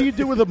monkey mat? What do you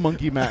do with a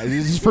monkey mat?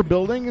 Is this for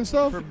building and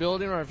stuff? For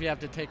building, or if you have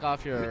to take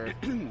off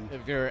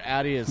if your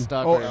Addy is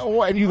stuck.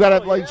 Oh, and you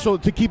got to so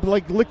to keep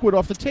like liquid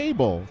off the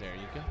table. There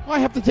you go. Oh, I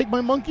have to take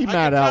my monkey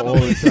mat out all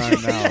the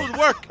time now. These would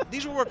work.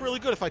 These would work really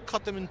good if I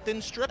cut them in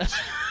thin strips.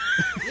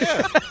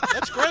 Yeah,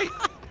 that's great.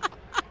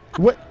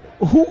 What?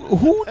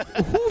 Who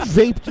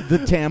vaped the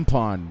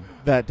tampon?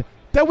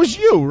 That was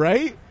you,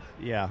 right?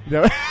 Yeah.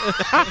 No.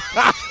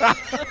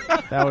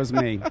 That was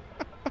me.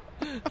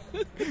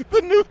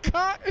 The new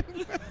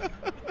cotton.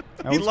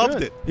 He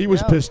loved it. He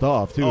was pissed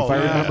off too. Oh, if I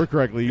yeah. remember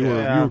correctly, you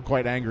were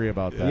quite angry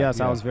about that. Yes,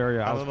 yeah. I was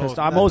pissed.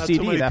 know. I'm Not too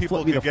OCD. many That people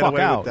flipped me the could get fuck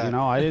away with out. that. You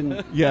know, I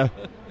didn't. Yeah.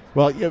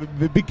 Well, yeah,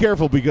 be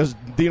careful because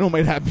Dino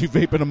might have me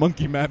vaping a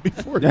monkey mat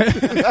before.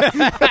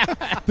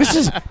 This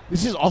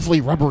is awfully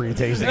rubbery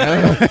tasting.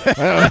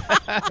 I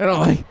don't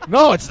like.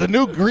 No, it's the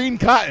new green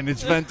cotton.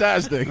 It's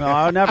fantastic. No,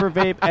 I'll never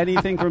vape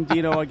anything from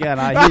Dino again.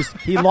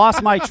 He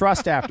lost my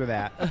trust after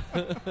that.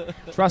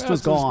 Trust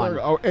was gone.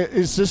 Oh,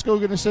 is Cisco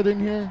going to sit in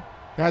here?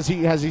 Has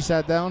he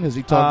sat down? Has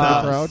he talked to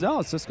the crowd?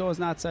 No, Cisco has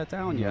not sat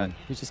down yet.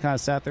 He just kind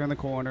of sat there in the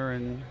corner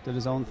and did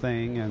his own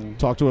thing and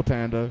talked to a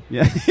panda.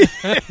 Yeah, he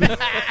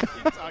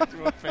talked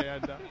to a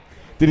panda.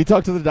 Did he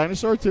talk to the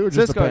dinosaur too? Or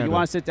just Cisco, the panda? you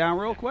want to sit down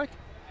real quick?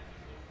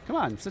 Come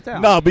on, sit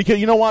down. No, because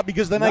you know what?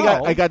 Because then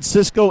I got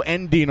Cisco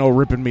and Dino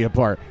ripping me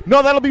apart.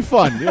 No, that'll be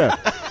fun. Yeah.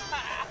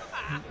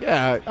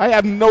 Yeah, I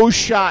have no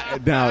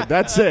shot now.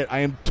 That's it.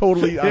 I'm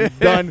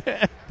done.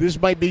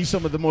 This might be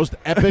some of the most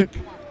epic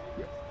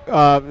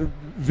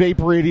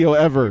vape radio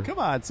ever. Come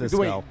on,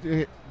 Cisco.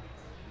 He's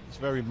a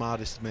very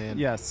modest man.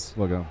 Yes.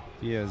 Look at him.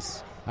 He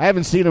is. I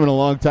haven't seen him in a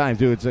long time,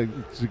 too. It's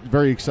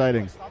very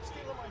exciting. Stop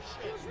stealing my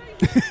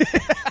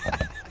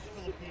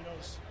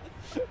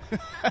shit.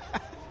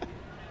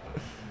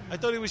 I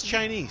thought he was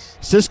Chinese.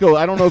 Cisco,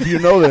 I don't know if you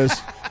know this,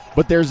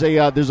 but there's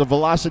a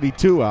Velocity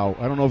 2 out.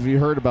 I don't know if you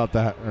heard about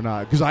that or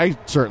not, because I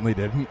certainly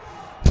didn't.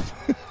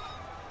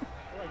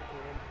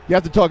 You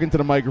have to talk into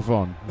the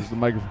microphone. This is the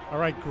microphone. All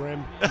right,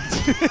 Grim.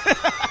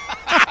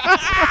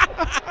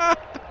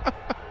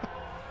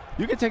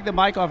 You can take the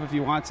mic off if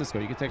you want, Cisco.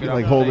 You can take it off.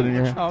 Like hold it in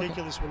your hand. It's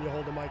ridiculous when you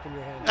hold the mic in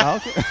your hand. Oh,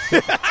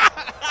 okay.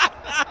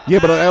 Yeah,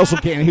 but I also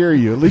can't hear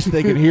you. At least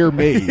they can hear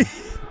me.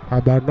 How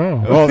about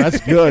now? Oh, that's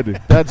good.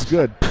 That's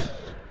good.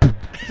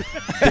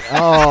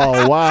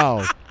 Oh,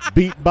 wow.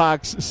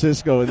 Beatbox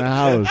Cisco in the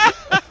house.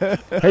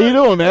 How you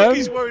doing, man?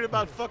 He's worried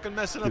about fucking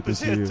messing up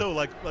his hair too,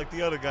 like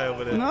the other guy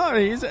over there. No,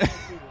 he's.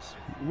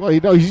 Well,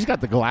 he's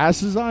got the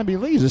glasses on. I mean,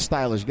 he's a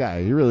stylish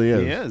guy. He really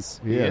is.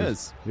 He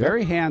is. Yep.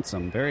 Very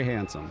handsome. Very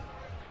handsome.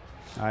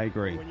 I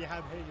agree. When you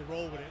have hair, you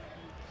roll with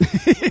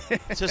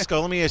it.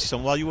 Cisco, let me ask you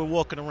something. While you were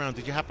walking around,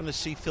 did you happen to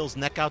see Phil's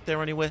neck out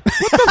there anywhere?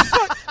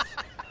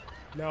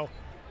 No.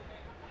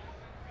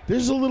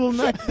 There's a little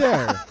neck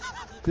there.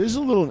 There's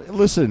a little.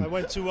 Listen. I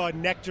went to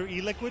Nectar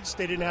e-liquids.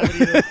 They didn't have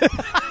it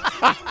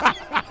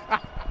either.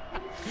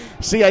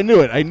 See, I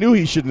knew it. I knew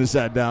he shouldn't have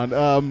sat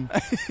down.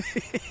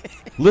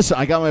 Listen,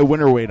 I got my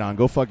winter weight on.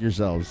 Go fuck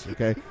yourselves,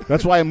 okay?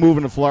 That's why I'm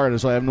moving to Florida,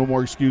 so I have no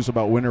more excuse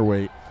about winter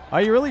weight.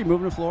 Are you really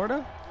moving to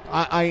Florida?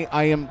 I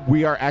am.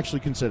 We are actually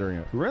considering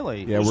it.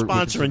 Really? Yeah, we're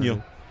sponsoring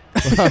you.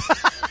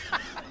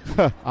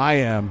 I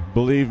am.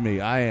 Believe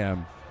me, I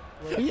am.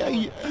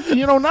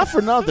 Yeah, not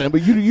for nothing,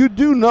 but you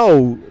do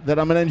know that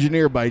I'm an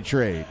engineer by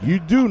trade. You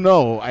do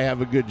know I have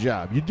a good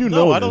job. You do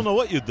know. No, I don't know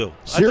what you do.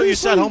 Seriously? I thought you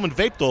sat home and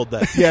vaped all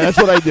day. Yeah, that's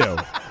what I do.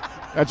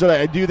 That's what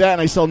I do. That,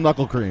 and I sell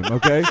knuckle cream.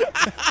 Okay.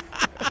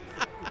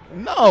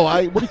 No,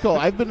 what do you call it?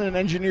 I've been an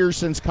engineer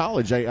since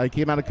college. I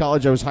came out of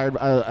college. I was hired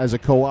as a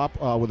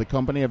co-op with a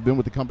company. I've been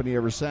with the company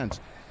ever since.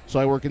 So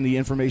I work in the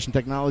information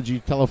technology,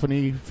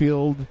 telephony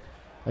field.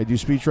 I do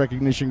speech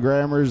recognition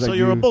grammars. So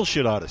you're a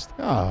bullshit artist.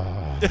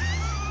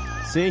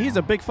 See, he's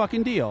a big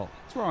fucking deal.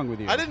 What's wrong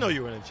with you? I didn't know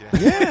you were an engineer.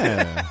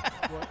 Yeah.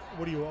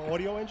 What are you, an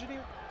audio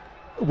engineer?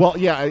 Well,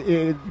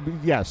 yeah,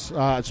 yes.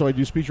 So I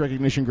do speech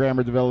recognition,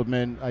 grammar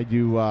development. I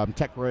do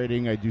tech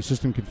writing. I do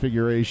system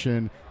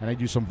configuration, and I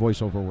do some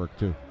voiceover work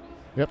too.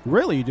 Yep.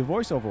 Really, you do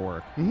voiceover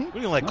work? Mm-hmm. What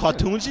do you like,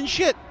 cartoons and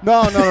shit?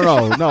 No.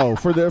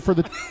 For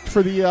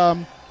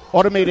the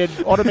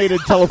automated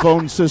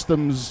telephone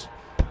systems.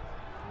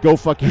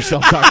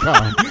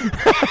 GoFuckYourself.com.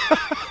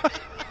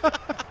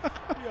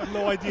 You have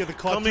no idea the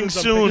cartoons. Coming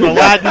soon,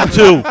 Aladdin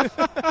 2.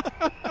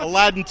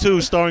 Aladdin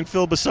 2, starring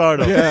Phil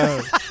Basardo. Yeah.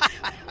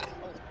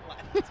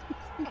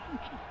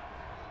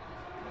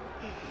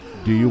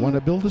 Do you want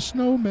to build a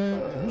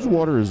snowman? Whose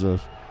water is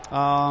this?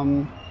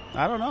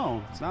 I don't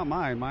know. It's not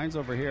mine. Mine's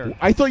over here.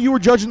 I thought you were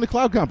judging the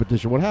cloud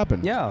competition. What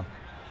happened? Yeah.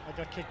 I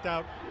got kicked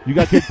out. You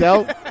got kicked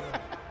out?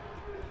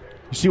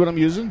 You see what I'm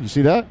using? You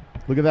see that?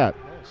 Look at that.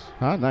 Nice.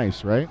 Huh?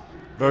 Nice, right?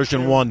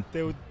 Version 1.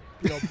 They were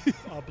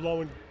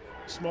blowing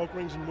smoke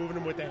rings and moving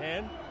them with their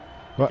hand.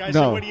 The What? guy No.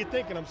 said, "What do you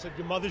think?" And I said,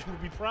 "Your mother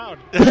would be proud."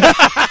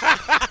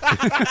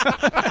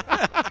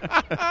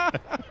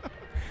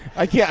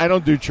 I can't. I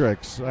don't do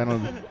tricks. I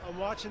don't. I'm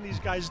watching these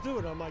guys do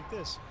it. I'm like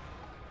this.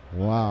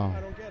 Wow.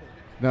 I don't get it.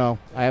 No,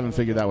 I haven't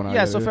figured that one out.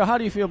 Yeah, yet. so Phil, how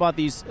do you feel about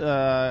these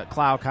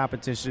cloud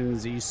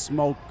competitions, these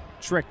smoke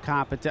trick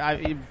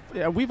competitions?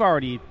 We've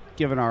already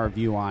given our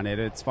view on it.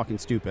 It's fucking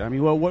stupid. I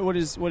mean, well, what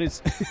is?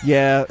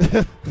 Yeah,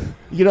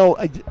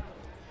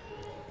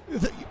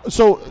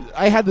 so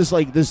I had this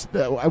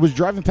I was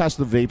driving past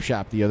the vape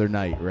shop the other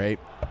night, right?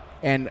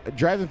 And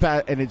driving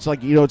past, and it's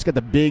like, it's got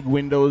the big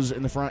windows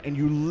in the front, and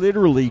you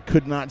literally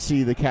could not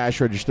see the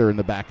cash register in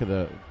the back of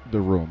the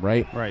room,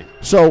 right? Right.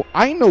 So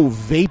I know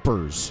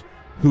vapors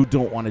who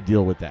don't want to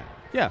deal with that.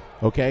 Yeah.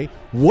 Okay?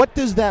 What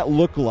does that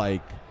look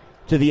like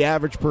to the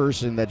average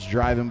person that's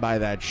driving by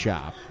that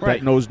shop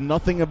that knows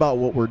nothing about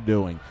what we're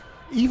doing?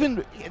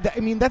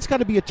 That's got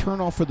to be a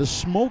turnoff for the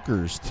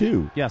smokers,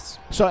 too. Yes.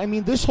 So,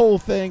 this whole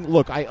thing,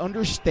 look, I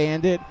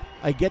understand it.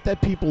 I get that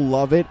people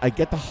love it. I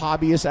get the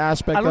hobbyist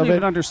aspect of it. I don't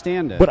even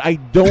understand it. But I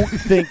don't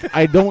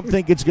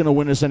think it's going to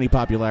win us any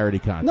popularity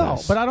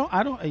contests. No, but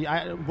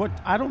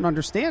I don't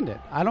understand it.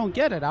 I don't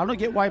get it. I don't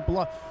get why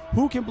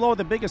who can blow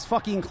the biggest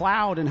fucking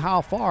cloud and how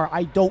far.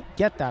 I don't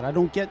get that. I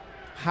don't get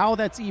how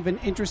that's even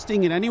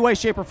interesting in any way,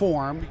 shape, or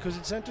form. Because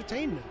it's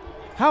entertainment.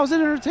 How is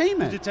it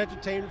entertainment? It's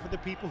entertainment for the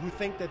people who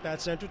think that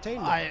that's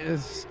entertainment.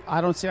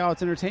 I don't see how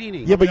it's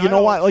entertaining. Yeah, but you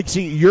know what?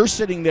 See, you're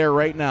sitting there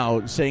right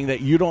now saying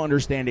that you don't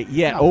understand it.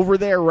 Yeah, over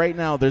there right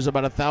now, there's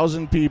about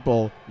 1,000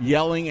 people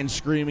yelling and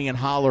screaming and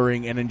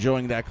hollering and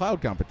enjoying that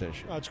cloud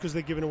competition. It's because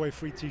they're giving away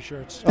free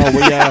T-shirts. Oh,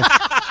 well, yeah.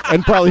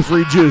 And probably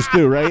free juice,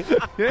 too, right?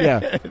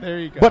 Yeah. There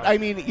you go.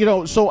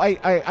 But, so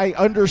I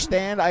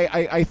understand.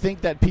 I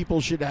think that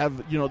people should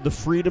have, the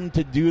freedom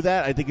to do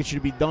that. I think it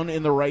should be done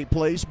in the right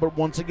place. But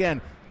once again,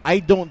 I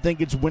don't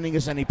think it's winning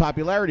us any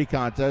popularity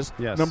contest.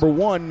 Yes. Number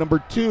one.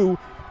 Number two,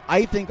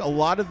 I think a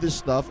lot of this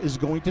stuff is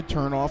going to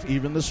turn off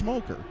even the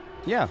smoker.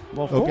 Yeah,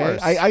 well, of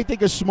course. I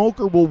think a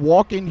smoker will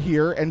walk in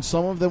here and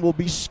some of them will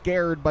be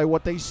scared by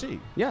what they see.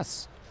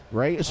 Yes.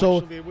 Right?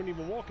 Actually, they wouldn't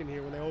even walk in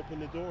here when they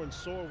opened the door and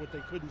saw what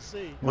they couldn't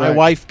see. My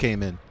wife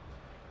came in,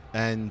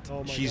 and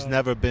she's God.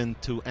 never been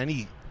to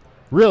any...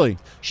 Really?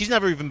 She's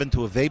never even been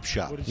to a vape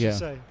shop. What did she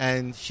say?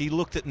 And she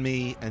looked at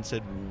me and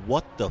said,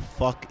 "What the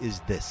fuck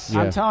is this?"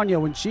 I'm telling you,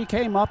 when she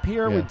came up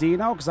here with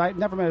Dino, because I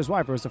never met his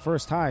wife, it was the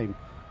first time,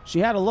 she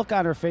had a look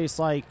on her face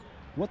like,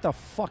 what the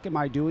fuck am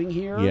I doing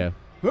here? Yeah.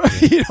 What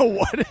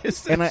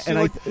is this? And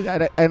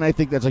I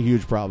think that's a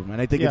huge problem.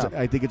 And I think it's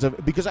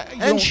because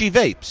she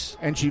vapes.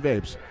 And she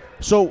vapes.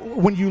 So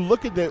when you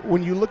look at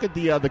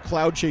the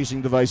cloud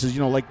chasing devices,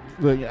 like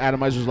the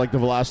atomizers, like the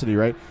Velocity,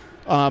 right?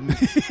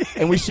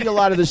 And we see a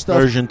lot of this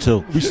stuff. Version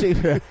 2.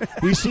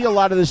 We see a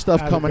lot of this stuff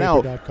coming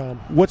out. Vapor.com.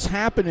 What's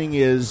happening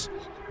is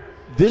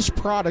this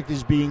product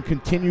is being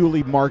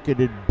continually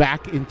marketed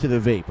back into the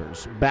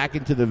vapors,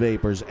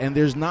 and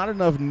there's not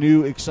enough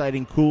new,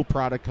 exciting, cool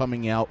product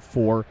coming out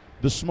for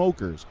the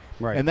smokers.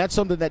 Right. And that's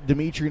something that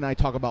Dimitri and I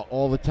talk about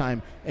all the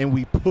time, and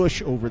we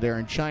push over there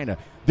in China.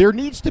 There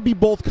needs to be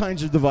both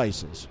kinds of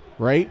devices,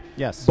 right?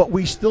 Yes. But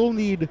we still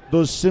need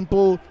those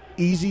simple,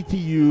 easy to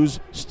use,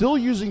 still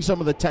using some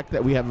of the tech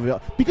that we have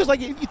available. Because, like,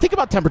 you think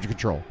about temperature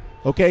control.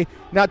 Okay,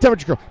 now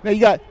temperature control. Now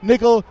you got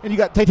nickel, and you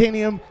got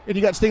titanium, and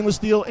you got stainless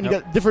steel, and you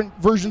got different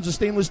versions of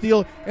stainless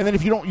steel. And then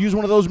if you don't use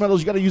one of those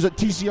metals, you got to use a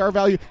TCR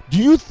value. Do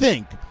you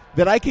think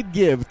that I could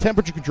give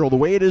temperature control the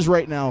way it is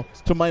right now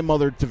to my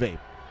mother to vape?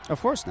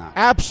 Of course not.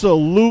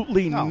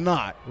 Absolutely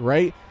not.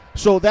 Right.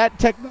 So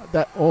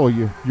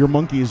your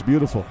monkey is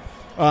beautiful.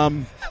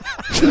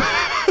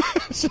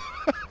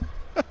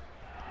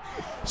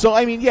 So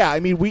we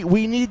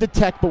need the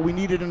tech, but we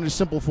need it in a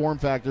simple form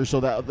factor so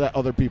that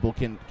other people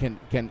can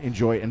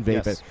enjoy it and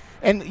vape it.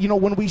 And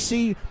when we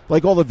see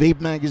like all the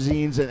vape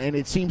magazines, and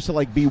it seems to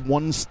like be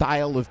one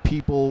style of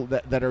people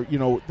that are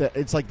that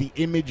it's like the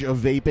image of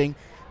vaping.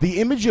 The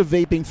image of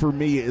vaping for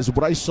me is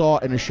what I saw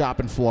in a shop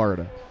in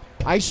Florida.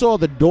 I saw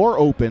the door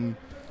open.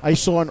 I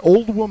saw an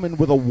old woman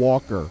with a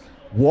walker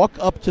walk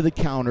up to the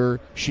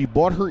counter. She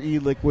bought her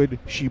e-liquid.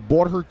 She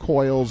bought her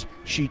coils.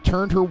 She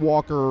turned her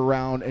walker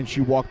around, and she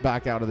walked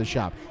back out of the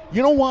shop.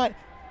 You know what?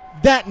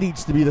 That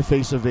needs to be the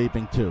face of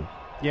vaping, too.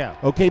 Yeah.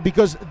 Okay,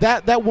 because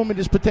that woman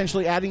is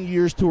potentially adding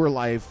years to her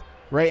life,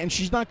 right? And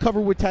she's not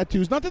covered with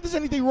tattoos. Not that there's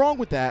anything wrong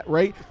with that,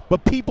 right?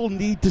 But people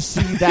need to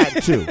see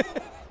that, too.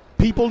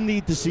 People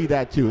need to see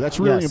that, too. That's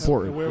really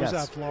important. Where was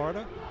that,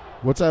 Florida?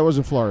 I was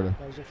in Florida.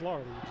 I was in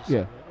Florida.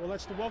 Yeah. Well,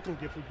 that's the welcome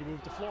gift when you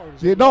move to Florida.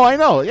 Yeah, no, I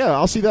know. Yeah,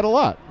 I'll see that a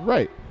lot.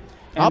 Right.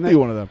 I'll be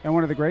one of them. And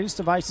one of the greatest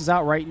devices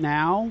out right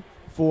now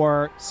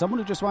for someone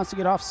who just wants to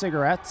get off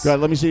cigarettes. Go ahead,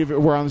 let me see if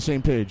we're on the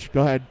same page.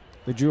 Go ahead.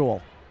 The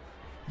Juul.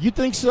 You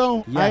think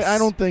so? Yes. I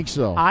don't think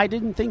so. I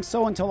didn't think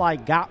so until I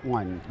got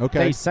one. Okay.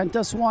 They sent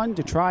us one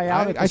to try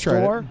out at the I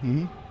tried store. it.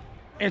 Mm-hmm.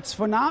 It's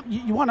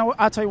phenomenal. You want to?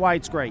 I'll tell you why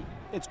it's great.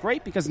 It's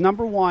great because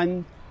number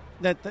one,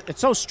 that it's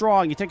so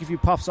strong. You take a few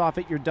puffs off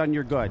it, you're done.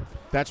 You're good.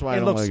 That's why I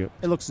don't like it.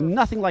 It looks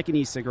nothing like an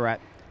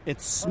e-cigarette.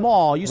 It's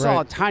small. You saw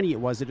how tiny it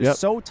was. It is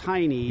so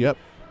tiny. Yep.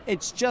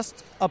 It's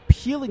just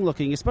appealing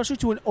looking, especially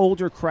to an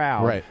older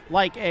crowd. Right.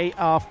 Like a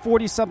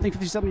 40-something,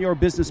 50-something-year-old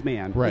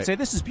businessman. Right. Would say,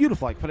 this is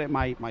beautiful. I put it in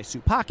my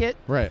suit pocket.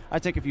 Right. I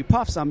take a few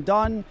puffs. I'm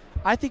done.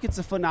 I think it's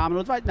a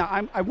phenomenal device. Now,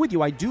 I'm with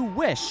you. I do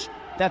wish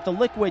that the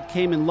liquid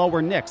came in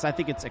lower nicks. I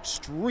think it's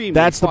extremely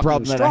That's the fucking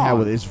problem strong. that I have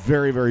with it. It's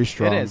very, very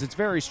strong. It is. It's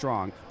very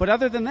strong. But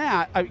other than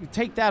that,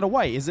 take that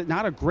away. Is it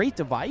not a great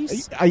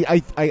device?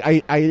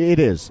 It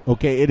is.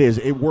 Okay, it is.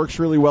 It works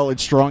really well.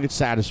 It's strong. It's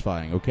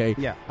satisfying. Okay.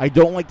 Yeah. I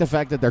don't like the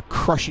fact that they're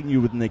crushing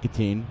you with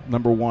nicotine.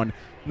 Number one.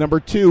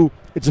 Number two.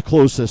 It's a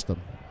closed system.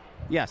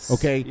 Yes.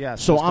 Okay.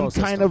 Yes. So I'm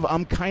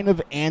kind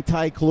of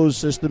anti-closed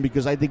system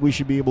because I think we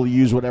should be able to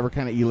use whatever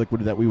kind of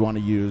e-liquid that we want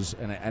to use,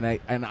 and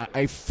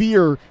I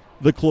fear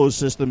the closed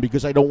system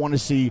because I don't want to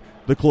see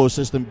the closed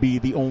system be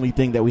the only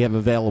thing that we have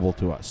available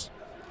to us.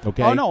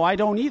 Okay. Oh no, I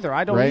don't either.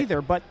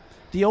 Either. But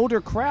the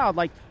older crowd,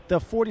 like the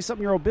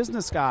 40-something-year-old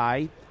business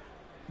guy,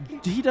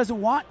 he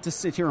doesn't want to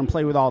sit here and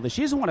play with all this.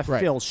 He doesn't want to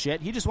fill shit.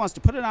 He just wants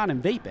to put it on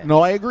and vape it.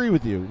 No, I agree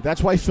with you.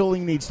 That's why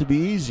filling needs to be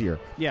easier.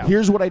 Yeah.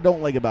 Here's what I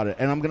don't like about it,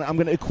 and I'm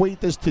gonna equate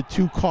this to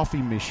two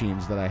coffee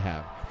machines that I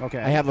have. Okay.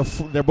 I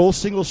have they're both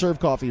single serve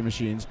coffee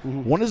machines.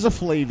 Mm-hmm. One is a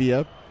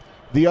Flavia,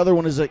 the other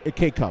one is a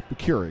K-Cup, a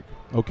Keurig.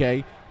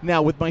 Okay.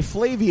 Now with my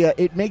Flavia,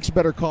 it makes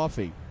better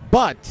coffee,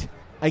 but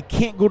I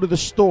can't go to the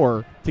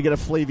store to get a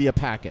Flavia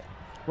packet.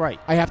 Right.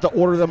 I have to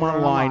order them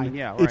online.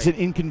 Yeah, right. It's an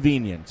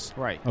inconvenience.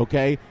 Right.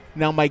 Okay.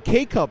 Now my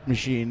K-Cup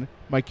machine,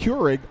 my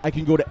Keurig, I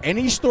can go to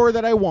any store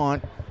that I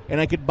want,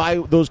 and I could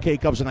buy those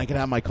K-Cups, and I can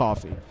have my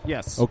coffee.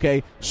 Yes.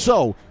 Okay.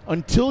 So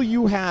until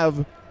you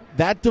have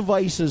that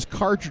device's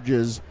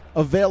cartridges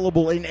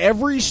available in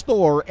every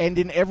store and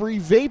in every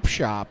vape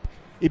shop,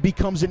 it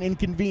becomes an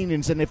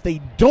inconvenience. And if they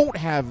don't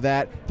have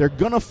that, they're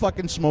going to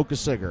fucking smoke a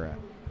cigarette.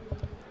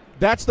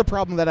 That's the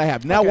problem that I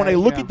have. Now, when I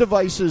look at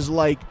devices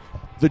like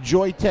the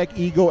Joytech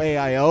Ego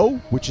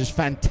AIO, which is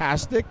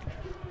fantastic,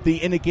 the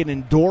Innokin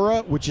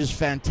Endora, which is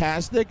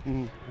fantastic,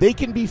 they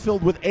can be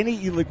filled with any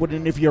e-liquid.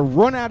 And if you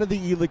run out of the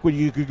e-liquid,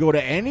 you could go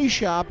to any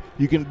shop,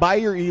 you can buy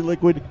your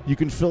e-liquid, you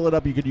can fill it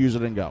up, you could use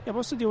it and go. Yeah,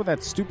 what's the deal with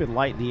that stupid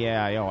light in the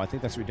AIO? I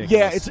think that's ridiculous.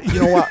 Yeah, it's,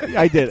 you know what?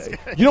 I did.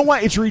 You know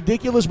what? It's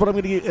ridiculous, but I'm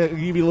going to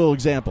give you a little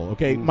example,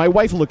 okay? My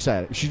wife looks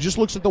at it. She just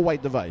looks at the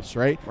white device,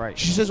 right? Right.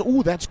 She says,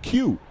 ooh, that's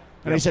cute.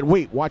 And I said,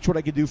 wait, watch what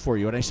I can do for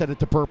you. And I set it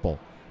to purple.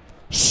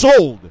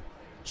 Sold.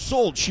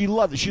 She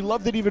loved it. She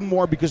loved it even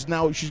more because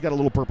now she's got a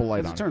little purple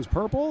light on it. It turns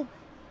purple?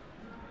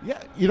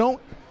 Yeah,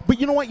 but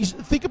you know what?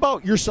 Think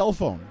about your cell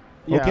phone,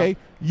 Yeah. okay?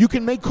 You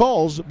can make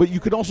calls, but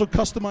you can also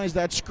customize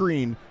that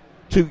screen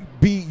to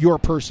be your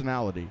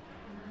personality.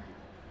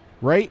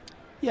 right?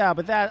 Yeah,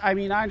 but that, I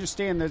mean, I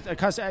understand that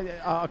because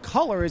a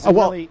color is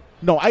Well, really.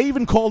 no, I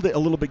even called it a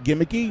little bit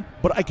gimmicky,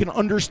 but I can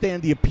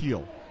understand the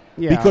appeal.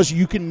 Yeah. Because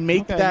you can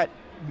make Okay. that,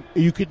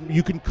 you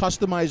can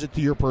customize it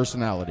to your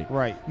personality.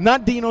 Right.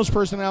 Not Dino's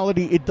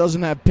personality. It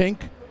doesn't have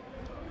pink.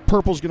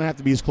 Purple's going to have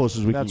to be as close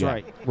as we That's can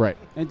right. get. Right.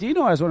 And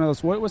Dino has one of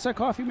those. What's that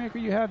coffee maker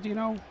you have,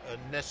 Dino?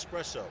 A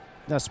Nespresso.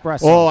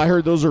 Nespresso. Oh, I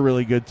heard those are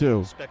really good,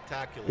 too.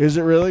 Spectacular. Is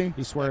it really?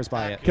 He swears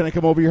by it. Can I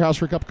come over to your house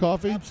for a cup of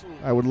coffee?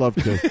 Absolutely. I would love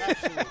to.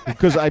 Absolutely.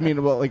 Because, I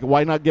mean, well, like,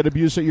 why not get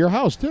abuse at your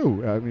house,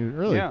 too? I mean,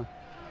 really. Yeah.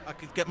 I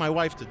could get my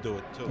wife to do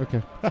it, too.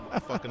 Okay.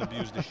 Fucking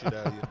abuse the shit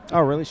out of you.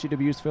 Oh, really? She'd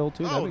abuse Phil,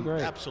 too? That'd Oh, be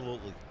great.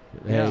 absolutely.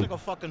 Hey. He's like a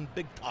fucking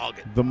big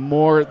target. The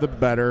more, the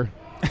better.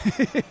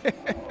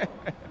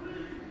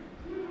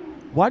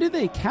 Why do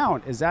they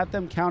count? Is that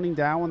them counting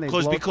down when they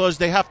blow? Because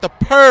they have to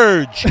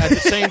purge at the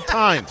same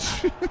time.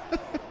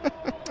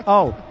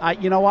 Oh,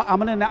 you know what? I'm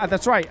gonna.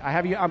 That's right.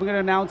 I'm gonna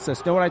announce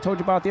this. Know what I told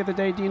you about the other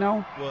day,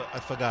 Dino? Well, I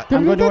forgot.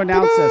 I'm going to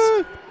announce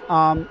this.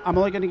 I'm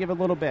only going to give a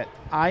little bit.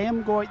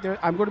 I'm going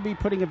to be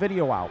putting a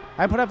video out.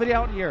 I haven't put a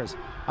video out in years.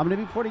 I'm going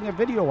to be putting a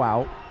video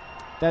out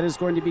that is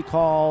going to be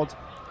called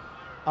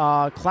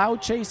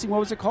Cloud Chasing. What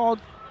was it called?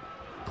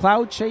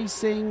 Cloud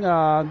Chasing,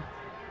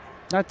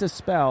 not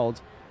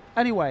Dispelled.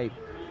 Anyway,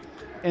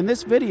 in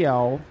this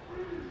video,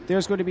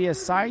 there's going to be a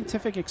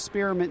scientific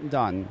experiment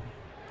done,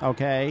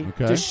 okay.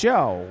 To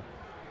show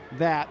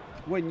that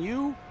when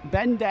you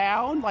bend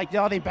down, like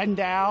they bend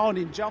down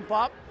and jump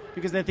up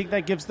because they think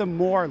that gives them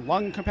more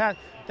lung capacity.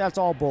 That's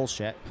all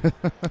bullshit.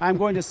 I'm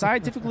going to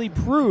scientifically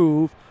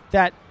prove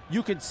that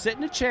you could sit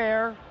in a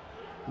chair,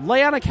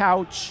 lay on a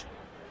couch,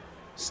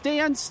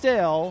 stand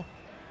still,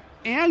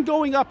 and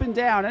going up and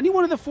down. Any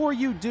one of the four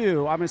you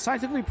do, I'm going to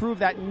scientifically prove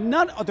that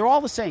they're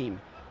all the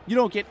same. You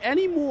don't get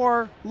any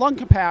more lung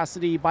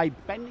capacity by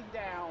bending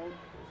down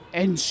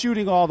and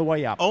shooting all the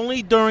way up.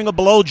 Only during a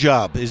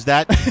blowjob is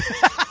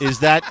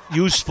that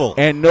useful.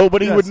 And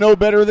nobody would know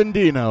better than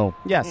Dino.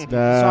 Yes. So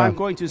I'm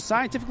going to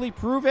scientifically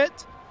prove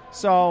it.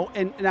 So,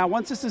 and now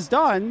once this is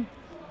done,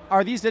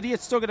 are these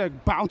idiots still going to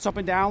bounce up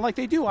and down like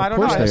they do? I don't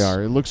know. Of course they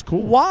are. It looks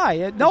cool.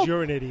 Why? No.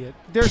 You're an idiot.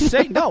 They're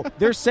saying no.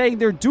 They're saying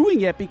they're doing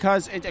it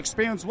because it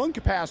expands lung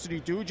capacity,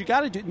 dude. You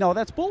got to do. No,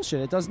 that's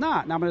bullshit. It does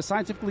not. And I'm going to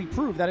scientifically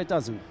prove that it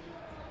doesn't.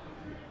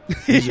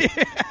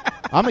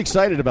 I'm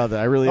excited about that.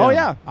 I really am. Oh,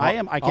 yeah. I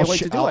am. I can't wait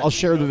to do it. I'll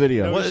share the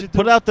video.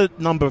 Put out the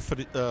number for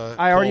the.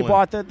 I already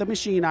bought the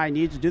machine I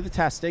need to do the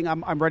testing.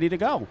 I'm ready to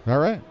go. All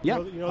right. Yeah.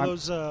 You know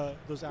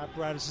those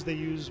apparatuses they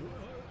use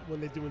when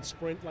they're doing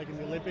sprint, like in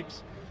the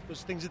Olympics?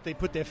 Those things that they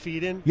put their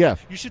feet in? Yeah.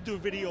 You should do a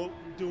video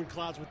doing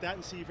clouds with that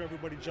and see if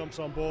everybody jumps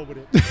on board with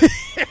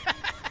it.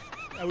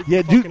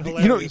 Yeah,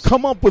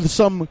 come up with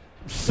some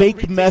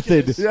fake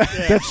method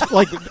that's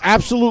like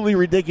absolutely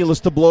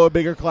ridiculous to blow a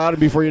bigger cloud, and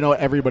before you know it,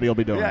 everybody will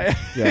be doing it.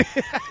 Yeah.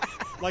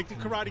 Like the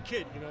Karate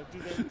Kid, do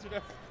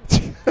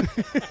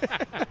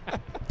that.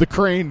 The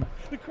crane.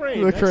 The crane.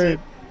 The that's crane. it.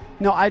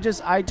 No,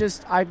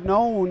 I've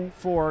known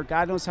for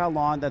God knows how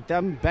long that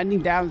them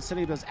bending down and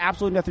sitting does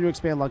absolutely nothing to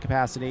expand lung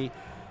capacity.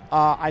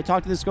 I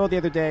talked to this girl the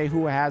other day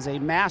who has a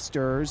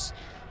master's.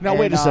 Now,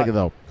 wait a second,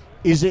 though.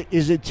 Is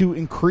it to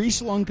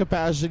increase lung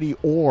capacity,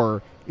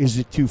 or is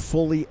it to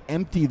fully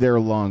empty their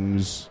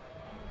lungs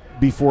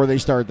before they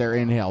start their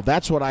inhale?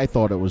 That's what I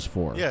thought it was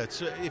for. Yeah,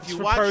 if you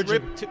watch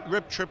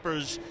Rip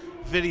Tripper's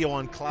video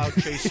on Cloud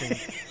Chasing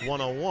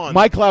 101.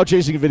 My cloud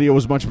chasing video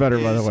was much better,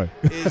 by the way.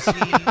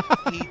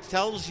 He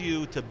tells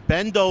you to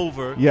bend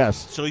over,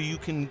 yes, so you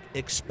can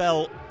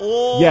expel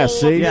all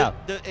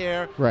the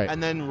air, right,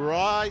 and then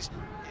rise.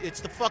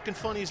 It's the fucking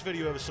funniest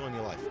video you ever saw in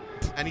your life,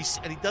 and he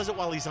does it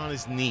while he's on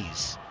his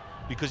knees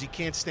because he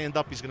can't stand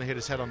up. He's going to hit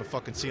his head on the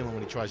fucking ceiling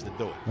when he tries to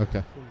do it.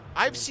 Okay.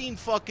 I've seen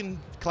fucking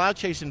cloud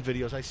chasing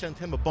videos. I sent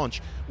him a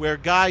bunch where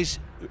guys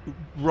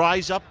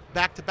rise up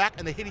back to back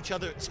and they hit each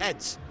other's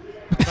heads.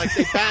 Like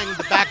they bang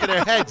the back of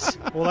their heads.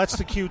 Well, that's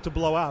the cue to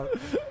blow out.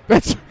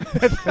 That's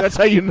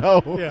how you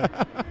know.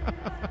 Yeah.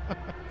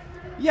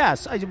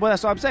 Yes, well,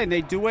 that's what I'm saying.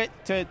 They do it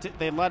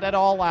they let it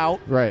all out.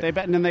 Right.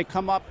 And then they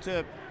come up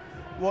to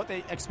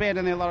they expand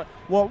and they let it.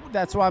 Well,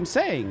 that's what I'm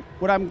saying.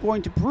 What I'm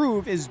going to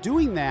prove is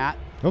doing that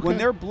when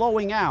they're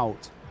blowing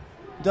out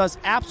does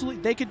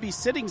absolutely. They could be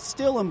sitting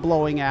still and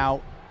blowing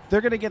out.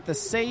 They're going to get the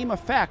same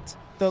effect,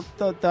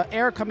 the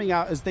air coming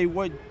out, as they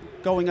would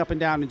going up and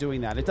down and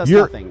doing that. It does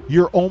nothing.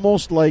 You're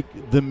almost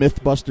like the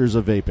Mythbusters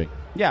of vaping.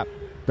 Yeah.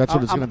 That's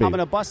what it's going to be. I'm going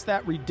to bust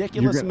that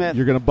ridiculous myth.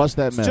 You're going to bust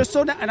that myth. Just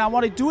so now, and I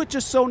want to do it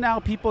just so now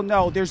people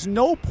know there's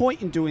no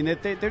point in doing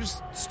it. They're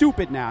just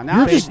stupid now.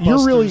 You're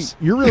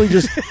really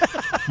just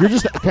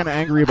kind of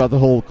angry about the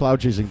whole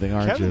cloud chasing thing,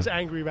 aren't Kevin's you?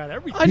 angry about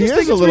everything. He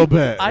is a little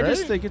bit. I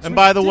just think it's And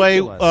by the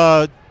way,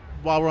 ridiculous.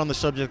 while we're on the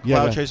subject of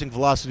cloud chasing,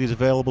 Velocity is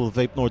available at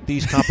Vape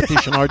Northeast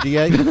Competition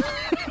RDA.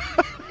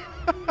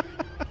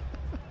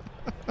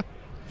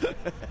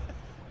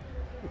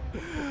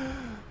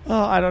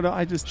 Oh, I don't know.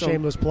 I just don't.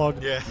 Shameless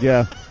plug.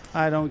 Yeah.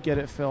 I don't get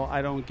it, Phil.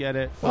 I don't get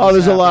it.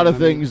 There's a lot of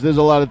things. There's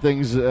a lot of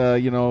things.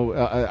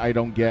 I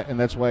don't get, and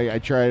that's why I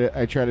try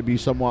to be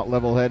somewhat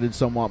level-headed,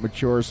 somewhat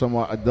mature,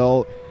 somewhat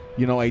adult.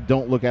 I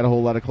don't look at a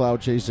whole lot of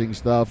cloud chasing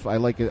stuff. I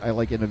like it. I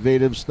like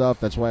innovative stuff.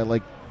 That's why I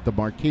like the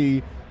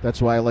Marquee.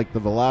 That's why I like the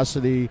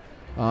Velocity.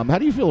 How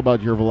do you feel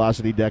about your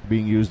Velocity deck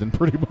being used in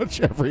pretty much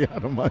every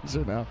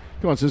atomizer now?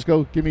 Come on,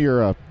 Cisco, give me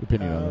your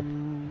opinion on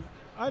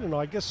it. I don't know.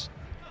 I guess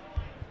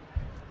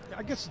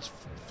it's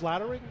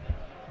flattering.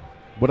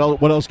 What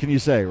else can you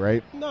say,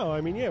 right? No,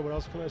 I mean, yeah. What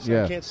else can I say?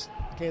 Yeah.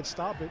 I can't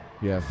stop it.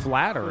 Yeah,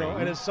 flattering.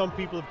 And as some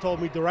people have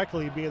told me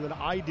directly, being that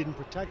I didn't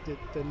protect it,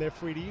 then they're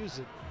free to use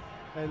it.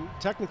 And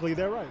technically,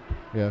 they're right.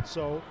 Yeah.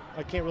 So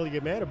I can't really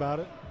get mad about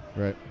it.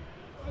 Right.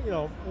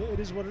 It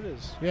is what it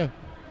is. Yeah.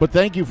 But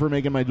thank you for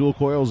making my dual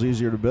coils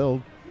easier to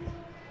build.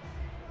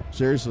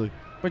 Seriously.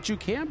 But you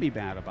can be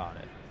mad about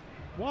it.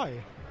 Why?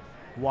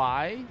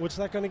 Why? What's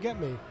that going to get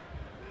me?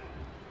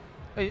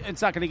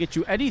 It's not going to get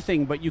you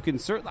anything, but you can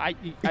certainly.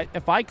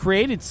 If I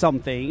created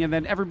something and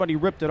then everybody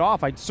ripped it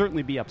off, I'd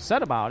certainly be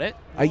upset about it.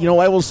 I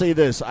will say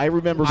this. I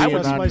remember being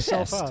on.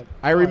 Myself out.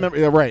 I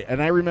remember right,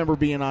 and I remember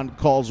being on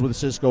calls with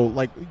Cisco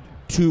like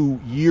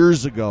 2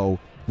 years ago,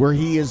 where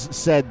he has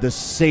said the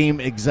same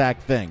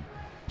exact thing.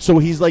 So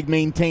he's like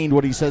maintained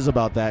what he says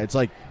about that. It's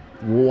like,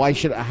 why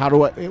should? How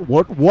do I?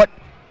 What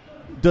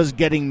does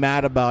getting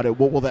mad about it?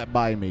 What will that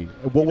buy me?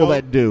 What will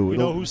that do? You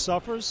know who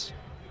suffers?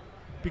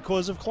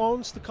 Because of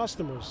clones, the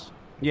customers.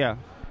 Yeah.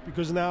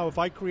 Because now if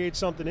I create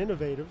something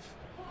innovative,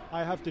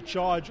 I have to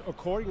charge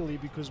accordingly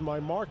because my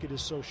market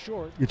is so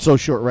short. It's so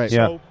short, right.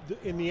 So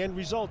in the end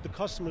result, the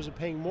customers are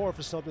paying more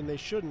for something they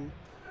shouldn't,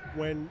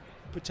 when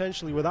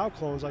potentially without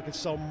clones I could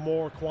sell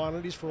more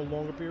quantities for a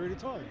longer period of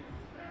time.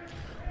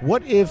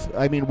 What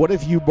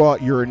if you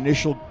brought your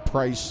initial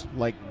price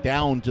like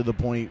down to the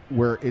point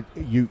where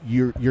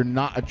you're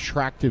not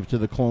attractive to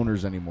the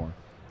cloners anymore?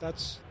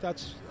 That's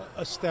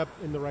a step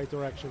in the right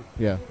direction.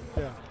 Yeah.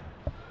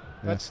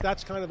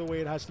 That's kind of the way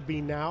it has to be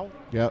now.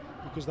 Yep.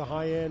 Because the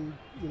high end,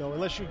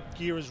 unless your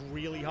gear is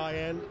really high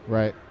end,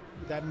 right?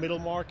 That middle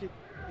market,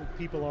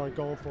 people aren't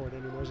going for it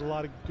anymore. There's a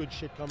lot of good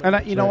shit coming. And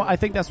I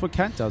think that's what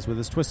Kent does with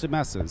his Twisted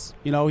Messes.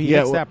 He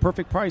hits that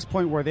perfect price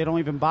point where they don't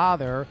even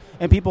bother,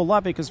 and people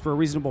love it because for a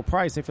reasonable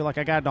price, they feel like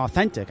I got an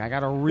authentic, I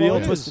got a real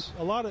Twisted.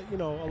 A lot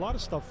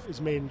of stuff is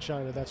made in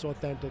China that's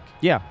authentic.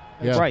 Yeah,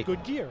 it's right.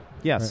 Good gear.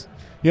 Yes. Right.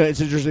 Yeah,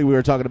 it's interesting. We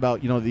were talking about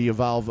the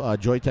Evolve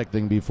Joytech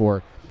thing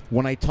before.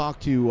 When I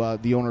talked to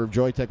the owner of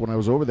Joytech when I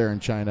was over there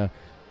in China,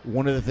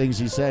 one of the things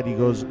he said, he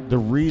goes, the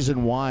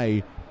reason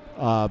why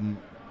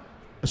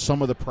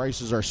some of the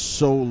prices are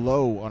so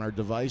low on our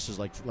devices,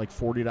 like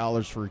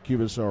 $40 for a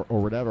Cubus or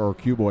whatever, or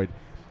Cuboid,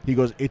 he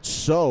goes, it's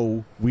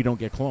so we don't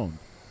get cloned.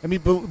 I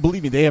mean,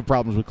 believe me, they have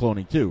problems with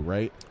cloning too,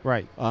 right?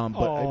 Right. But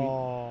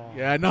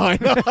I know.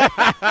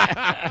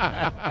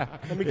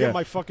 Let me get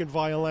my fucking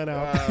violin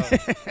out.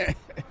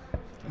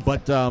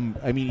 But,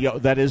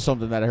 that is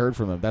something that I heard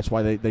from them. That's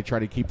why they try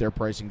to keep their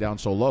pricing down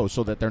so low,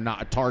 so that they're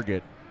not a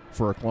target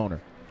for a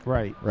cloner.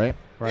 Right. Right?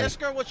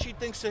 Ask her what she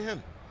thinks of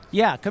him.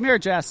 Yeah, come here,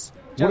 Jess.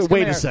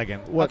 Wait a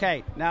second. What?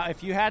 Okay, now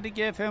if you had to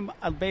give him,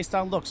 based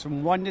on looks,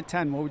 from 1 to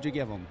 10, what would you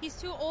give him? He's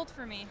too old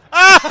for me.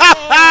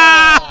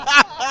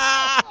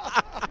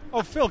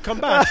 Oh, Phil,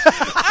 come back.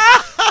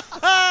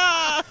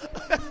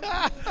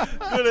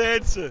 Good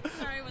answer.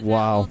 Sorry, was that a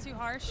Wow. little too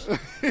harsh?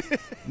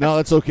 No,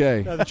 that's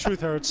okay. No, the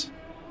truth hurts.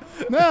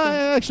 No,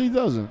 it actually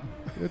doesn't.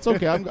 It's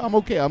okay. I'm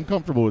okay. I'm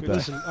comfortable with that.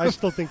 Listen, I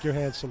still think you're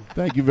handsome.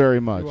 Thank you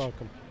very much. You're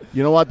welcome.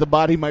 You know what? The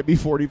body might be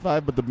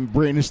 45, but the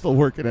brain is still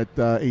working at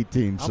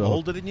 18. I'm so.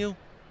 older than you?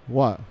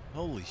 What?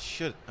 Holy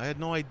shit. I had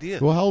no idea.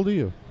 Well, how old are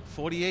you?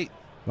 48.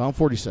 Well, I'm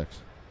 46.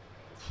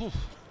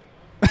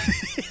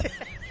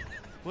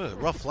 What a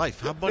rough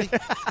life, huh, buddy?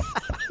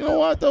 You know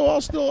what, though?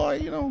 I'll still, I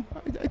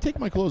take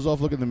my clothes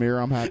off, look in the mirror.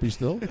 I'm happy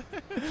still.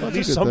 So At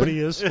least somebody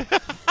is.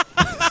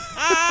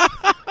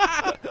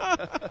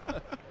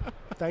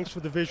 Thanks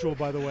for the visual,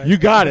 by the way. You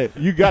got it.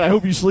 I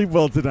hope you sleep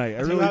well tonight.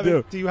 I really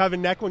do. Do you have a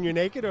neck when you're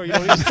naked, or you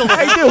don't? Still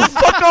I do.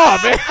 Fuck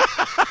off, man.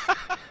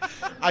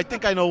 I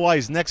think I know why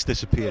his neck's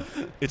disappeared.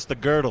 It's the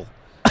girdle.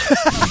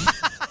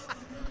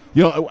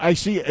 I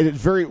see it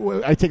very.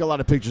 I take a lot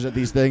of pictures of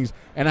these things,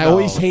 and I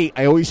always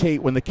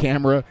hate when the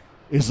camera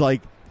is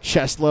like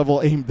chest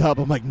level aimed up.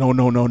 I'm like, no,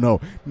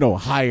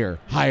 higher.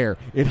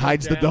 It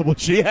hides the double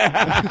chin.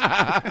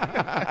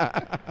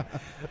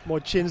 More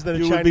chins than a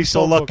You Chinese would be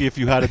so phone lucky book. if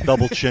you had a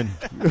double chin.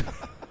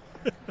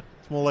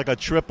 It's more like a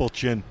triple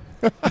chin.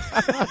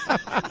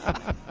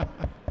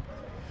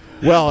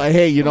 Well,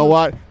 hey, you know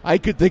what? I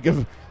could think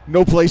of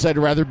no place I'd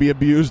rather be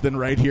abused than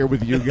right here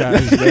with you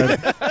guys.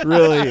 Man.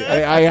 Really,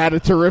 I had a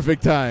terrific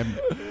time.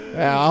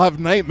 I'll have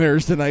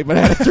nightmares tonight, but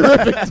I had a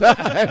terrific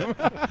time.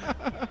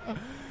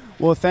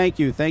 Well, thank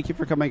you. Thank you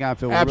for coming on,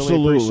 Phil. We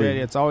Absolutely. really appreciate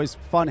it. It's always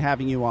fun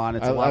having you on.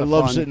 It's a lot of fun. I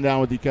love sitting down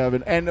with you,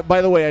 Kevin. And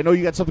by the way, I know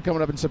you got something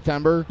coming up in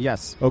September.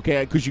 Yes.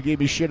 Okay, because you gave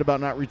me shit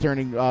about not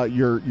returning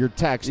your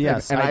text.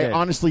 Yes, and I I did.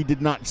 honestly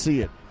did not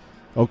see it.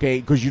 Okay,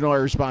 because I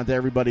respond to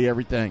everybody,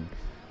 everything.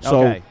 So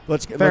Okay.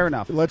 Fair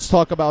enough. Let's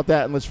talk about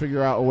that and let's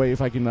figure out a way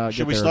if I can. Should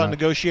get we there or start not.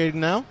 negotiating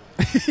now?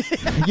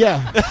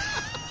 Yeah.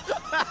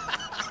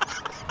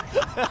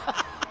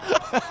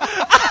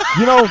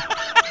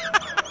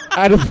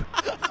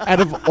 Out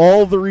of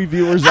all the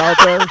reviewers out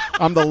there,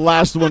 I'm the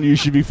last one you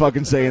should be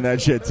fucking saying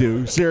that shit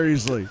to.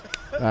 Seriously.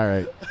 All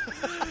right.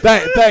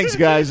 Thanks,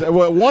 guys.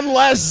 One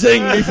last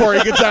zing before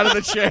he gets out of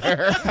the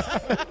chair.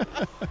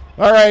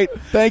 All right.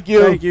 Thank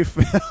you. Thank you,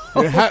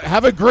 Phil.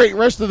 Have a great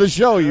rest of the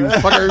show, you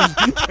fuckers.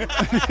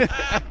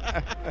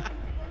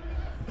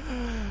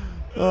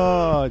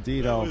 Oh,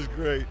 Dino. That was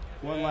great.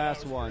 One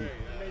last one.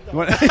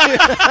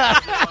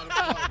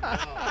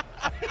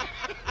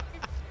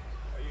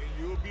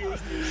 You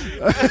abused me.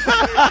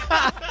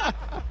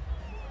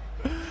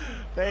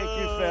 Thank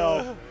you,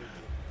 Phil.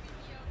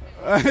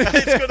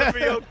 It's going to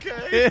be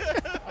okay.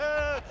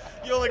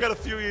 You only got a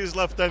few years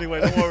left anyway.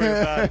 Don't worry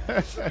about it. I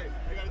got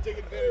to take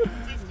advantage of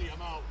 50.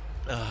 I'm out.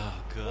 Oh,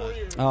 God.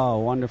 Oh,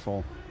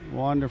 wonderful.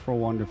 Wonderful,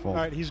 wonderful. All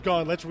right, he's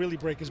gone. Let's really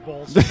break his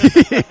balls. Now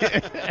they're going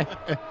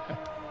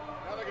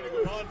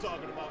to go on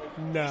talking about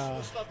me. Nah.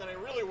 This is the stuff that I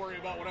really worry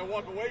about when I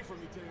walk away from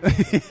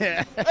the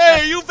table.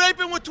 Hey, are you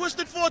vaping with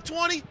Twisted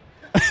 420?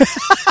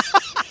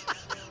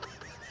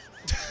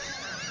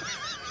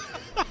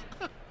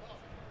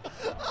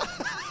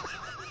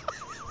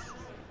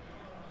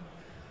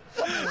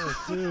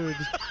 Oh, dude,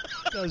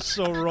 that's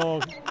so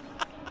wrong.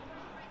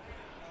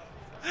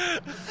 I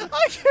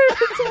can't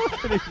even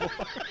talk anymore.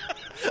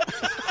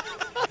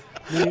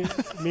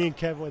 Me and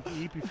Kevin went to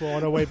eat before.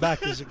 On our way back,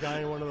 there's a guy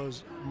in one of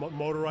those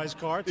motorized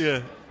carts.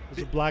 Yeah.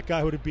 There's a black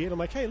guy with a beard. I'm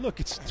like, hey, look,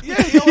 it's Yeah,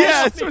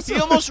 he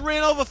almost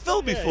ran over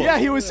Phil before. Yeah,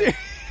 he was here.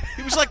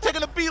 He was like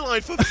taking a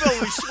beeline for Phil.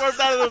 He swerved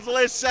out of the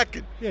last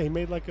second. Yeah, he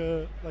made like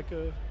a. Yeah,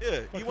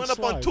 he fucking went up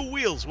on slide. 2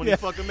 wheels when he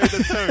fucking made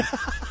the turn.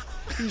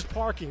 He's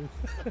parking.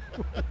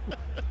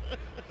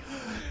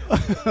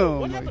 Oh,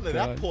 What my happened to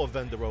God. that poor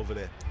vendor over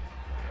there?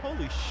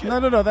 Holy shit.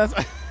 No. That's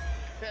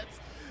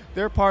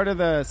they're part of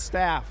the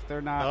staff.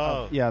 They're not.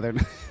 Oh. Yeah, they're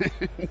not.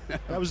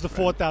 That was the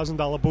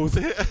 $4,000 booth.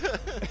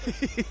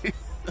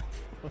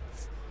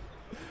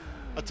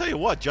 I'll tell you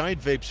what,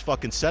 Giant Vape's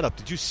fucking setup.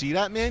 Did you see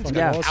that, man? It's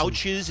Yeah. got Awesome.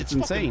 couches. It's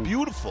It's fucking insane.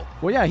 beautiful.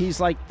 Well, yeah, he's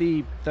like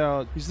He's the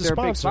their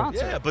big sponsor.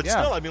 sponsor. Yeah, but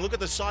still, I mean, look at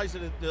the size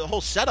of the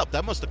whole setup.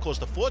 That must have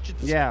cost a fortune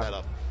to Yeah. set that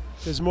up.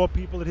 There's more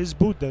people at his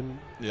booth than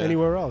Yeah.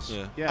 anywhere else.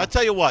 Yeah. I'll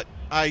tell you what,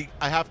 I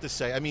have to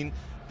say, I mean,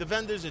 the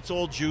vendors, it's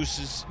all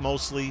juices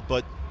mostly,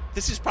 but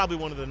this is probably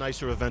one of the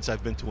nicer events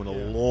I've been to in a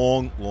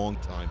long, long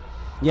time.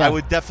 Yeah. I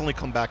would definitely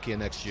come back here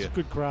next year. It's a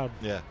good crowd.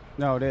 Yeah.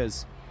 No, it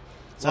is.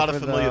 A lot of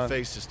Except for familiar the-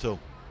 faces, too.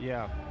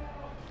 Yeah.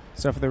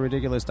 Except for the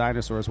ridiculous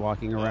dinosaurs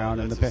walking around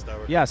and the that's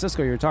hysterical. Yeah,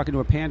 Cisco, you were talking to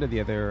a panda the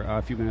other a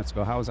few minutes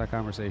ago. How was that It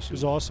conversation?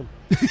 was awesome.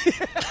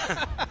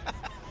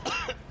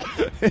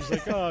 He's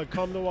like, oh,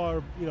 come to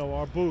our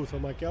booth.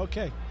 I'm like,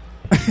 okay.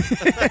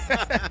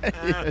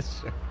 Yeah,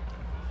 sure.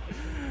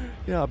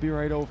 Yeah, I'll be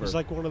right over. It's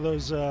like one of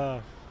those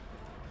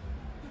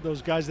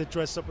guys that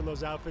dress up in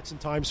those outfits in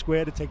Times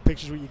Square to take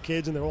pictures with your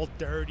kids, and they're all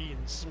dirty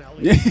and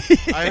smelly.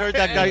 I heard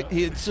that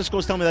guy,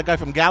 Cisco's telling me that guy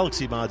from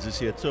Galaxy Mods is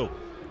here, too.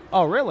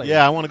 Oh, really?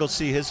 Yeah, I want to go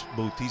see his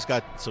booth. He's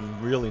got some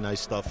really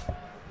nice stuff.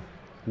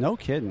 No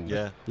kidding.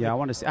 Yeah. Yeah, I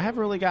want to see. I haven't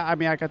really got. I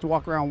mean, I got to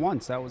walk around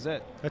once. That was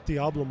it. At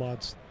Diablo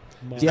Mods.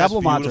 Diablo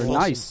mods are beautiful.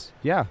 nice.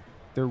 Yeah,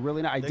 they're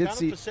really nice. I They did got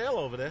see. them for sale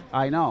over there.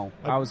 I know.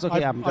 I was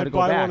looking. I'm going to go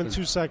I'd buy back. one in and-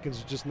 2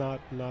 seconds. Just not.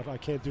 I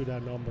can't do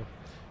that number.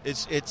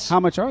 It's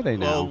How much are they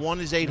now? Well, one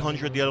is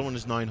 800, the other one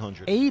is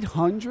 900.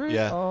 800?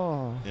 Yeah.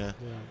 Oh. Yeah.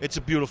 It's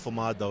a beautiful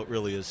mod, though. It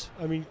really is.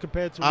 I mean,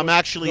 compared to I'm what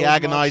actually those mods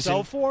agonizing.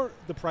 sell for,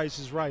 the price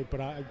is right,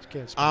 but I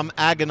can't. Spend I'm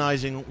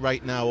agonizing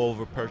right now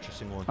over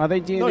purchasing one. Are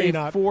they No, DNA you're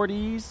not.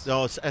 40s?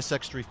 No, it's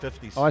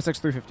SX350s. Oh,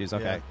 SX350s.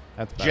 Okay. Yeah.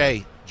 That's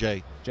better.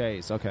 J.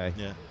 J's. Okay.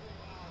 Yeah.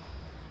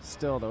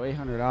 Still, though,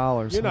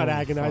 $800. You're not Holy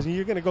agonizing. fuck.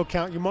 You're going to go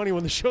count your money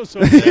when the show's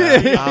over.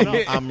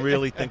 I'm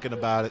really thinking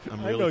about it. I'm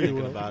I know really you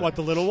thinking will. about What, it.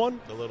 the little one?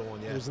 The little one,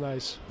 yeah. It was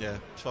nice. Yeah,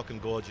 it's fucking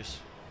gorgeous.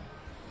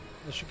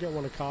 I should get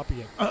one to copy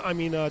it. I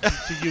mean, to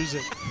use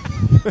it.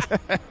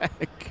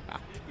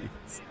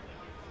 Copies.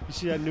 You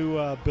see that new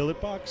billet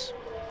box?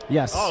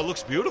 Yes. Oh, it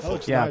looks beautiful. That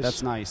looks yeah, nice.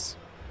 that's nice.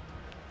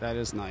 That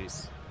is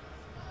nice.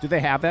 Do they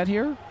have that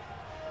here? No,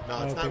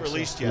 I it's don't not think so.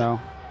 released yet. No.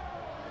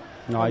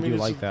 No, I, mean, do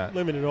it's like a that.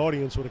 limited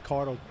audience with a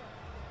Cardo.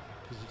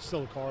 Because it's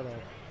still a Cardo.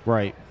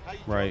 Right. How you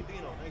doing, Right. Dino?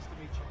 Nice to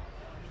meet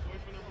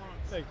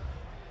you. Hey,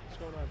 what's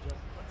going on,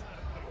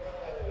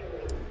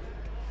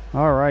 Joe?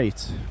 All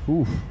right.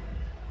 Ooh.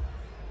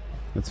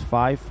 It's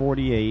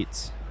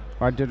 5:48.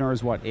 Our dinner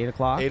is what? 8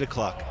 o'clock. 8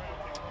 o'clock.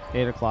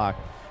 8 o'clock.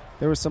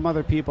 There were some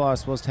other people I was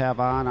supposed to have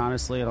on.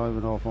 Honestly, I don't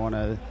even know if I want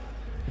to.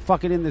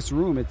 Fucking in this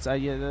room. It's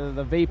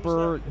the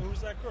vapor.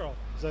 Who's that girl?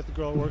 Is that the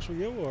girl that works with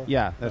you? Or?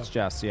 Yeah, that's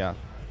Jess. Yeah.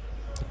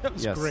 That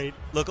was Yes. great.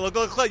 Look.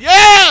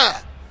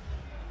 Yeah!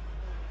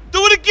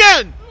 Do it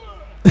again!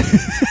 Do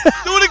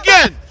it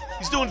again!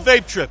 He's doing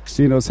vape tricks.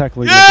 Dino's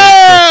heckling.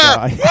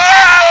 Yeah! The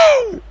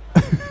guy. Woo!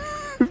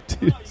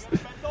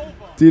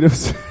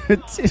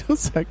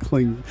 Dino's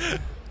heckling.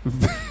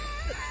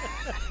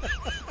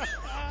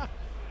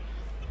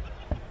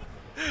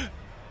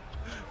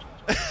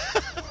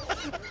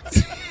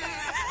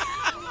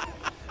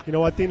 You know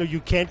what, Dino?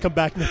 You can't come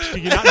back next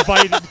year. You're not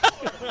invited.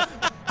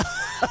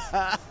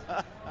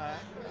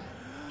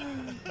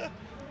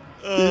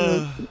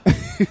 That's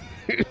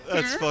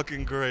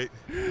fucking great.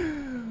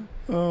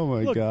 Oh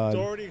my Look, God!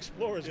 Doherty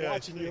Explorer's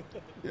watching you.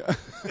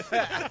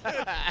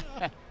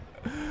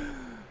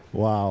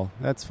 Wow,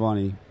 that's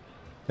funny.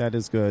 That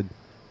is good.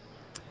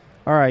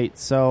 All right,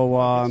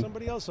 so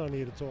somebody else on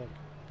here to talk.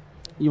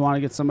 you want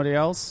to get somebody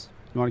else?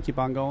 You want to keep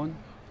on going?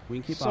 We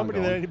can keep Somebody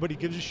on that going. anybody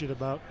gives a shit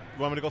about.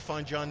 You want me to go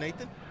find John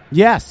Nathan?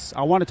 Yes,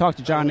 I want to talk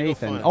to John I'm gonna go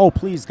Nathan. find Oh, him.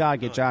 please, God,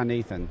 get John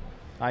Nathan.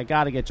 I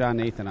got to get John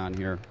Nathan on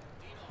here.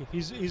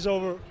 He's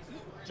over.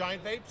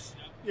 Giant Vapes?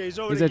 Yeah, he's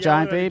over. He's there at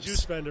Giant yelling at Vapes? the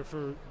juice vendor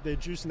for their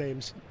juice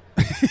names.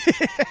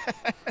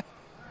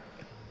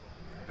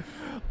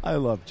 I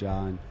love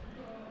John.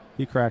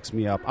 He cracks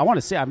me up. I want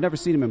to see. I've never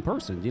seen him in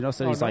person. Dino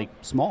said Oh, he's no? like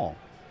small.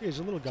 Yeah, he's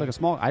a little guy. It's like a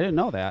small. I didn't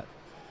know that.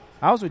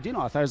 I was with Dino.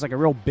 I thought he was like a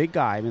real big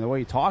guy. I mean, the way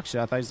he talks shit,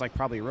 I thought he's like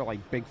probably a real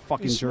like big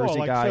fucking He's Jersey small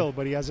like guy. Phil,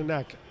 but he has a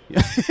neck.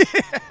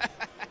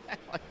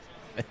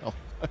 Phil.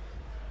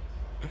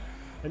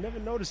 I never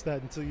noticed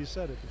that until you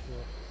said it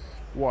before.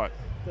 What?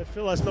 That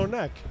Phil has no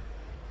neck.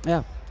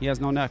 Yeah, he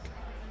has no neck.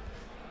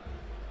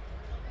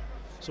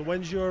 So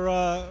when's your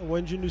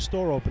new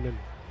store opening?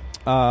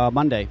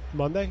 Monday.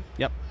 Monday?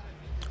 Yep.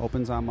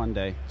 Opens on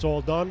Monday. It's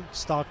all done,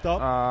 stocked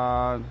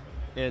up.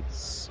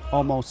 It's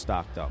almost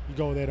stocked up. You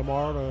going there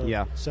tomorrow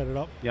to set it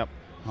up? Yep.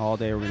 All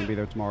day. We're going to be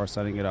there tomorrow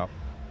setting it up.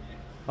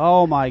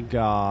 Oh, my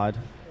God.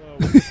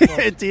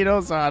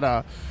 Dino's on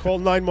a... Call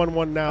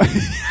 911 now.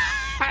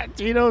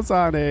 Dino's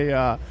on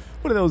a...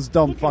 what are those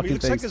dumb Look at him. fucking He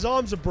looks things? like his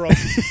arms are broken.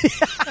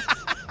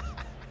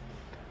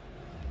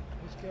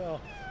 Let's go.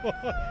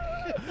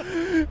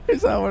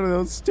 It's not one of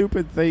those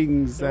stupid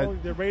things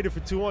that... They're rated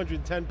for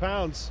 210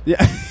 pounds.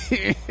 Yeah.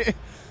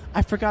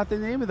 I forgot the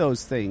name of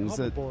those things.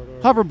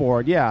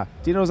 Hoverboard, yeah.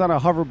 Dino's on a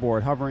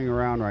hoverboard hovering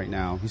around right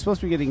now. He's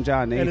supposed to be getting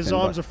John Nathan. And his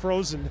arms are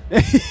frozen.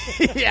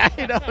 Yeah,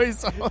 I know.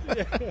 He's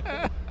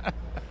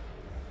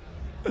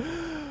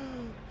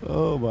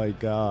Oh, my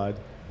God.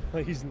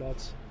 He's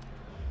nuts.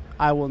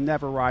 I will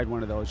never ride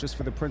one of those just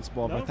for the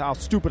principle of how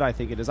stupid I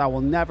think it is. I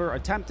will never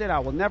attempt it. I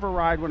will never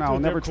ride one. I will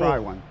never try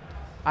one.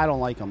 I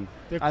don't like them.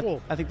 They're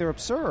cool. I think they're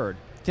absurd.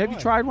 Have you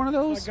tried one of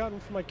those? I got them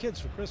for my kids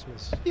for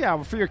Christmas. Yeah,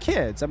 well, for your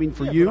kids. I mean,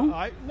 for Yeah, you?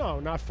 but no,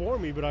 not for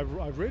me, but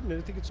I've ridden it.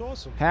 I think it's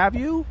awesome. Have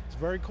you? It's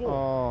very cool.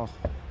 Oh,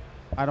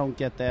 I don't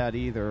get that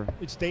either.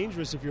 It's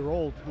dangerous if you're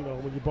old, when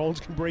your bones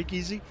can break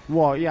easy.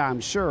 Well, yeah,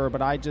 I'm sure,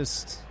 but I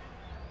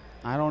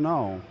don't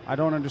know. I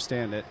don't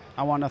understand it.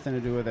 I want nothing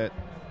to do with it.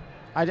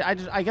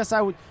 I guess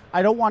I would.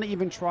 I don't want to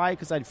even try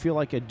because I'd feel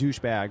like a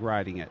douchebag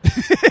riding it.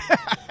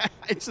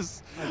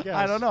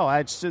 I don't know.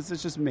 It's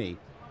just me.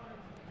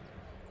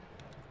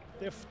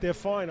 They're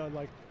fine on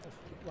like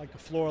a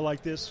floor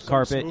like this.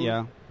 Carpet, smooth.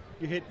 yeah.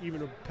 You hit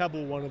even a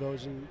pebble one of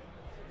those and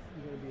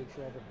you're going to be in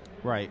trouble.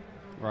 Right.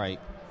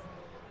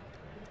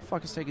 The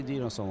fuck is taking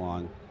Dino so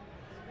long?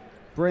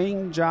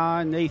 Bring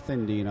John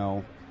Nathan,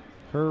 Dino.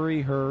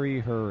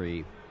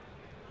 Hurry.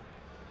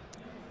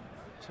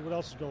 So what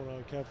else is going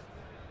on, Kev?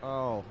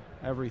 Oh,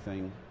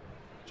 everything.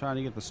 Trying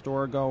to get the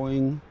store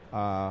going.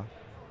 I'm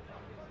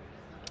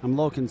a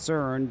little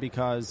concerned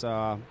because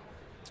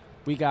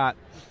we got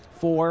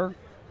 4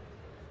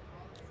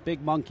 big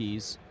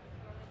monkeys,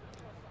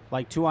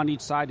 like 2 on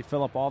each side to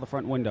fill up all the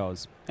front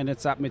windows. And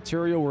it's that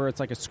material where it's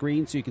like a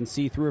screen so you can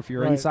see through if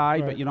you're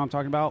inside, but you know what I'm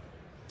talking about?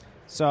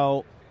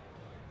 So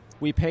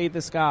we paid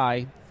this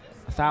guy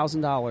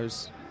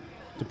 $1,000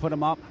 to put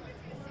them up.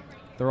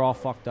 They're all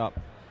fucked up.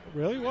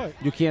 Really? What?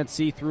 You can't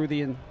see through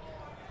the...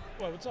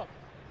 What? What's up?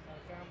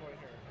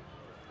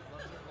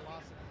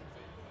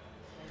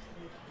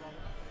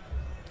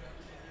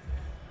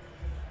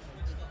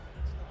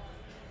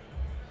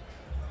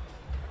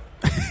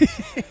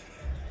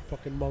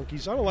 Fucking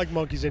monkeys. I don't like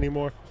monkeys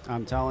anymore.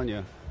 I'm telling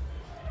you.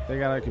 They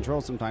got out of control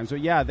sometimes. So,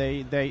 yeah,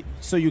 they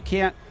so you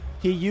can't...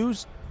 He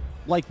used,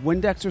 like,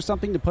 Windex or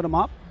something to put them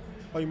up.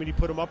 Oh, you mean he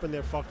put them up and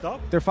they're fucked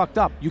up? They're fucked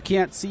up. You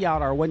can't see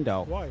out our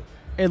window. Why?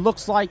 It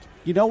looks like,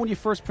 when you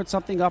first put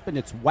something up and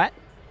it's wet?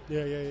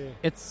 Yeah.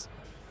 It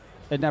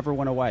never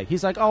went away.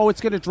 He's like, oh,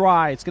 it's going to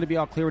dry. It's going to be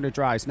all clear when it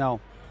dries. No.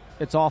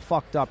 It's all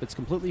fucked up. It's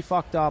completely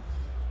fucked up.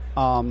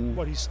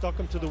 What, he stuck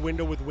them to the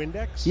window with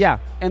Windex? Yeah.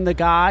 And the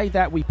guy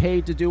that we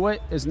paid to do it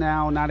is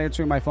now not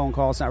answering my phone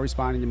calls, not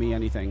responding to me,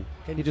 anything.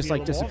 He just,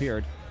 like,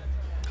 disappeared.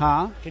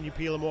 Huh? Can you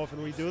peel them off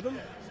and redo them?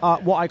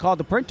 Well, I called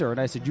the printer, and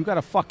I said, you got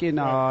to fucking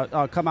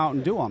come out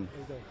and do them.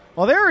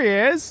 Well, there he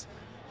is.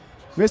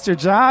 Mr.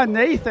 John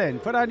Nathan.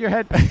 Put on your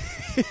headphones.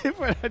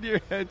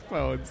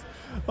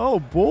 Oh,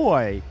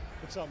 boy.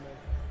 What's up, man?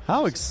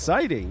 How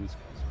exciting.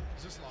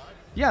 Is this live?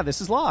 Yeah, this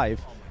is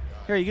live.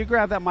 Here, you can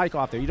grab that mic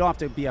off there. You don't have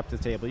to be up to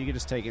the table. You can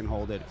just take it and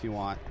hold it if you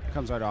want. It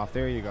comes right off.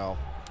 There you go.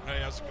 Hey,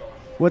 how's it going?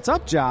 What's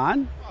up,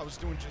 John? I was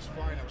doing just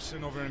fine. I was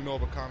sitting over in the middle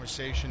of a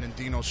conversation, and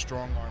Dino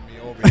strong-armed me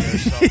over here.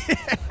 So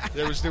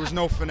there was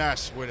no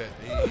finesse with it.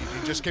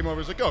 He just came over. He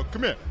was like, "Oh,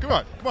 come here,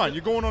 come on,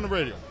 you're going on the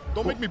radio.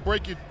 Don't make me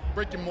break your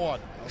mod."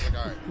 I was like,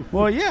 "All right."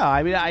 Well, yeah.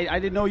 I mean, I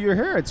didn't know you were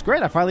here. It's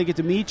great. I finally get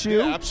to meet you.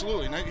 Yeah,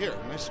 absolutely. Here,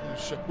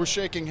 we're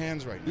shaking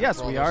hands right now. Yes,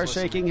 for all we those are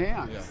listening. shaking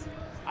hands. Yeah.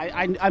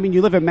 I mean,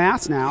 you live in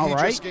Mass now, He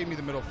right? just gave me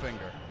the middle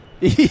finger.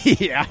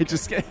 Yeah, I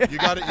just you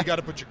got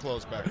to put your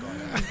clothes back on.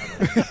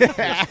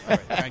 Yes, all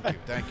right,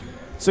 thank you.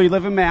 So you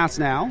live in Mass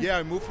now? Yeah,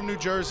 I moved from New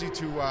Jersey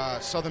to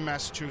southern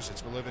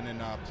Massachusetts. We're living in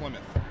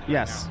Plymouth.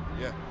 Yes. Now.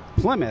 Yeah.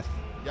 Plymouth.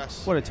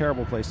 Yes. What a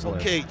terrible place to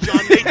live. Okay, John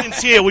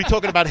Nathan's here. We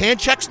talking about hand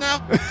checks now?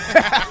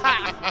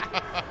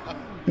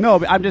 No,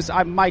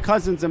 but my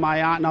cousins and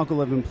my aunt and uncle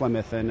live in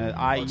Plymouth, and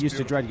I used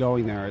to dread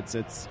going there.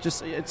 It's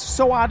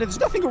so odd. There's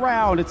nothing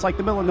around. It's like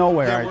the middle of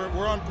nowhere. Yeah,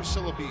 we're on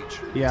Priscilla Beach.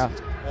 Yeah.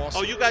 It's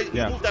awesome. Oh, you guys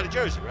moved out of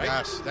Jersey, right?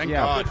 Yes, thank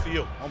Yeah. God. Good for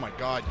you. Oh my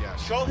God,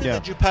 yes. Show him the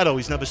Geppetto.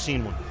 He's never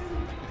seen one.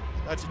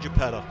 That's a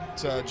Geppetto.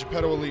 It's a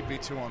Geppetto Elite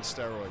V2 on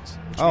steroids.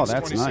 Which Oh, means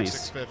that's 26, nice.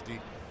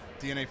 650,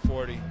 DNA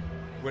 40,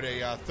 with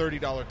a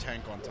 $30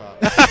 tank on top.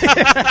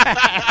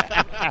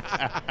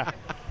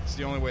 It's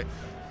the only way.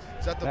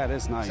 That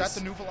is nice. Is that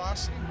the new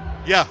Velocity?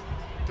 Yeah.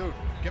 Dude,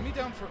 get me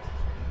down for.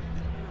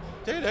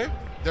 They're there.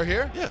 They're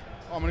here? Yeah.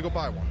 Oh, I'm gonna go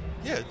buy one.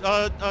 Yeah.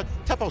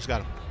 Teppo's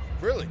got them.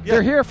 Really? Yeah.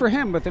 They're here for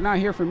him, but they're not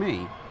here for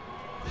me.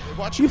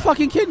 Watch You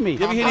fucking kidding me?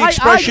 You ever hear the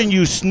expression,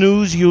 you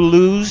snooze, you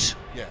lose?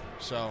 Yeah.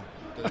 So.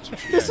 That's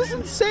what you This get. is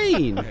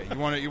insane.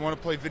 Yeah, you want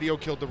to play Video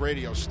Killed the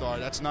Radio Star?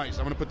 That's nice.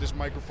 I'm gonna put this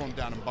microphone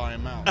down and buy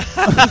them out.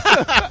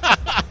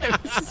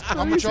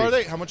 How much are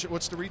they?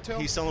 What's the retail?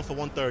 He's selling for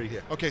 $130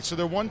 here. Okay, so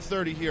they're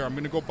 $130 here. I'm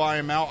gonna go buy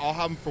them out. I'll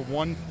have them for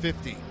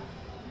 $150.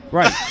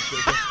 Right.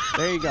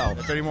 There you go.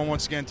 If anyone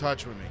wants to get in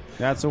touch with me.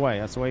 That's the way.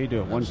 That's the way you do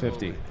it.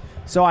 $150.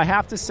 So I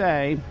have to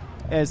say,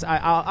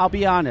 I'll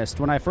be honest.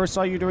 When I first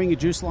saw you doing a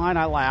juice line,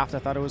 I laughed. I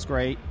thought it was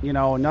great. You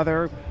know,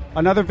 another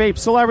vape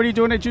celebrity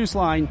doing a juice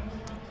line.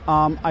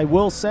 I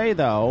will say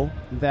though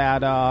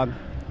that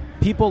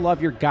people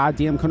love your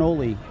goddamn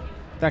cannoli.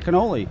 That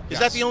cannoli. Is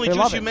that the only They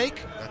juice love you it.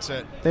 make? That's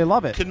it. They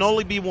love it.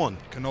 Cannoli B1.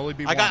 Cannoli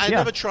B1. I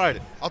never tried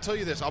it. I'll tell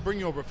you this. I'll bring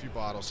you over a few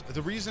bottles.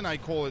 The reason I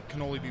call it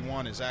Cannoli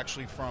B1 is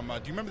actually from. Do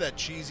you remember that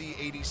cheesy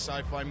 '80s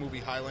sci-fi movie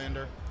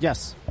Highlander?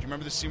 Yes. Do you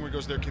remember the scene where it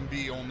goes, "There can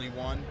be only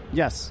one"?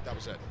 Yes. That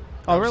was it.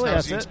 Oh, That was- really? That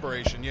was That's the it?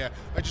 inspiration. Yeah.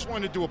 I just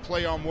wanted to do a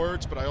play on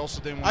words, but I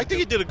also didn't. want I think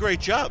you did a great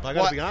job. I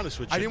got to be honest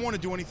with you. I didn't want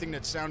to do anything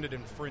that sounded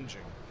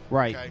infringing.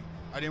 Right. Okay.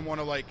 I didn't want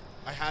to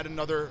I had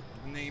another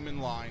name in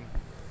line,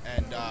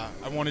 and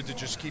I wanted to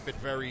just keep it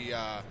very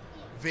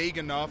vague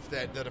enough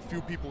that a few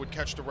people would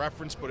catch the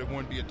reference, but it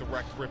wouldn't be a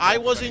direct rip. I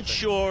wasn't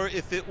sure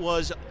if it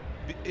was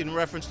in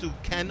reference to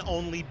can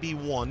only be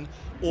one,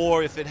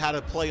 or if it had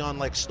a play on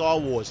like Star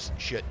Wars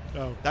shit.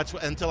 Oh. That's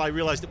until I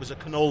realized it was a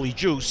cannoli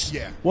juice.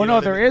 Yeah. Well, You know no,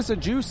 what I there mean? is a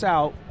juice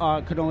out,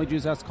 cannoli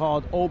juice that's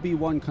called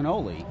Obi-Wan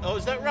cannoli. Oh,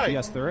 is that right?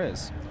 Yes, there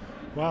is.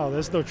 Wow,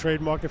 there's no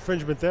trademark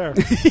infringement there.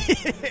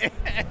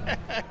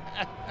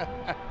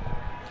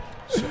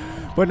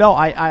 But no,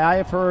 I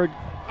have heard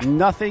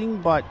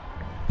nothing but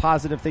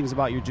positive things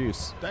about your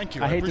juice. Thank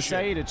you. I hate to appreciate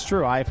say it, it's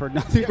true. I've heard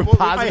nothing but well,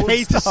 positive I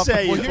hate to stuff.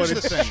 say Well, it, here's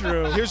but the it's thing.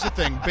 true. Here's the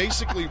thing.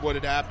 Basically, what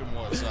had happened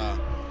was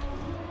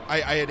I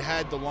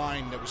had the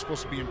line that was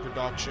supposed to be in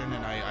production,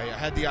 and I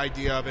had the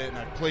idea of it, and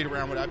I played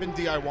around with it. I've been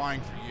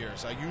DIYing for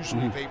years. I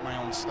usually vape my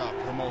own stuff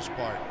for the most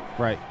part.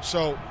 Right.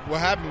 So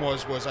what happened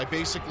was I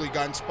basically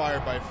got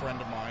inspired by a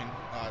friend of mine,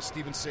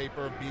 Steven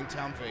Saper of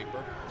Beantown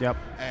Vapor. Yep.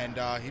 And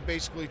he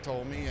basically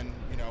told me, and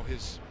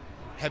his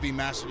heavy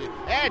master,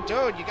 hey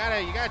dude, you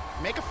gotta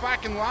make a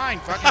fucking line,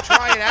 fucking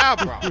try it out,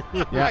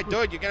 bro. Yeah,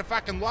 dude, you gotta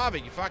fucking love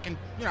it. You fucking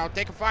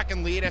take a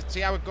fucking lead and see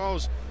how it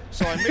goes.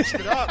 So I mixed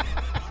it up,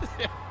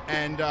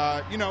 and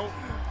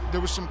there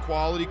was some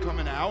quality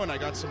coming out, and I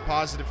got some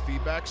positive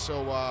feedback.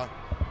 So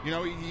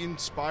he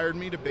inspired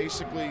me to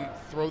basically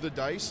throw the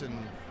dice and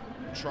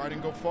try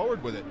and go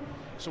forward with it.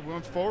 So we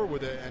went forward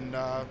with it, and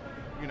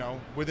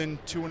within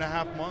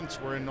 2.5 months,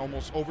 we're in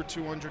almost over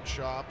 200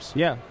 shops.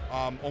 Yeah.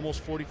 Almost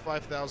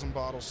 45,000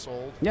 bottles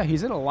sold. Yeah,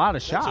 he's in a lot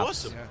of shops. That's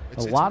awesome.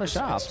 Yeah. A lot of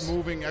shops. It's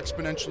moving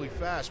exponentially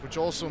fast, which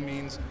also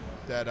means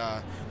that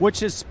Which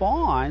has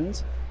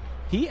spawned.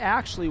 He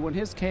actually, when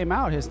his came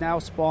out, has now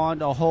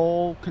spawned a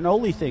whole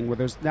cannoli thing where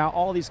there's now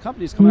all these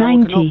companies coming out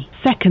with 90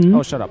 seconds.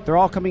 Oh, shut up. They're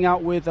all coming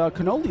out with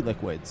cannoli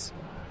liquids.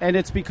 And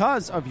it's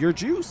because of your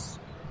juice.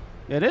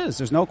 It is.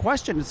 There's no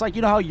question. It's like,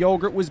 how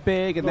yogurt was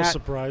big and No that.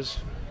 surprise.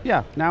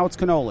 Yeah, now it's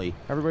cannoli.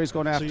 Everybody's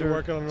going after. So you're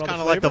working on another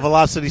Kind of flavor? like the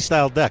Velocity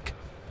style deck.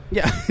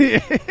 Yeah.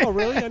 Oh,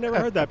 really? I never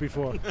heard that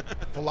before.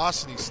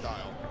 Velocity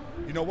style.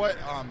 You know what?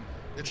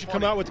 It's You funny.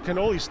 come out with the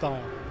cannoli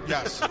style.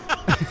 Yes.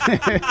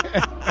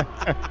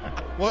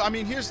 Well, I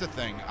mean, here's the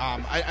thing.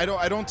 I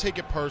don't take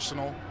it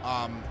personal.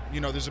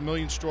 There's a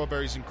million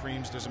strawberries and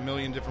creams. There's a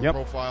million different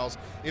profiles.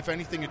 If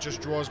anything, it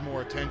just draws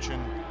more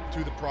attention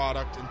to the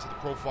product and to the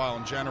profile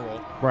in general.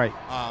 Right.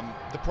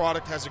 The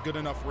product has a good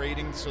enough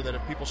rating so that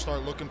if people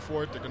start looking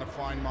for it, they're going to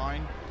find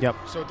mine. Yep.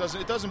 So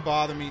it doesn't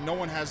bother me. No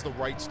one has the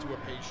rights to a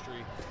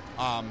pastry.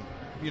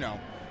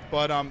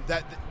 But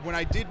that when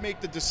I did make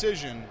the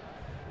decision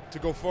to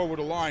go forward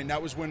a line,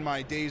 that was when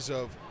my days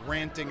of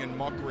ranting and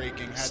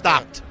muckraking had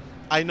Stopped.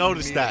 I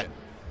noticed that.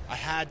 I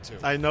had to.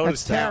 I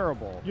noticed That's that.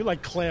 terrible. You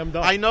clammed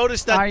up. I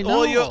noticed that I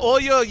know. all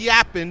your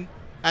yapping,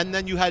 and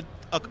then you had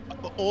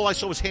all I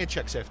saw was hand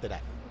checks after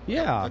that.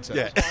 Yeah. That's it.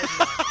 Yeah.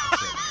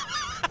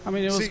 I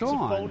mean, it was See,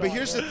 gone. But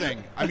here's the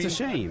thing. That's a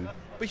shame.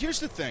 But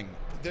here's the thing.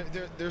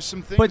 There's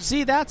some things. But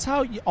see, that's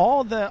how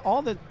all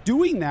the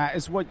doing that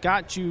is what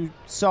got you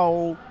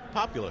so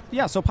popular.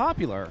 Yeah, so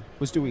popular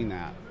was doing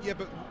that. Yeah,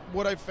 but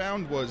what I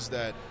found was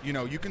that,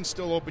 you can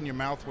still open your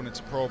mouth when it's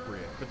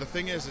appropriate. But the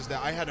thing is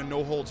that I had a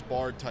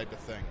no-holds-barred type of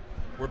thing,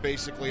 where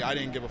basically I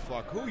didn't give a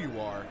fuck who you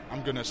are.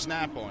 I'm going to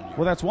snap on you.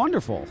 Well, that's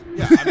wonderful.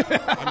 Yeah,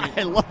 I mean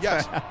I love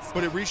yes, that.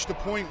 but it reached a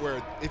point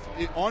where,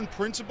 on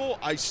principle,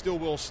 I still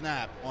will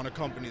snap on a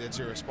company that's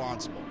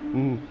irresponsible.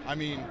 Mm. I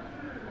mean...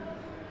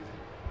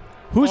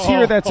 Who's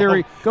here that's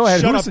Go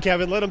ahead. Shut up,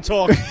 Kevin. Let him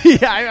talk.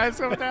 Yeah, I was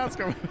going to ask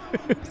him.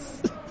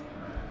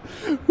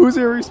 Who's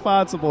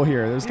irresponsible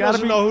here? There's got to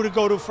doesn't know who to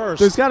go to first.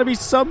 There's got to be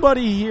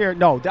somebody here.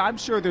 No, I'm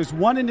sure there's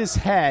one in his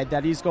head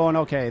that he's going,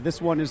 okay, this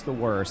one is the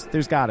worst.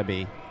 There's got to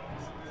be.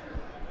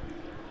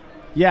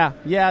 Yeah,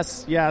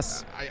 yes.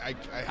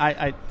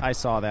 I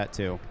saw that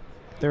too.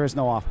 There is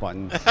no off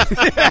button.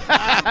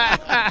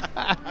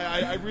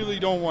 I really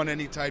don't want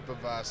any type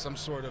of some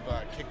sort of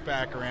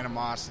kickback or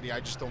animosity. I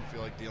just don't feel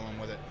like dealing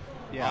with it.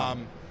 Yeah.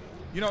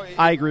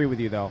 I agree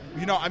with you, though.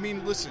 I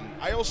mean, listen,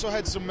 I also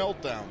had some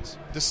meltdowns.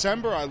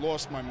 December, I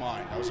lost my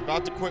mind. I was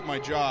about to quit my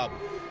job.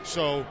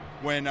 So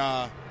when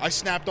I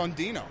snapped on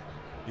Dino.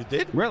 You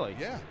did? Really?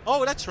 Yeah.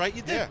 Oh, that's right,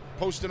 you did. Yeah,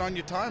 posted on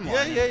your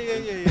timeline.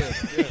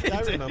 Yeah.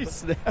 I remember. He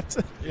snapped.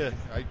 Yeah,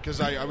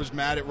 because I was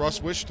mad at Russ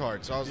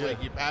Wishtard. So I was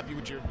like, you happy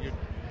with your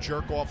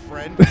jerk-off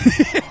friend?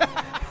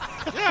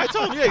 Yeah, I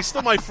told him, he's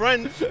still my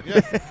friend.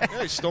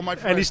 Yeah, he's still my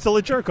friend. And he's still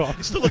a jerk-off.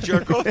 He's still a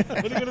jerk-off. What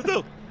are you going to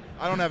do?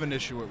 I don't have an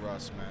issue with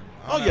Russ, man.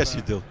 Oh, yes,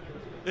 you do.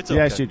 It's okay.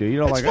 Yes, you do. You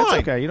don't it's like. fine.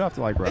 It's okay. You don't have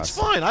to like Russ. It's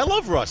fine. I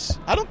love Russ.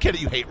 I don't care that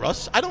you hate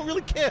Russ. I don't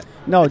really care.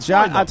 No, It's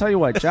John. fine, though. I'll tell you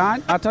what,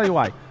 John. I'll tell you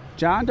why.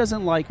 John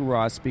doesn't like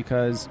Russ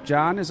because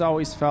John has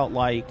always felt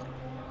like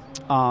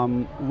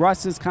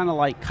Russ is kind of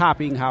like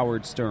copying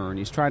Howard Stern.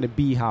 He's trying to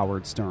be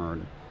Howard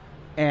Stern.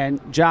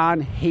 And John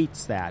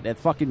hates that. It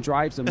fucking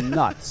drives him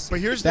nuts.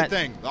 But here's the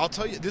thing. I'll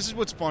tell you, this is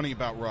what's funny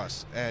about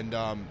Russ, and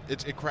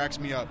it cracks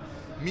me up.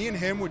 Me and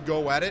him would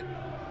go at it,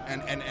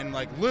 and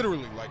like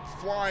literally like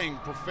flying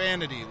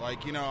profanity,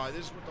 like,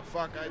 this is what the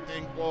fuck I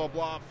think, blah,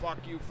 blah, fuck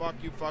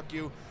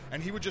you.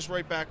 And he would just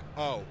write back,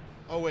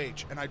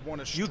 OH, and I'd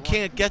want to You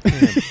can't get to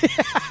him.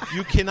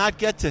 You cannot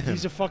get to him.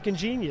 He's a fucking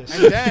genius.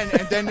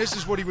 And then this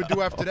is what he would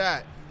do after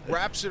that.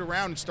 Wraps it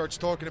around and starts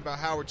talking about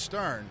Howard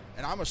Stern,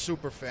 and I'm a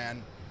super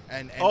fan.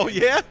 And oh,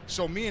 yeah?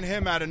 So me and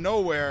him out of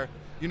nowhere,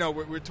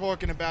 we're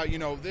talking about,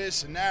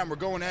 this and that, and we're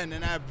going in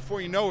and out. Before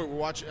you know it, we're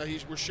watching.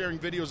 We're sharing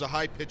videos of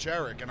High Pitch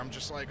Eric, and I'm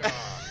just like,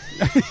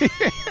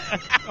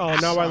 oh,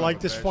 now I like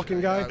this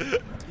fucking guy.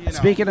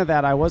 Speaking of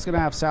that, I was going to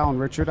have Sal and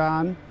Richard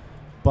on,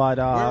 but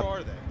where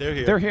are they? They're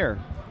here. They're here.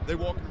 They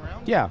walking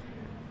around? Yeah,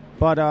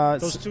 but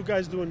those two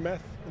guys doing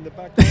meth in the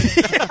back.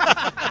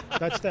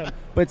 That's them.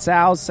 But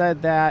Sal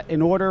said that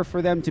in order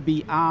for them to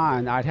be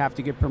on, I'd have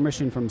to get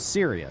permission from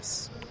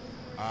Sirius.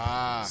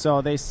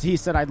 So he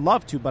said I'd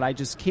love to, but I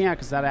just can't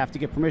because I'd have to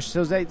get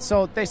permission.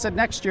 So they said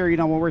next year,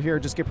 when we're here,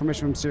 just get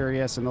permission from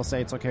Sirius, and they'll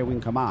say it's okay, we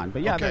can come on.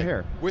 But yeah, they're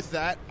here. With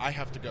that, I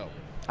have to go.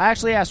 I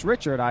actually asked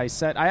Richard. I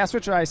said,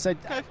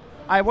 okay.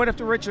 I went up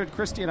to Richard,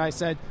 Christy, and I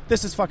said,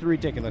 this is fucking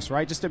ridiculous,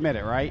 right? Just admit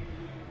it, right?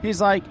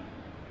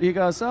 He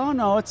goes, oh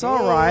no, it's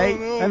all right.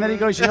 No, and then he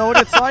goes, you know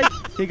what it's like?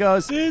 He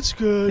goes, it's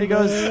good. He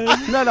goes,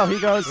 man. no. He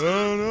goes,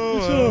 oh no,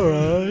 it's all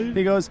right.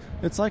 He goes,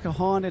 it's like a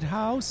haunted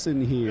house in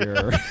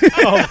here.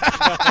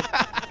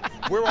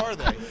 Where are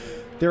they?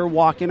 They're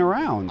walking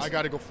around. I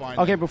got to go find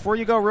Okay, them. before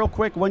you go, real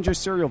quick, when's your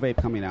cereal vape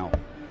coming out?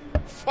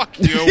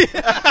 Fuck you.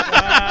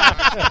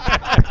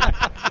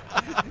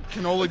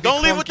 Can only be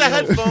Don't leave with the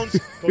clunky. headphones.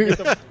 Go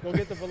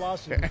get the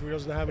Velocity if he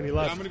doesn't have any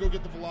left. I'm going to go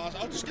get the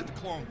Velocity. I'll just get the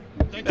clone.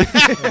 Thank you.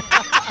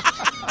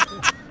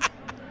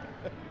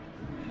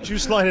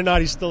 Juice line or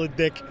not, he's still a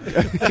dick.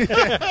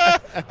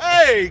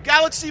 Hey,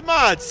 Galaxy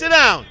Mod, sit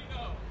down.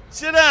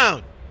 Sit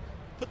down.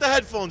 Put the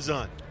headphones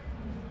on.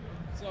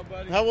 What's up,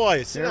 buddy? How are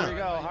you? Sit There down. we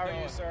go. How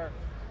are you, sir?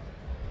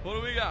 What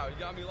do we got? You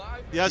got me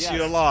live? Yes,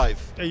 you're live.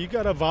 Hey, you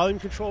got a volume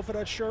control for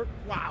that shirt?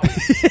 Wow.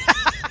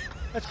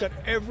 That's got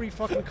every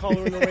fucking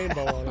color in the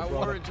rainbow on it, I brother.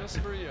 wore it just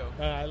for you.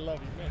 I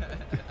love you, man.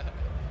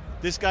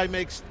 This guy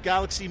makes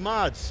Galaxy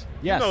Mods.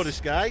 Yes. You know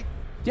this guy.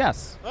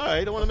 Yes. All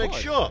right, I want to make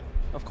course. sure.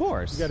 Of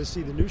course. You got to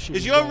see the new shit.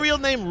 Is he's your got. real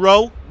name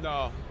Ro?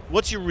 No.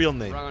 What's your real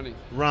name? Ronnie.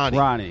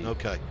 Ronnie.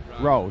 Okay.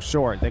 Ro,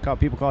 short.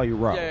 People call you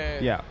Ro.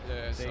 Yeah,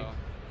 so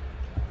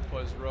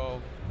was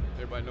Ro.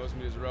 Everybody knows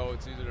me as Ro.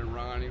 It's easier than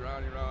Ronnie, you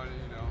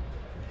know.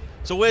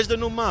 So where's the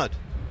new mod?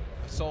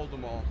 I sold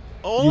them all.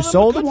 All You of them?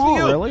 sold Good them for all,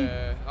 you. really?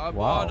 Yeah, I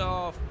Wow.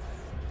 bought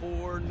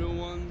 4 new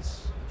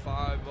ones,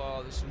 5 the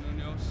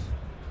Sununos.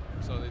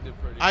 So they did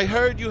pretty I good.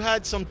 heard you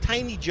had some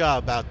tiny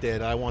job out there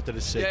that I wanted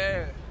to see.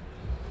 Yeah.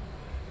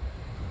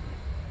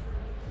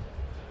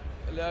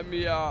 Let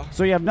me,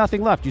 So you have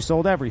nothing left. You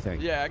sold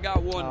everything. yeah, I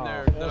got one Oh,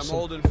 there that I'm awesome.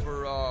 holding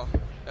for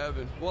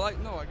Evan. Well, I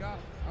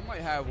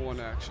might have one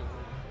actually.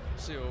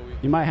 See what we.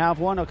 You might have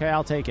one? Okay,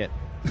 I'll take it.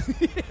 And the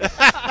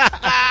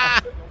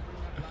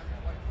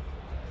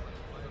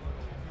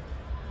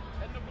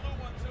blue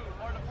one too,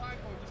 or the pine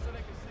cone, just so they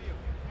can see them.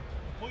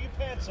 Pull your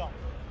pants up.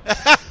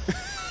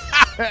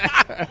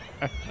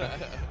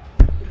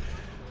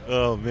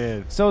 Oh,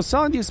 man. So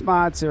selling these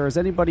mods here, is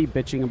anybody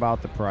bitching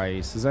about the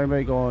price? Is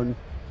anybody going,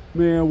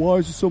 man, why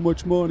is it so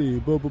much money?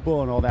 Blah, blah,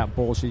 blah, and all that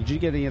bullshit. Did you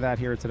get any of that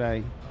here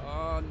today?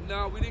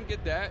 No, we didn't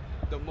get that.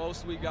 The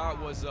most we got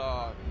was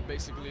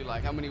basically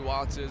like, how many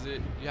watts is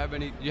it? You have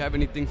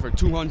anything for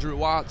 200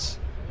 watts?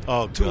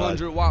 Oh, God.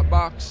 200 watt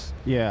box?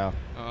 Yeah.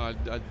 I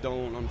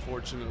don't,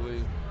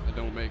 unfortunately. I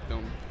don't make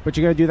them. But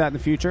you're going to do that in the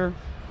future?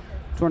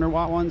 200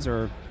 watt ones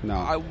or no?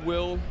 I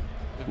will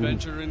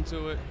venture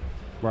into it.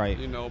 Right.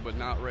 You know, but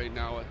not right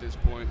now at this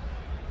point.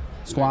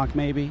 Squawk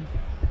maybe?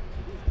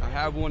 I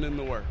have one in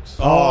the works.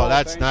 Oh,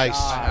 that's nice.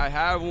 I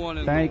have one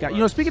in the Thank God. works.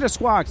 You know, speaking of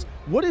squawks,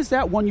 what is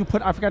that one you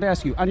put, I forgot to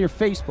ask you, on your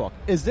Facebook?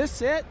 Is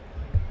this it?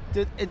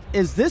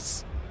 Is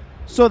this...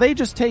 So they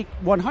just take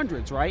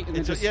 100s, right?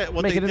 And just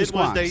what make they it into did was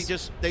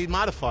squawks. they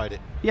modified it.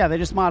 Yeah, they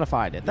just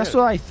modified it. That's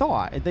Yeah. what I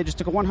thought. They just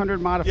took a 100,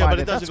 modified it. Yeah, but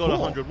it doesn't That's go to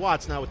cool. 100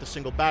 watts now with the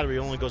single battery. It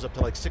only goes up to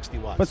like 60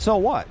 watts. But so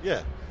what?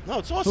 Yeah. No,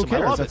 it's awesome. Who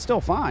cares? I love That's it.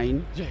 still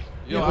fine.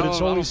 Yo, but I it's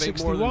don't- I only don't bake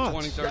 60 more than watts.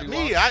 20, 30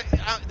 Me, watts.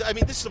 I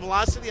mean, this is the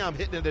velocity. I'm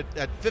hitting it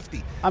at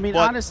 50. I mean,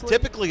 But honestly...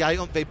 typically I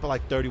don't vape for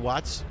like 30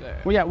 watts.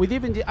 Well, yeah, with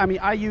even... I mean,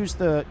 I use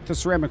the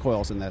ceramic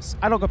coils in this.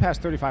 I don't go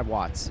past 35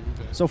 watts.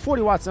 So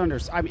 40 watts and under...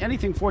 I mean,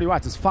 anything 40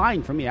 watts is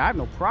fine for me. I have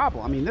no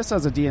problem. I mean, this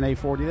has a DNA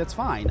 40. That's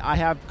fine. I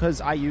have...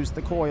 Because I use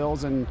the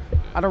coils and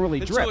I don't really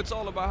And drip. so it's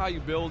all about how you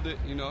build it.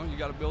 You know, you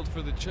got to build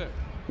for the chip.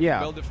 Yeah.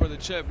 Build it for the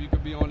chip. You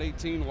could be on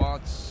 18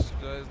 watts,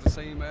 the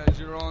same as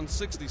you're on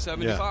 60,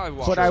 75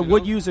 watts. But I you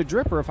would know? use a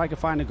dripper if I could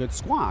find a good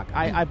squawk.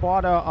 I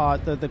bought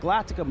the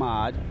Galactica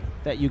mod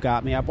that you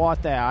got me. I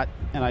bought that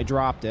and I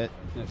dropped it.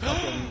 And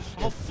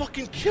I'll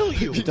fucking kill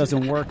you. It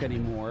doesn't work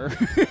anymore.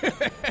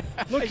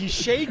 Look, he's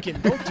shaking.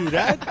 Don't do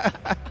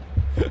that.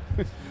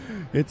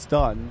 It's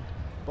done.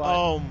 But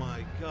Oh,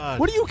 my God.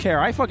 what do you care?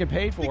 I fucking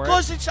paid for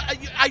Because it. it's...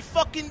 I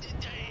fucking...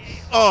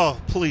 Oh,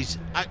 please.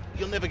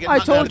 You'll never get I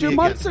nothing out told of you me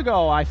months again.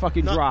 ago I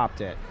fucking No.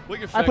 dropped it. We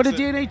can I put a fix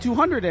it. DNA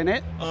 200 in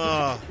it,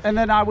 and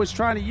then I was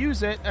trying to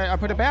use it. I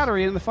put a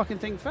battery in, and the fucking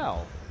thing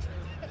fell.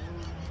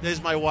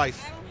 There's my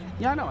wife.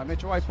 Yeah, I know. I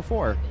met your wife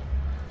before.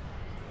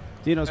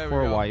 Dino's There we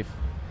poor go. wife.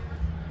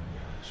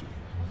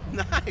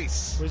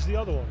 Nice. Where's the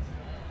other one?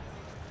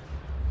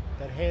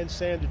 That hand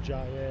sanded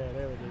jar. Yeah,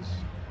 there it is.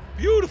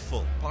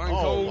 Beautiful. Pine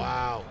Oh, cone.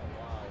 wow.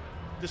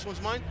 This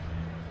one's mine?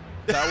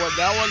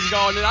 That one's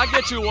going in. I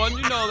get you one.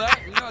 You know that.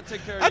 You know I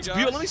take care That's of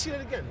you guys. beautiful. Let me see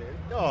that again, man.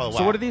 Oh, wow.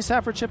 So what do these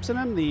have for chips in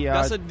them? The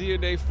That's a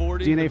DNA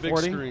 40. DNA the big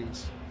 40?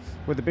 screens.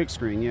 with the big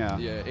screen, yeah.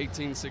 Yeah,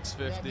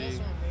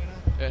 18650.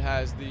 It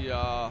has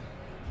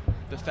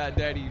the Fat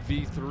Daddy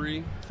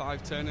V3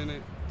 510 in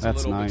it. It's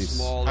That's a little nice. bit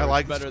smaller. I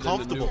like it's better it's than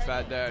comfortable. the new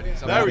Fat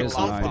Daddies. I'm Very having a lot of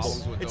comfortable.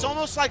 problems with It's those.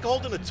 almost like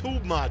holding a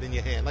tube mod in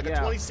your hand, like a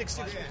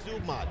 2660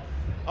 tube mod.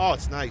 Oh,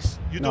 it's nice.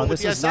 You No, doing this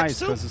with the is SX nice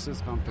too? because this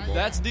is comfortable.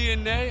 That's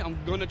DNA. I'm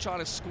gonna try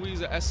to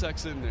squeeze a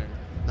SX in there.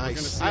 Nice. We're gonna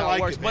see I how like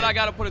it works. it, But man. I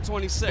gotta put a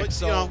 26. But,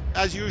 so you know,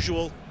 as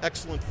usual,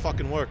 excellent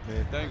fucking work,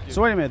 man. thank you.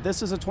 So wait a minute,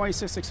 this is a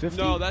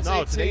 26650? No, that's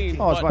No, it's an 18. 18.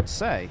 Oh, I was but about to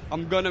say.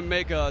 I'm gonna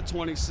make a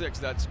 26.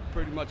 That's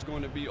pretty much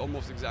going to be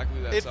almost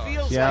exactly that It size.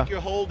 feels Yeah. like you're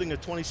holding a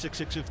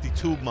 26650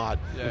 tube mod.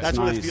 Yeah. That's It's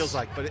what it nice. feels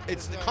like, but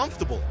it's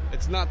comfortable.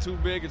 It's not too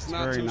big. It's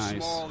not very too nice.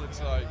 small. It's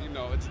like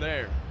it's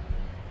there.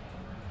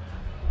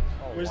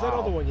 Where's that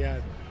other one you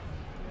had?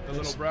 The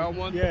little brown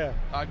one. Yeah.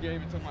 I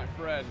gave it to my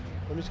friend.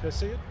 Let me just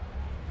see it.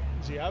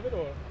 Does he have it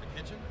or?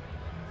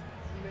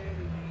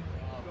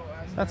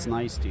 That's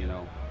nice,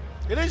 Dino.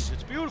 It is.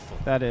 It's beautiful.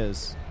 That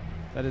is.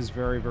 That is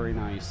very, very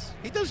nice.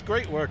 He does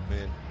great work,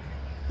 man.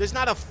 There's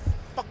not a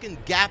fucking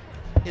gap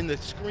in the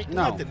screen.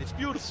 No. Nothing. It's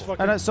beautiful.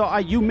 And so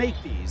you make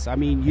these. I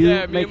mean, you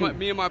Yeah, make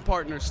me and my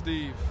partner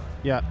Steve.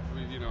 Yeah.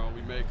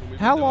 We make them.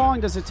 How long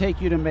does it take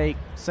you to make,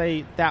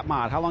 say, that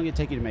mod? How long did it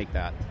take you to make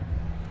that?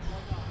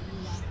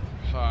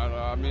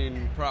 I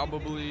mean,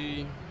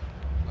 probably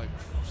like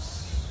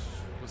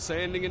with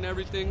sanding and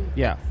everything.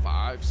 Yeah.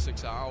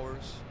 5-6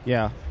 hours.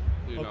 Yeah.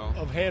 You Of,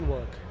 know, of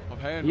handwork. of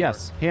handwork.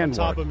 Yes, On top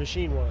handwork. of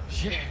machine work.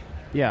 Yeah.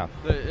 Yeah.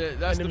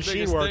 That's And the machine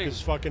biggest work thing.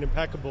 is fucking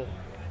impeccable.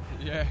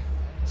 Yeah.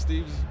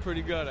 Steve's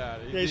pretty good at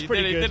it. Yeah, he's he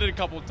pretty did, good. He did it a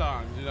couple of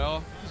times, you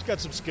know. He's got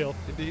some skill.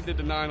 He did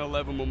the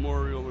 9/11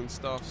 memorial and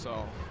stuff,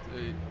 so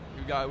we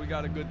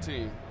got a good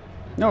team.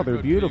 No, they're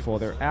Good beautiful. people.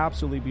 They're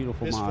absolutely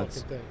beautiful This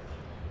mods. fucking thing.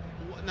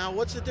 Now,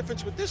 what's the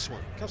difference with this one?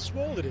 Look how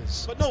small it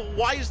is. But no,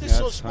 why is this Yeah,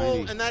 so it's small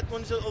tiny. and that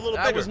one's a little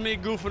That bigger? was me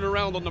goofing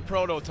around on the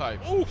prototype.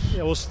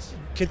 Yeah, we'll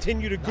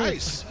continue to goof.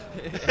 Nice.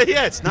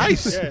 Yeah, it's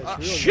nice. Yeah, it's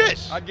real Shit.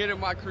 nice. I get in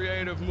my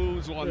creative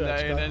moods one Yeah,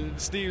 it's day, and got- then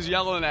Steve's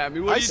yelling at me.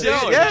 What I are you see it,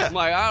 doing? yeah. I'm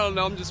like, I don't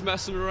know. I'm just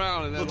messing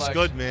around. And then Looks like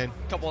good, man.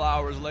 a couple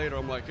hours later,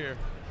 I'm like, here,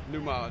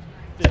 new mod.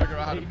 Figure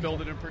out how to build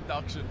it in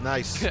production.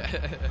 Nice.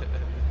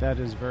 That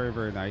is very,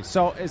 very nice.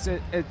 So is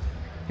it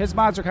his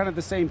mods are kind of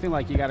the same thing.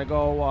 Like you got to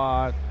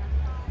go.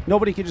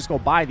 Nobody can just go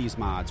buy these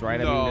mods, right?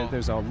 I No. mean,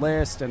 there's a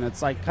list, and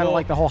it's like kind of Well,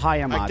 like the whole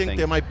high-end mod I think thing.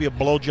 there might be a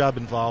blowjob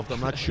involved. I'm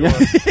not sure.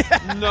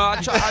 No, I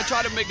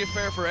try to make it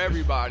fair for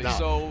everybody. No.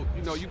 So,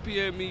 you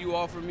PM me, you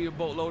offer me a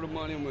boatload of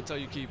money, I'm going to tell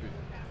you keep it.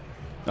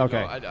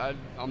 Okay.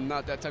 I'm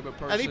not that type of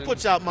person. And he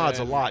puts out mods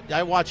a and- lot.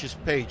 I watch his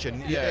page,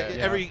 and Yeah.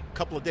 every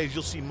couple of days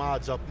you'll see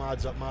mods up.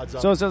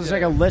 So it's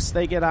like a list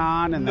they get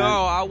on, and no,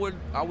 then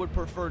I would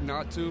prefer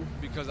not to,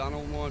 because I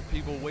don't want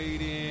people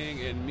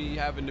waiting and me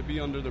having to be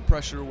under the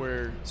pressure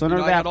where So none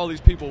of I that- got all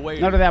these people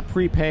waiting. none of that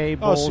prepay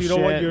Oh, so bullshit. you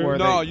don't want your- where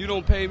No, they- you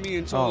don't pay me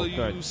until Oh, you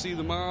good. see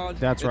the mod.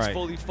 That's it's right.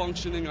 fully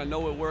functioning. I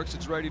know it works.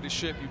 It's ready to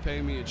ship. You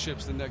pay me. It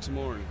ships the next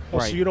morning. Oh,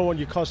 so you don't want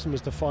your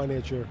customers to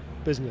finance your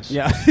business.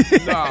 No,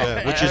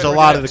 which is a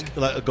lot of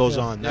that goes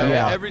on.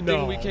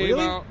 Everything we came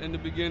Really? out in the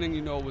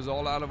beginning, was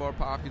all out of our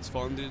pockets,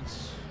 funded.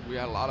 We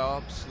had a lot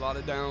of ups, a lot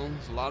of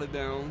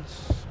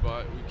downs,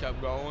 but we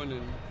kept going,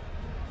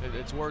 and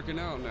it's working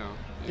out now.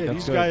 Yeah,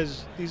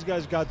 these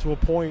guys got to a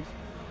point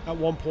at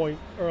one point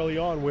early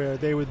on where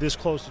they were this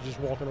close to just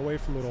walking away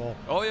from it all.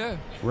 Oh yeah,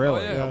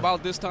 Really? Oh, yeah. Yeah.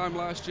 About this time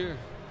last year,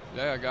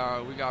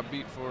 we got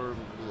beat for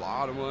a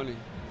lot of money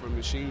from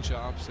machine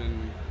shops,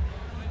 and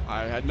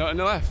I had nothing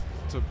left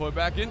to put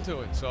back into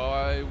it. So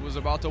I was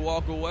about to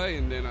walk away,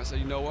 and then I said,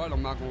 you know what?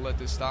 I'm not going to let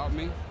this stop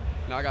me.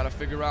 Now I got to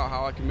figure out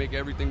how I can make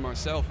everything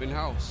myself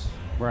in-house.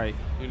 Right.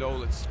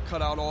 Let's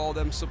cut out all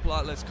them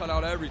supply. Let's cut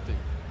out everything.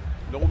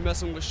 No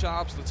messing with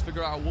shops. Let's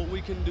figure out what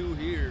we can do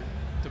here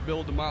to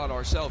build them out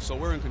ourselves, so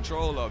we're in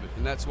control of it.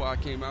 And that's why I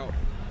came out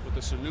with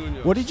the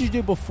Cernunos. What did you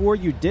do before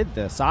you did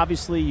this?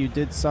 Obviously, you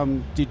did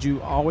some. Did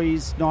you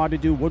always know how to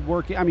do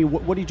woodworking? I mean,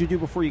 what did you do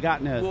before you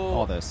got into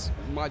all this?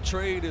 My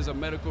trade is a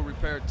medical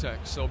repair tech.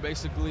 So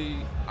basically,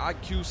 I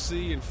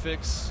QC and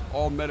fix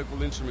all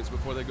medical instruments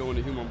before they go in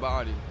the human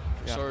body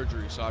for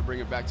surgery. So I bring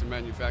it back to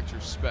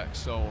manufacturer's specs.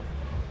 So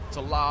it's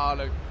a lot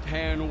of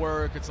hand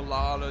work. It's a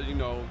lot of,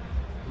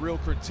 real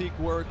critique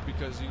work,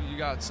 because you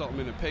got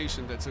something in a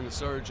patient that's in a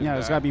surgeon. Yeah,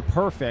 it's got to be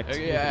perfect.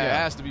 Yeah, it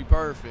has to be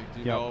perfect.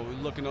 You know,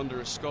 looking under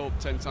a scope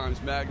 10 times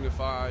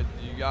magnified,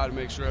 you got to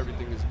make sure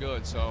everything is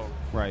good. So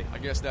right. I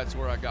guess that's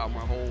where I got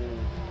my whole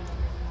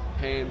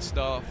hand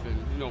stuff.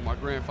 And, my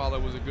grandfather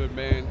was a good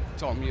man,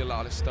 taught me a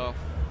lot of stuff.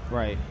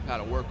 Right. How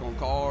to work on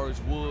cars,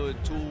 wood,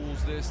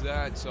 tools, this,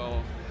 that.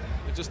 So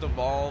it just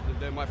evolved. And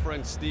then my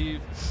friend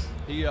Steve,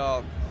 he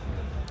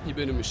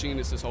been a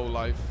machinist his whole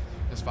life.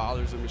 His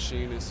father's a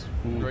machinist,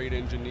 great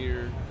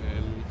engineer,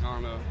 and we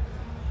kind of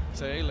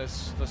say, hey,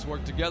 let's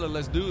work together,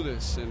 let's do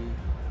this, and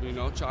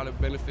try to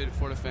benefit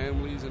for the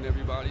families and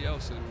everybody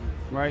else. And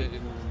right.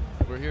 And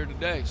we're here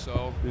today,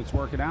 so it's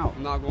working out.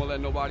 I'm not going to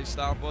let nobody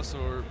stop us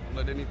or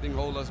let anything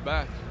hold us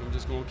back. I'm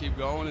just going to keep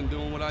going and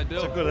doing what I do.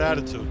 It's a good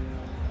attitude.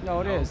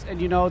 No, it is. And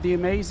the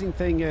amazing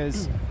thing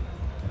is,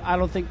 I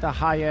don't think the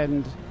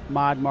high-end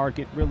mod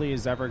market really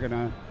is ever going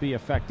to be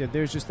affected.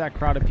 There's just that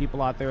crowd of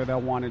people out there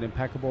that want an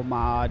impeccable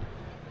mod.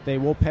 They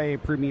will pay a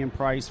premium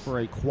price for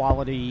a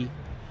quality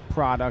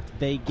product.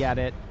 They get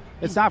it.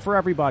 It's not for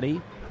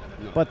everybody,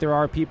 but there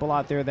are people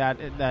out there that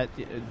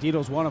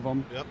Dito's one of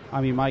them. Yep. I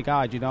mean, my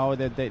God,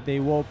 that they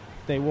will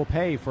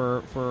pay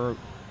for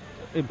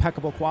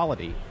impeccable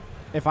quality.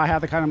 If I had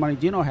the kind of money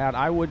Dino had,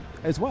 I would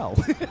as well.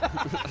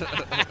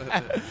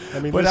 I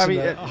mean,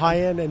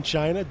 high-end and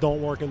China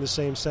don't work in the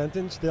same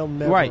sentence. They'll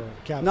never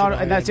capture the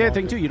and that's the other high-end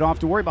thing, too. You don't have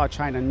to worry about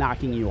China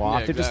knocking you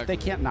off. Yeah, They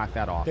can't knock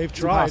that off. They've It's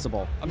tried.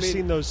 impossible. You've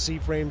seen those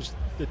C-frames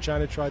that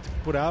China tried to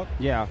put out?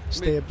 Yeah.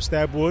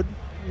 Stab wood.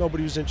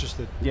 Nobody was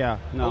interested. Yeah,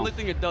 The no. only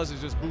thing it does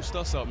is just boost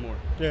us up more.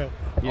 Yeah.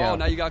 Yeah. Oh,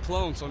 now you got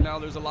clones, so now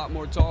there's a lot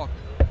more talk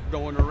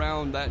going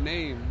around that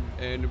name,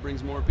 and it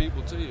brings more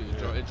people to you.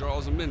 It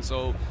draws them in.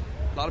 So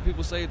a lot of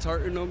people say it's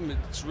hurting them.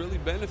 It's really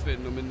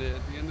benefiting them at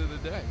the end of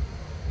the day,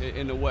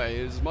 in a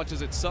way. As much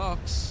as it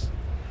sucks,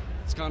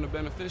 it's kind of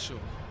beneficial.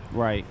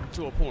 Right.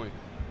 To a point.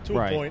 To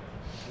a point.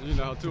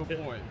 To a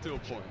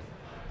point.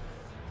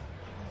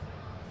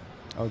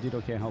 Oh,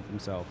 Dito can't help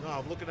himself. No,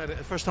 I'm looking at it.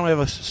 The first time I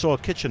ever saw a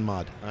kitchen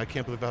mod. I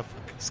can't believe how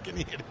fucking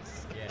skinny it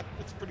is. Yeah.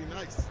 It's pretty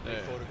nice.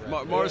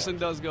 Yeah. Morrison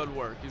does good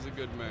work. He's a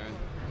good man.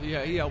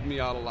 He helped me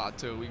out a lot,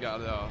 too. We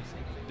got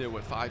did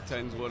with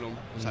 510s with him.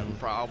 Was having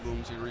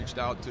problems. He reached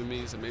out to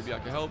me, said maybe I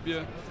could help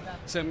you.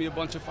 Sent me a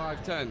bunch of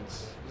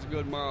 510s. He's a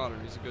good modder.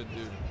 He's a good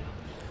dude.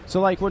 So,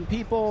 like, when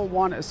people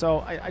want... So,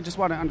 I just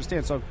want to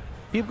understand. So,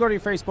 people go to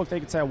your Facebook, they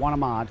can say, I want a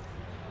mod.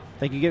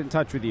 They can get in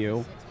touch with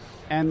you.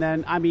 And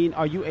then, I mean,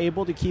 are you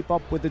able to keep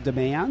up with the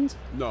demand?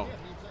 No.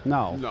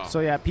 So,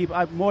 yeah,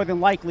 people... more than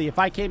likely, if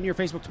I came to your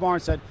Facebook tomorrow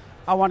and said,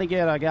 I want to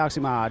get a Galaxy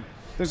mod,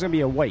 there's going to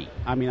be a wait.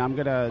 I mean, I'm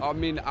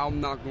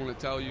not going to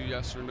tell you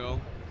yes or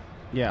no.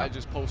 Yeah. I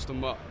just post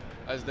them up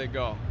as they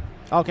go.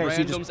 Okay,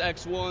 Randoms, so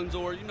X1s,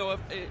 or,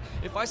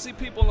 if I see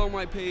people on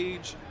my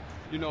page,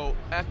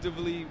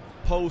 actively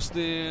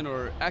posting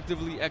or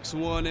actively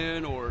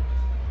X1ing or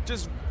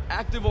just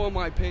active on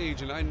my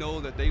page and I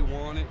know that they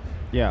want it,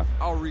 yeah,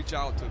 I'll reach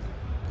out to them.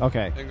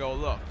 Okay. And go,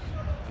 look,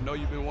 I know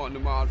you've been wanting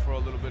to mod for a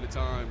little bit of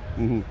time.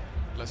 Mm-hmm.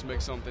 Let's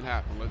make something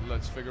happen.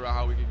 Let's figure out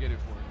how we can get it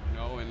for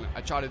you, And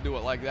I try to do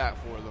it like that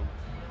for them.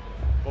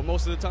 But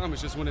most of the time,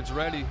 it's just when it's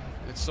ready,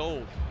 it's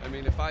sold. I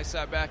mean, if I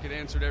sat back and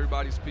answered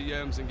everybody's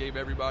PMs and gave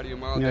everybody a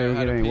mod that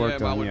had a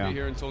PM, I would be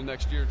here until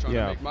next year trying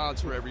to make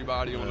mods for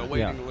everybody on a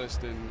waiting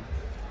list. And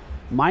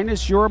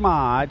minus your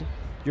mod,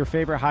 your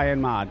favorite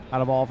high-end mod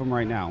out of all of them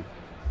right now.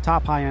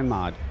 Top high-end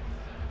mod.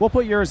 We'll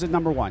put yours at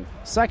number 1.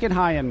 Second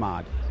high-end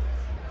mod.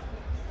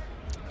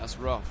 That's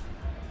rough.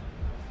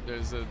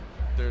 There's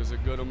a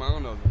good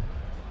amount of them.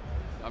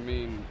 I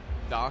mean,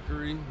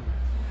 Dockery,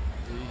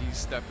 he's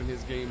stepping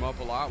his game up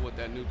a lot with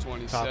that new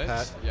 26. Top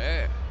hat.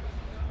 Yeah.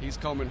 He's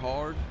coming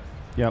hard.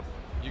 Yep.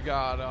 You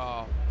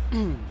got,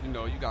 you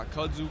got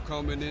Kudzu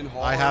coming in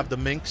hard. I have the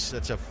Minx.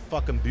 That's a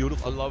fucking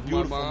beautiful, I love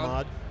beautiful my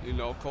mod. You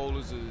know, Cole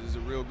is a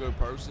real good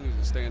person.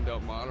 He's a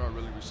stand-up modder. I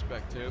really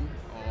respect him.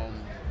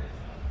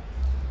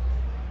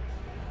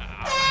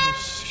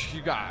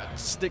 You got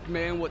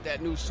Stickman with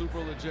that new Super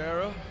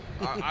Leggera.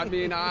 I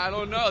mean, I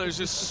don't know. There's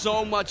just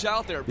so much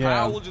out there. Yeah.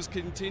 Powell just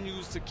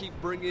continues to keep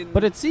bringing.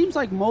 But it seems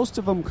like most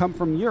of them come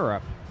from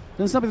Europe.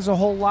 There's a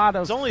whole lot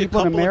of There's only a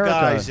people couple in America.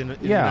 of guys in the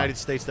United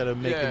States that are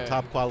making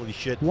top quality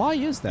shit. Why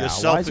is that?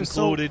 Yourself Why is it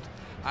included,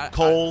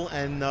 Cole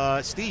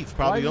and Steve.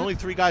 Probably the only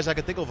 3 guys I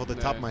could think of off the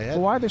top of my head.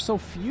 Well, why are there so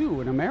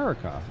few in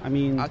America? I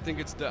mean, I think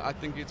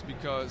it's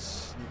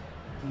because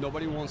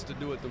nobody wants to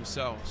do it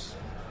themselves,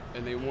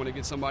 and they want to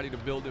get somebody to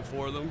build it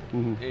for them,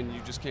 and you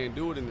just can't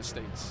do it in the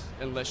States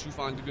unless you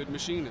find a good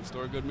machinist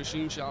or a good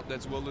machine shop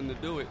that's willing to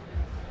do it.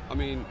 I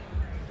mean,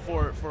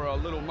 for a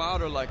little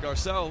modder like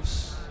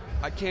ourselves,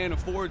 I can't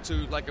afford to,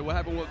 like what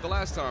happened with the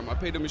last time. I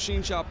paid the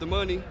machine shop the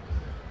money.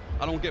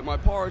 I don't get my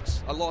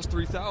parts. I lost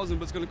 $3,000,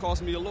 but it's going to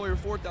cost me a lawyer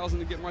 $4,000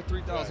 to get my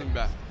 $3,000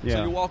 back. Yeah.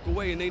 So you walk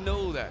away, and they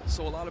know that.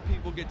 So a lot of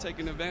people get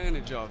taken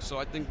advantage of. So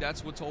I think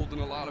that's what's holding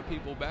a lot of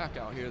people back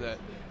out here, that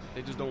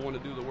they just don't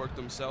want to do the work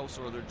themselves,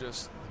 or they're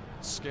just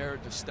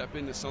scared to step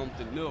into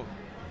something new.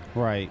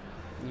 right.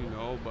 You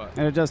know, but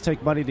And it does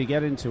take money to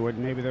get into it,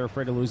 and maybe they're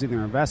afraid of losing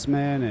their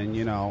investment, and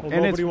Well,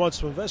 and nobody wants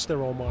to invest their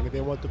own money.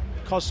 They want the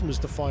customers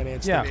to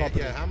finance their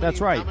company. How many,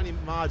 That's right. How many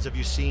mods have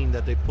you seen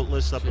that they put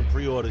lists up in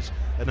pre-orders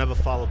and never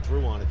followed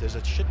through on it? There's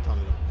a shit ton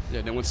of them.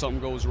 yeah, then when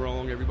something goes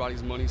wrong,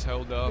 everybody's money's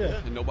held up,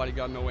 Yeah. and nobody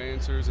got no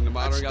answers, and the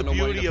modder That's got the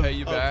no money beauty to pay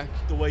you of back.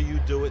 the way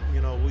you do it.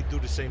 You know, we do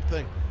the same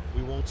thing.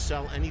 We won't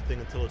sell anything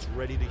until it's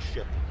ready to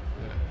ship.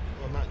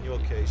 Well, not in your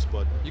case,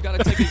 but You got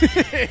to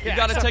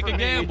take a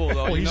gamble,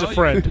 though. Well, you he's know? a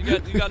friend.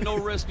 You got no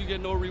risk, you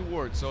get no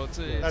reward. So it's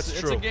That's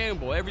it's true. a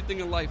gamble. Everything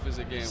in life is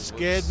a gamble.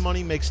 Scared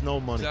money makes no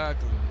money.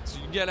 Exactly. So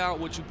you get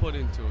out what you put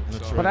into it.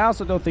 That's so. But I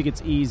also don't think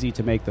it's easy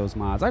to make those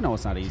mods. I know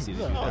it's not easy to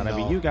do that. I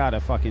mean, you got to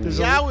fucking...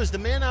 The hours, the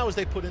man hours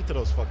they put into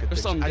those fucking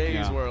There's things. some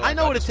days where, like, I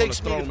know I what it just wanna takes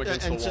throw me 'em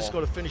against and the Cisco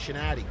wall. to finish an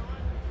Addy,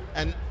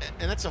 and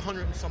that's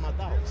 $100 and some odd.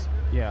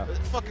 Yeah.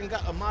 Fucking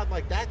got a mod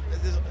like that,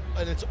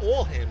 and it's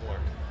all handwork.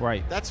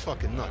 Right. That's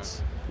fucking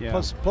nuts. Yeah.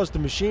 Plus the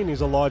machining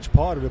is a large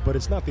part of it, but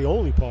it's not the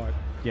only part.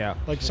 Yeah.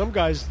 Like some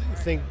guys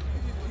think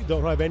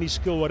don't have any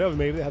skill, whatever.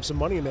 Maybe they have some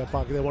money in their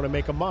pocket. They want to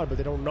make a mod, but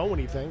they don't know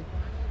anything.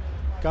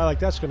 A guy like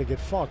that's going to get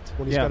fucked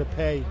when he's Yeah. got to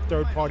pay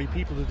third-party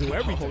people to do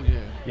everything. Oh, yeah.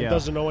 And Yeah.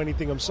 doesn't know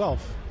anything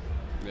himself.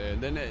 Yeah,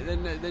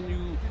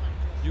 then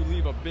you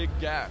leave a big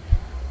gap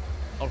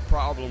of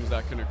problems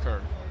that can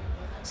occur.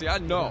 See, I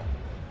know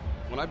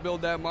when I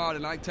build that mod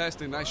and I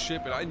test it and I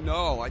ship it, I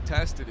know I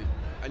tested it.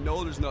 I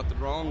know there's nothing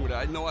wrong with it.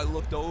 I know I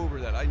looked over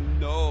that. I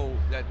know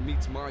that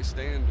meets my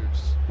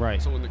standards.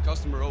 Right. So when the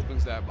customer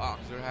opens that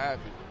box, they're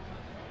happy.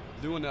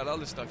 Doing that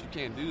other stuff, you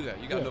can't do that.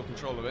 You got Yeah. no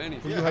control of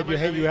anything. You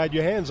had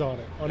your hands on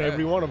it, on Yeah,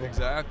 every one of them.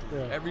 Exactly.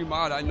 Yeah. Every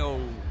mod, I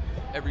know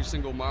every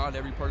single mod,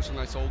 every person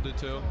I sold it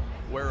to,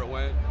 where it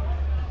went.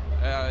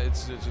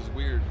 It's just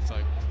weird. It's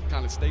like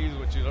kind of stays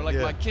with you. They're like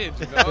my kids,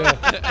 you know?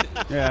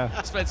 Yeah.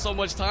 I spend so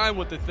much time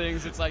with the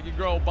things. It's like you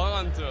grow a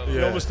bond to them.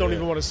 You almost don't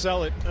even want to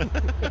sell it.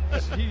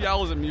 He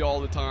yells at me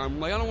all the time. I'm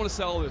like, I don't want to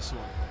sell this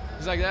one.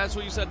 He's like, that's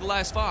what you said the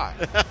last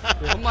 5.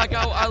 I'm like,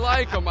 I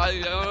like them.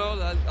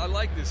 I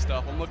like this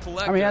stuff. I'm a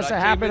collector. I mean, has it came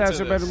happened? Has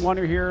into there this. been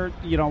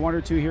one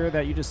or two here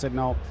that you just said,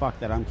 no, fuck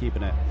that, I'm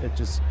keeping it?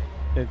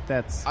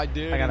 That's... I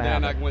did, I gotta and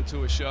then have I it. went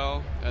to a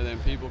show, and then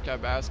people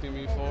kept asking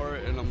me for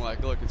it, and I'm like,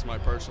 look, it's my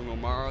personal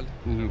mod.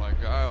 And they're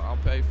like, I'll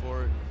pay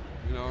for it,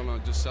 you know, and I'll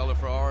just sell it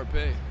for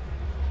RP.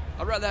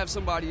 I'd rather have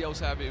somebody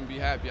else have it and be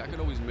happy. I could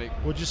always make it.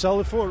 Would you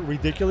sell it for a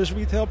ridiculous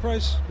retail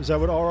price? Is that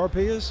what RRP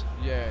is?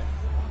 Yeah.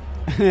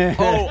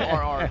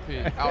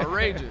 RRP.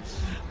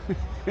 Outrageous.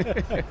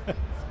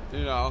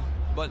 You know,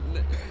 but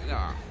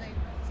nah.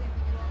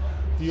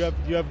 Do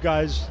you have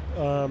guys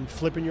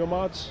flipping your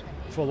mods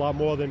for a lot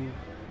more than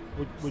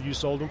what you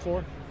sold them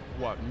for?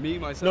 What, me,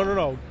 myself?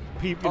 No.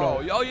 People,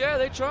 Oh, yeah,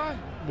 they try.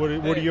 What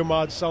are your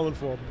mods selling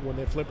for when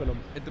they're flipping them?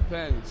 It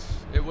depends.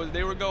 They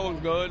were going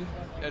good.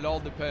 It all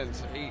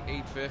depends.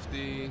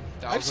 $850,000.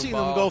 I've seen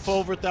them go for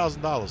over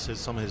 $1,000.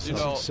 Some of his You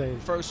stuff. know,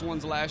 first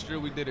ones last year,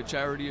 we did a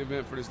charity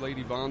event for this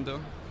lady, Vonda.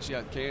 She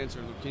had cancer,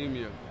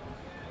 leukemia.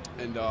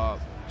 And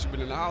she's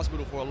been in the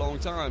hospital for a long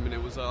time. And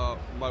it was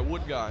my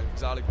wood guy,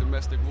 Exotic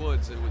Domestic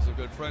Woods. It was a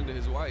good friend of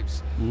his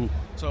wife's. Mm-hmm.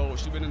 So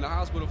she'd been in the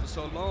hospital for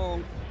so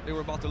long, they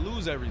were about to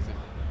lose everything.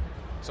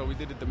 So we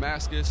did the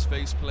Damascus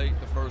faceplate,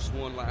 the first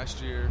one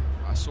last year.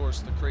 I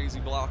sourced a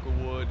crazy block of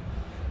wood.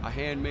 I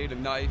handmade a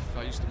knife.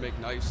 I used to make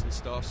knives and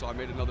stuff, so I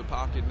made another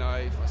pocket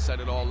knife. I set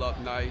it all up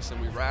nice,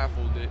 and we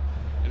raffled it.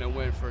 and it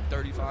went for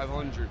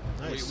 $3,500.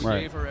 Nice. We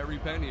gave her every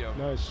penny of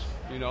it. Nice.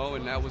 You know,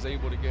 and that was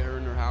able to get her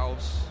in her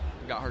house.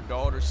 Got her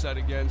daughter set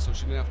again, so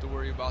she didn't have to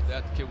worry about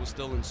that. The kid was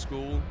still in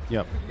school.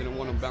 Yep. Didn't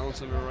want him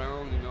bouncing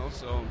around, you know.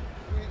 So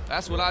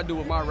that's what I do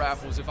with my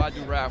raffles. If I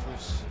do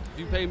raffles, if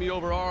you pay me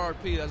over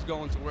RRP, that's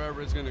going to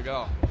wherever it's going to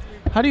go.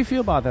 How do you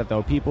feel about that,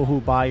 though? People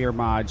who buy your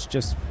mods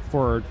just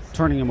for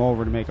turning them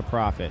over to make a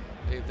profit.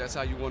 If that's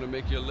how you want to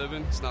make your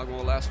living, it's not going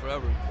to last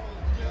forever.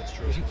 Yeah, that's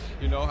true.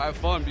 You know, have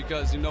fun,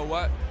 because you know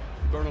what?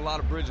 You burn a lot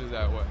of bridges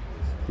that way.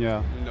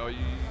 Yeah. You know,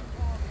 you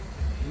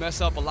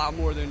mess up a lot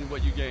more than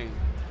what you gain.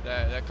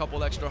 That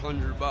couple extra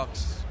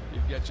 $100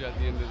 you get you at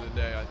the end of the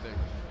day, I think.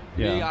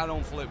 Yeah. Me, I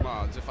don't flip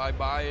mods. If I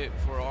buy it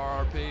for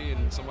RRP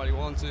and somebody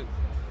wants it,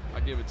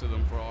 I give it to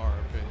them for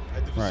RRP. I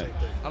do the Right. same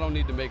thing. I don't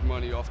need to make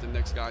money off the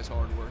next guy's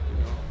hard work,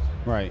 you know.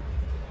 Right.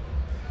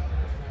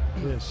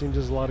 Yeah, it seems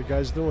there's a lot of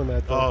guys doing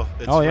that, though. Oh,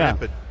 it's yeah.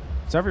 rampant.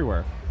 It's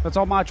everywhere. That's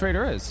all Mod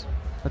Trader is.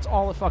 That's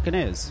all it fucking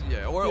is.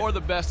 Yeah, or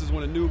the best is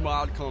when a new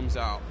mod comes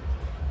out.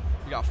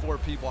 You got 4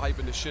 people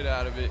hyping the shit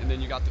out of it, and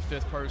then you got the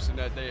 5th person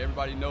that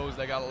everybody knows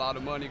they got a lot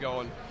of money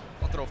going,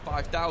 I'll throw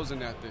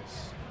 $5,000 at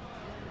this.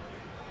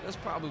 That's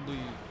probably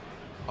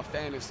a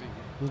fantasy.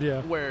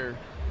 Yeah. Where,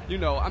 you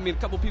know, I mean, a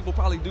couple people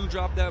probably do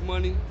drop that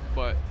money,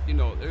 but, you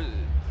know, there's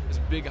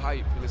big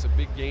hype, and it's a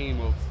big game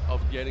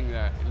of getting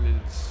that, and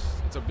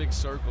it's a big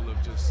circle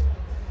of just,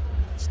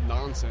 it's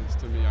nonsense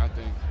to me, I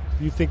think.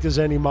 Do you think there's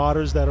any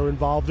modders that are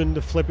involved in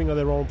the flipping of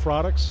their own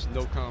products?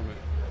 No comment.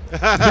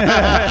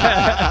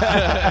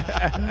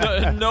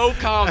 no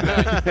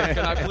comment.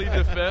 Can I plead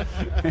the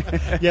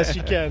 5th? Yes,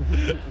 you can.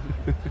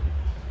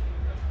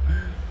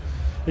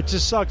 It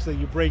just sucks that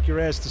you break your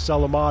ass to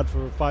sell a mod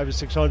for $500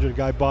 or $600. A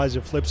guy buys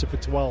it, flips it for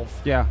 $12.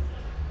 Yeah.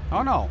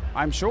 Oh no,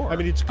 I'm sure. I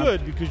mean, it's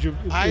good because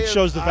it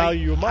shows the value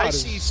of your mod.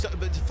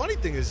 But the funny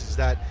thing is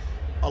that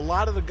a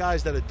lot of the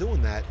guys that are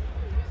doing that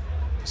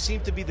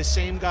seem to be the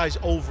same guys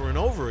over and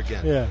over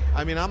again. Yeah.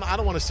 I mean, I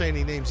don't want to say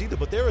any names either,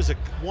 but there is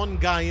one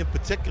guy in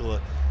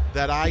particular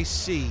that I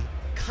see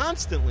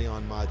constantly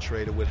on Mod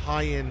Trader with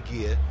high-end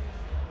gear,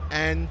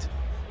 and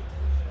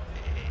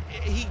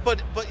he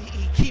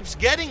keeps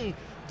getting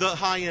the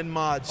high-end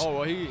mods. Oh,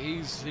 well,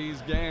 he's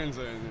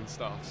Ganza and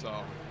stuff,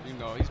 so, you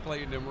know, he's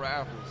playing them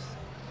raffles.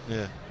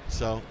 Yeah,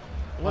 so,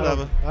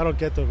 whatever. I don't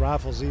get the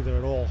raffles either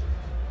at all.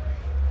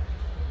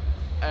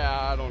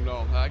 I don't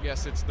know. I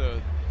guess it's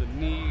the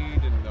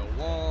need and the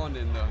want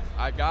and the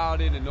I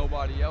got it and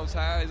nobody else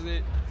has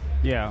it.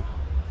 Yeah.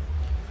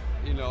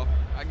 You know,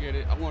 I get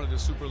it. I wanted a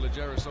Super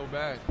Leggera so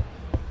bad.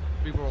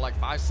 People were like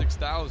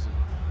 5,000-6,000.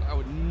 I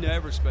would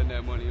never spend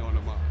that money on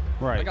a mod.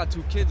 Right. I got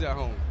 2 kids at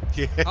home.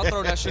 Yeah. I'll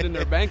throw that shit in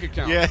their bank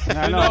account. Yeah.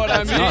 You know what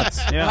I mean? Nuts.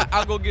 Yeah.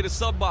 I'll go get a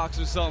sub box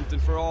or something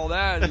for all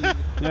that, and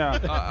Yeah.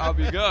 I'll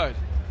be good.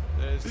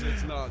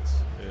 It's nuts.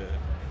 Yeah.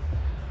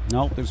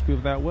 No, there's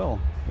people that will.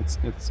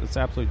 It's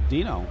absolute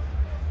Dino.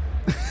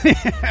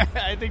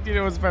 I think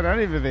Dino would spend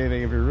anything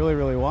if he really,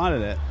 really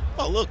wanted it.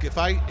 Well, look, if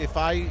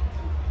I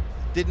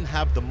didn't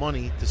have the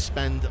money to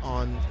spend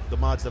on the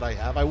mods that I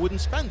have, I wouldn't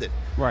spend it.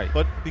 Right.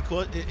 But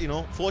because, you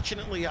know,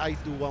 fortunately I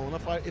do well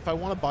enough, if I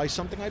want to buy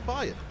something, I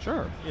buy it.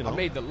 Sure. You know? I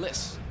made the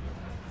list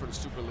for the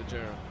Super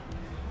Leggera.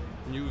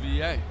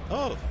 UVA.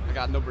 Oh. I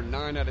got number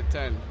 9 out of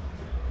 10.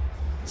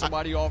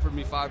 Somebody offered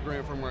me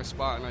 $5,000 for my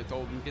spot, and I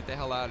told them, get the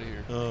hell out of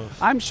here.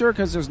 I'm sure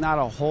because there's not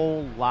a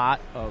whole lot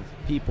of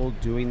people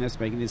doing this,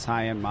 making these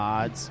high-end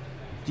mods.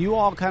 Do you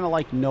all kind of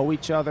like know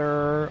each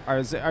other?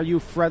 Are you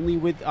friendly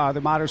with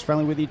the modders?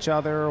 Friendly with each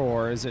other,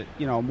 or is it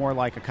more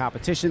like a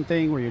competition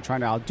thing where you're trying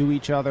to outdo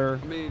each other?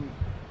 I mean,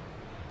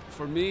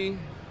 for me,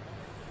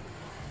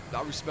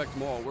 I respect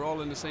them all. We're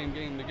all in the same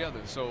game together,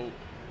 so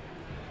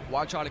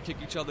why try to kick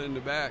each other in the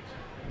back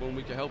when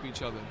we can help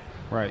each other?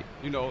 Right.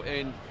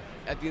 And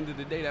at the end of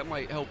the day, that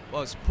might help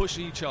us push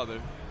each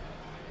other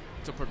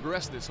to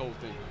progress this whole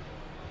thing.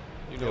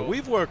 Yeah,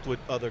 we've worked with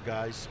other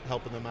guys,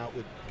 helping them out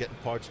with getting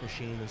parts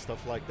machine and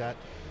stuff like that.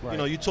 Right.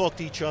 You talk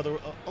to each other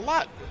a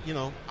lot.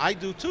 I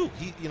do too.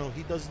 He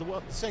does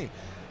the same.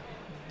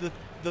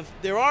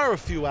 There are a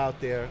few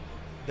out there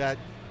that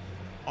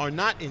are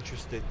not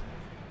interested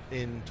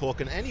in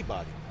talking to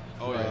anybody.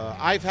 Oh, yeah.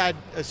 I've had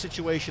a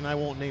situation, I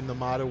won't name the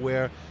modder,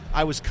 where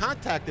I was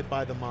contacted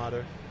by the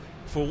modder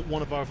for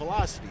one of our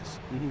velocities,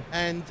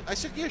 and I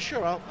said, "Yeah,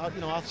 sure,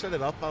 I'll set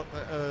it up."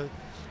 I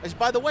said,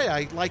 "By the way,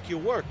 I like your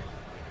work.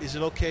 Is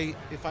it okay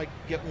if I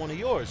get one of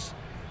yours?"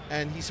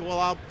 And he said, "Well,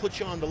 I'll put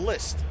you on the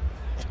list."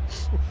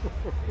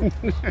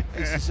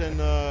 I said,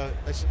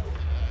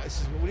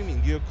 "What do you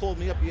mean? You called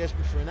me up, you asked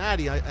me for an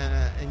Addy,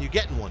 and you're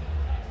getting one."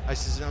 I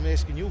said, "I'm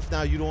asking you if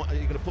now you're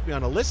going to put me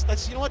on a list?" I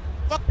said, "You know what?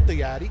 Fuck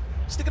the Addy.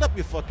 Stick it up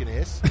your fucking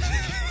ass."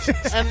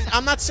 And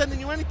I'm not sending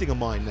you anything of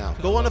mine now.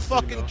 Go on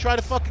try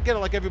to fucking get it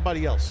like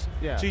everybody else.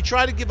 Yeah. So you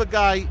try to give a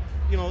guy,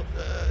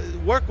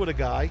 work with a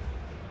guy.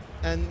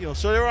 And,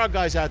 so there are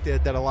guys out there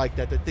that are like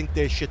that think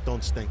their shit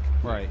don't stink.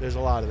 Right. There's a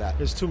lot of that.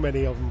 There's too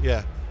many of them.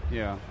 Yeah.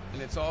 Yeah.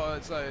 And it's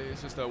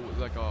just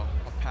like a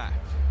pack.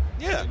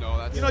 Yeah.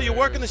 That's you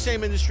work in the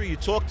same industry. You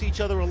talk to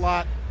each other a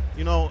lot.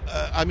 Ro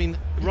and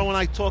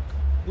I talk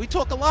We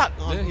talk a lot.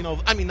 Yeah.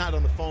 I mean, not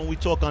on the phone. We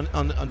talk on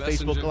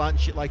Facebook a lot and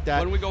shit like that.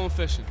 When are we going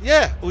fishing?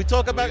 Yeah, we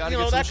talk about gotta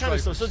that get kind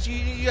of some stuff. So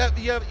you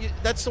have,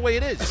 that's the way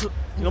it is.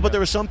 But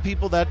there are some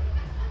people that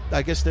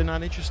I guess they're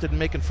not interested in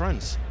making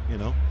friends.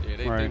 Yeah, they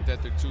think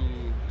that they're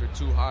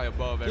too high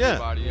above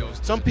everybody else.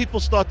 Some people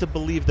start to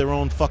believe their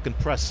own fucking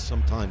press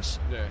sometimes.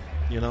 Yeah.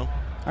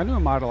 I knew a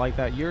model like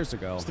that years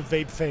ago. It's the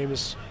Vape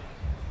famous.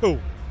 Who?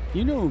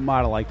 You knew a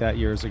model like that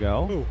years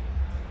ago. Who?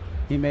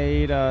 He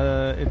made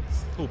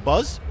it's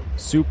Buzz?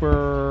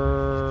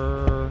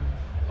 Super.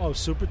 Oh,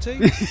 Super T?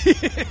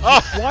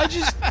 Why'd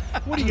you?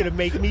 What are you gonna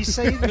make me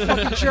say? The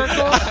fucking jerk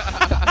off.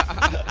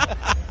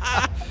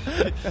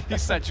 He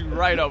set you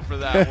right up for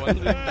that one.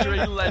 He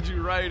led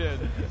you right in.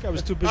 That guy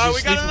was too busy.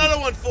 We got another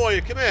one for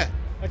you. Come here.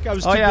 That guy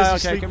was too busy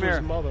sleeping come with here.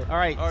 his mother. All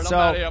right, I'm so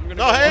outta here. I'm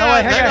gonna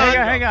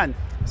hang on.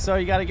 So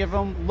you got to give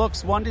them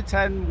looks 1 to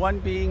 10, 1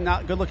 being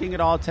not good looking at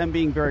all, 10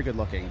 being very good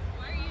looking.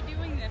 Why are you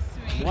doing this to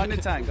me? 1 to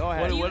 10. Go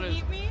ahead. Do you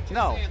hate me?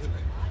 No.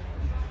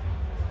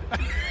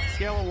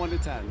 Scale of 1 to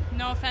 10.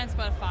 No offense,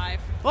 but a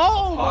 5.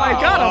 Oh my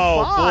God!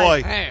 A 5.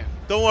 Boy. Damn.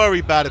 Don't worry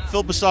about it.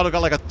 Phil Basato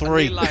got like a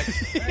 3.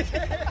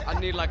 I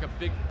need like a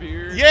big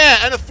beard.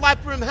 Yeah, and a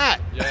flat brim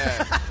hat.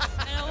 Yeah.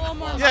 And a little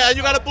more. Yeah, and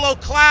you got to blow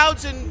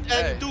clouds and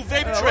do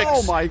vape tricks.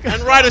 Oh my God!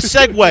 And ride a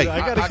Segway.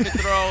 I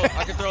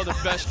could throw the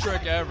best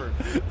trick ever.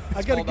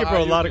 I got to give her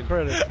a lot of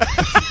credit.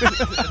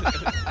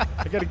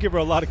 I got to give her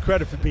a lot of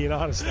credit for being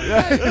honest.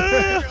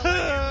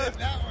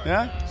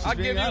 Yeah. I'll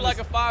give you like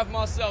a 5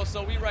 myself,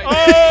 so we right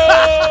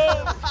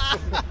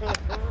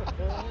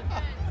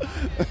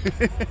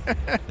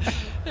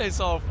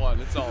It's all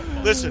fun. It's all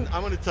fun. Listen,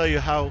 I'm going to tell you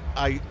how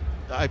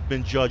I've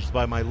been judged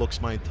by my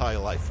looks my entire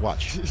life.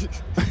 Watch.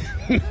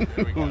 Here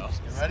we go. You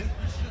ready?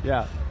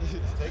 Yeah.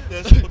 Take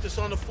this, put this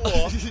on the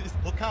floor.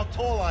 Look how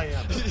tall I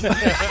am.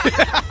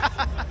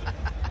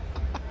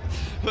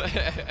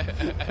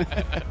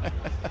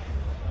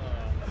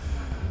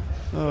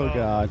 Oh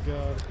God!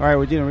 All right,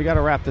 we got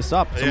to wrap this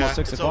up. It's almost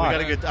 6 o'clock.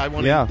 I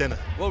want to eat dinner.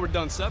 Well, we're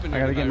done 7. I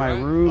got to get my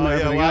right? room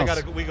and everything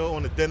else. We go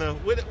on to dinner.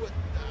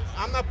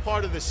 I'm not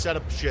part of this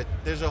setup shit.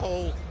 There's a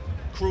whole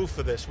crew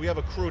for this. We have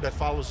a crew that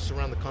follows us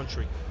around the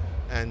country.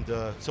 And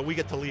so we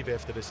get to leave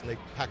after this, and they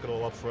pack it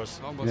all up for us.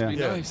 Oh, must be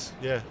nice.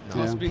 Yeah. No,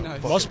 must be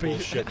nice. Must be.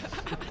 Bullshit.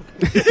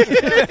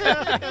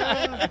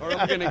 Or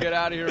I'm going to get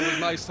out of here. It was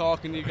nice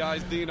talking to you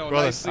guys. Dino,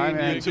 Brother, nice seeing you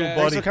again. too, buddy.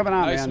 Thanks for coming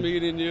on, nice man.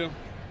 meeting you.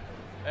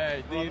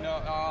 Hey,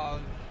 Dino.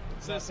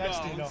 Cisco,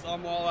 Dino.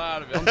 I'm all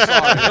out of it. I'm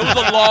sorry. It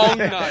was a long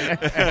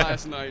night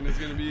last night, and it's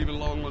going to be even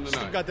long one tonight.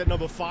 Still got that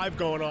number 5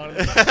 going on.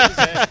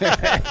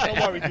 Don't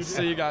worry, dude.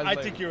 See you guys I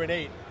later. think you're an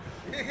 8.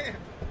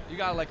 You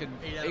got like an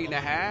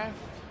 8.5?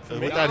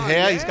 With that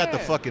hair, he's got the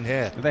fucking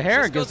hair. The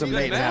hair gives him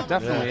 8.5,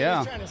 definitely.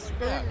 Yeah. Trying to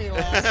spoon me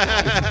last night.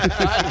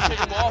 I had to kick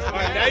him off. All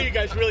right, now you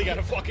guys really got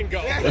to fucking go.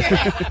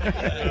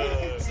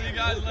 See you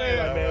guys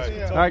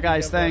later. All right,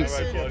 guys. Thanks.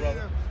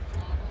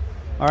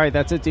 All right,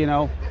 that's it,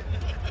 Dino.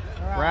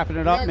 Wrapping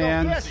it up,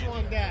 man.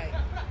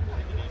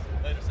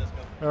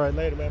 All right,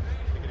 later, man.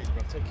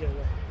 Take care,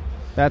 man.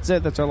 That's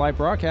it. That's our live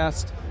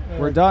broadcast.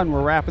 We're done.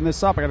 We're wrapping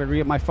this up. I got to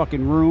get my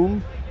fucking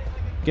room,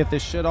 get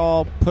this shit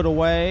all put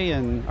away,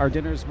 and our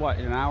dinner's what,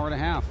 in an hour and a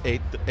half?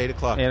 8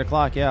 o'clock. 8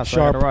 o'clock, yeah. So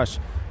Sharp. I got to rush.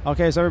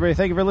 Okay, so everybody,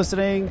 thank you for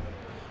listening.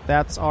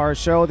 That's our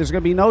show. There's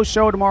going to be no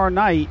show tomorrow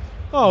night.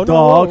 Oh,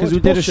 no. Because we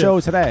did a show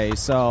today.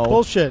 So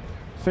Bullshit.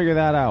 figure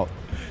that out.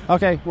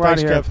 Okay, we're out of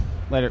here. Kev.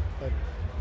 Later. Later.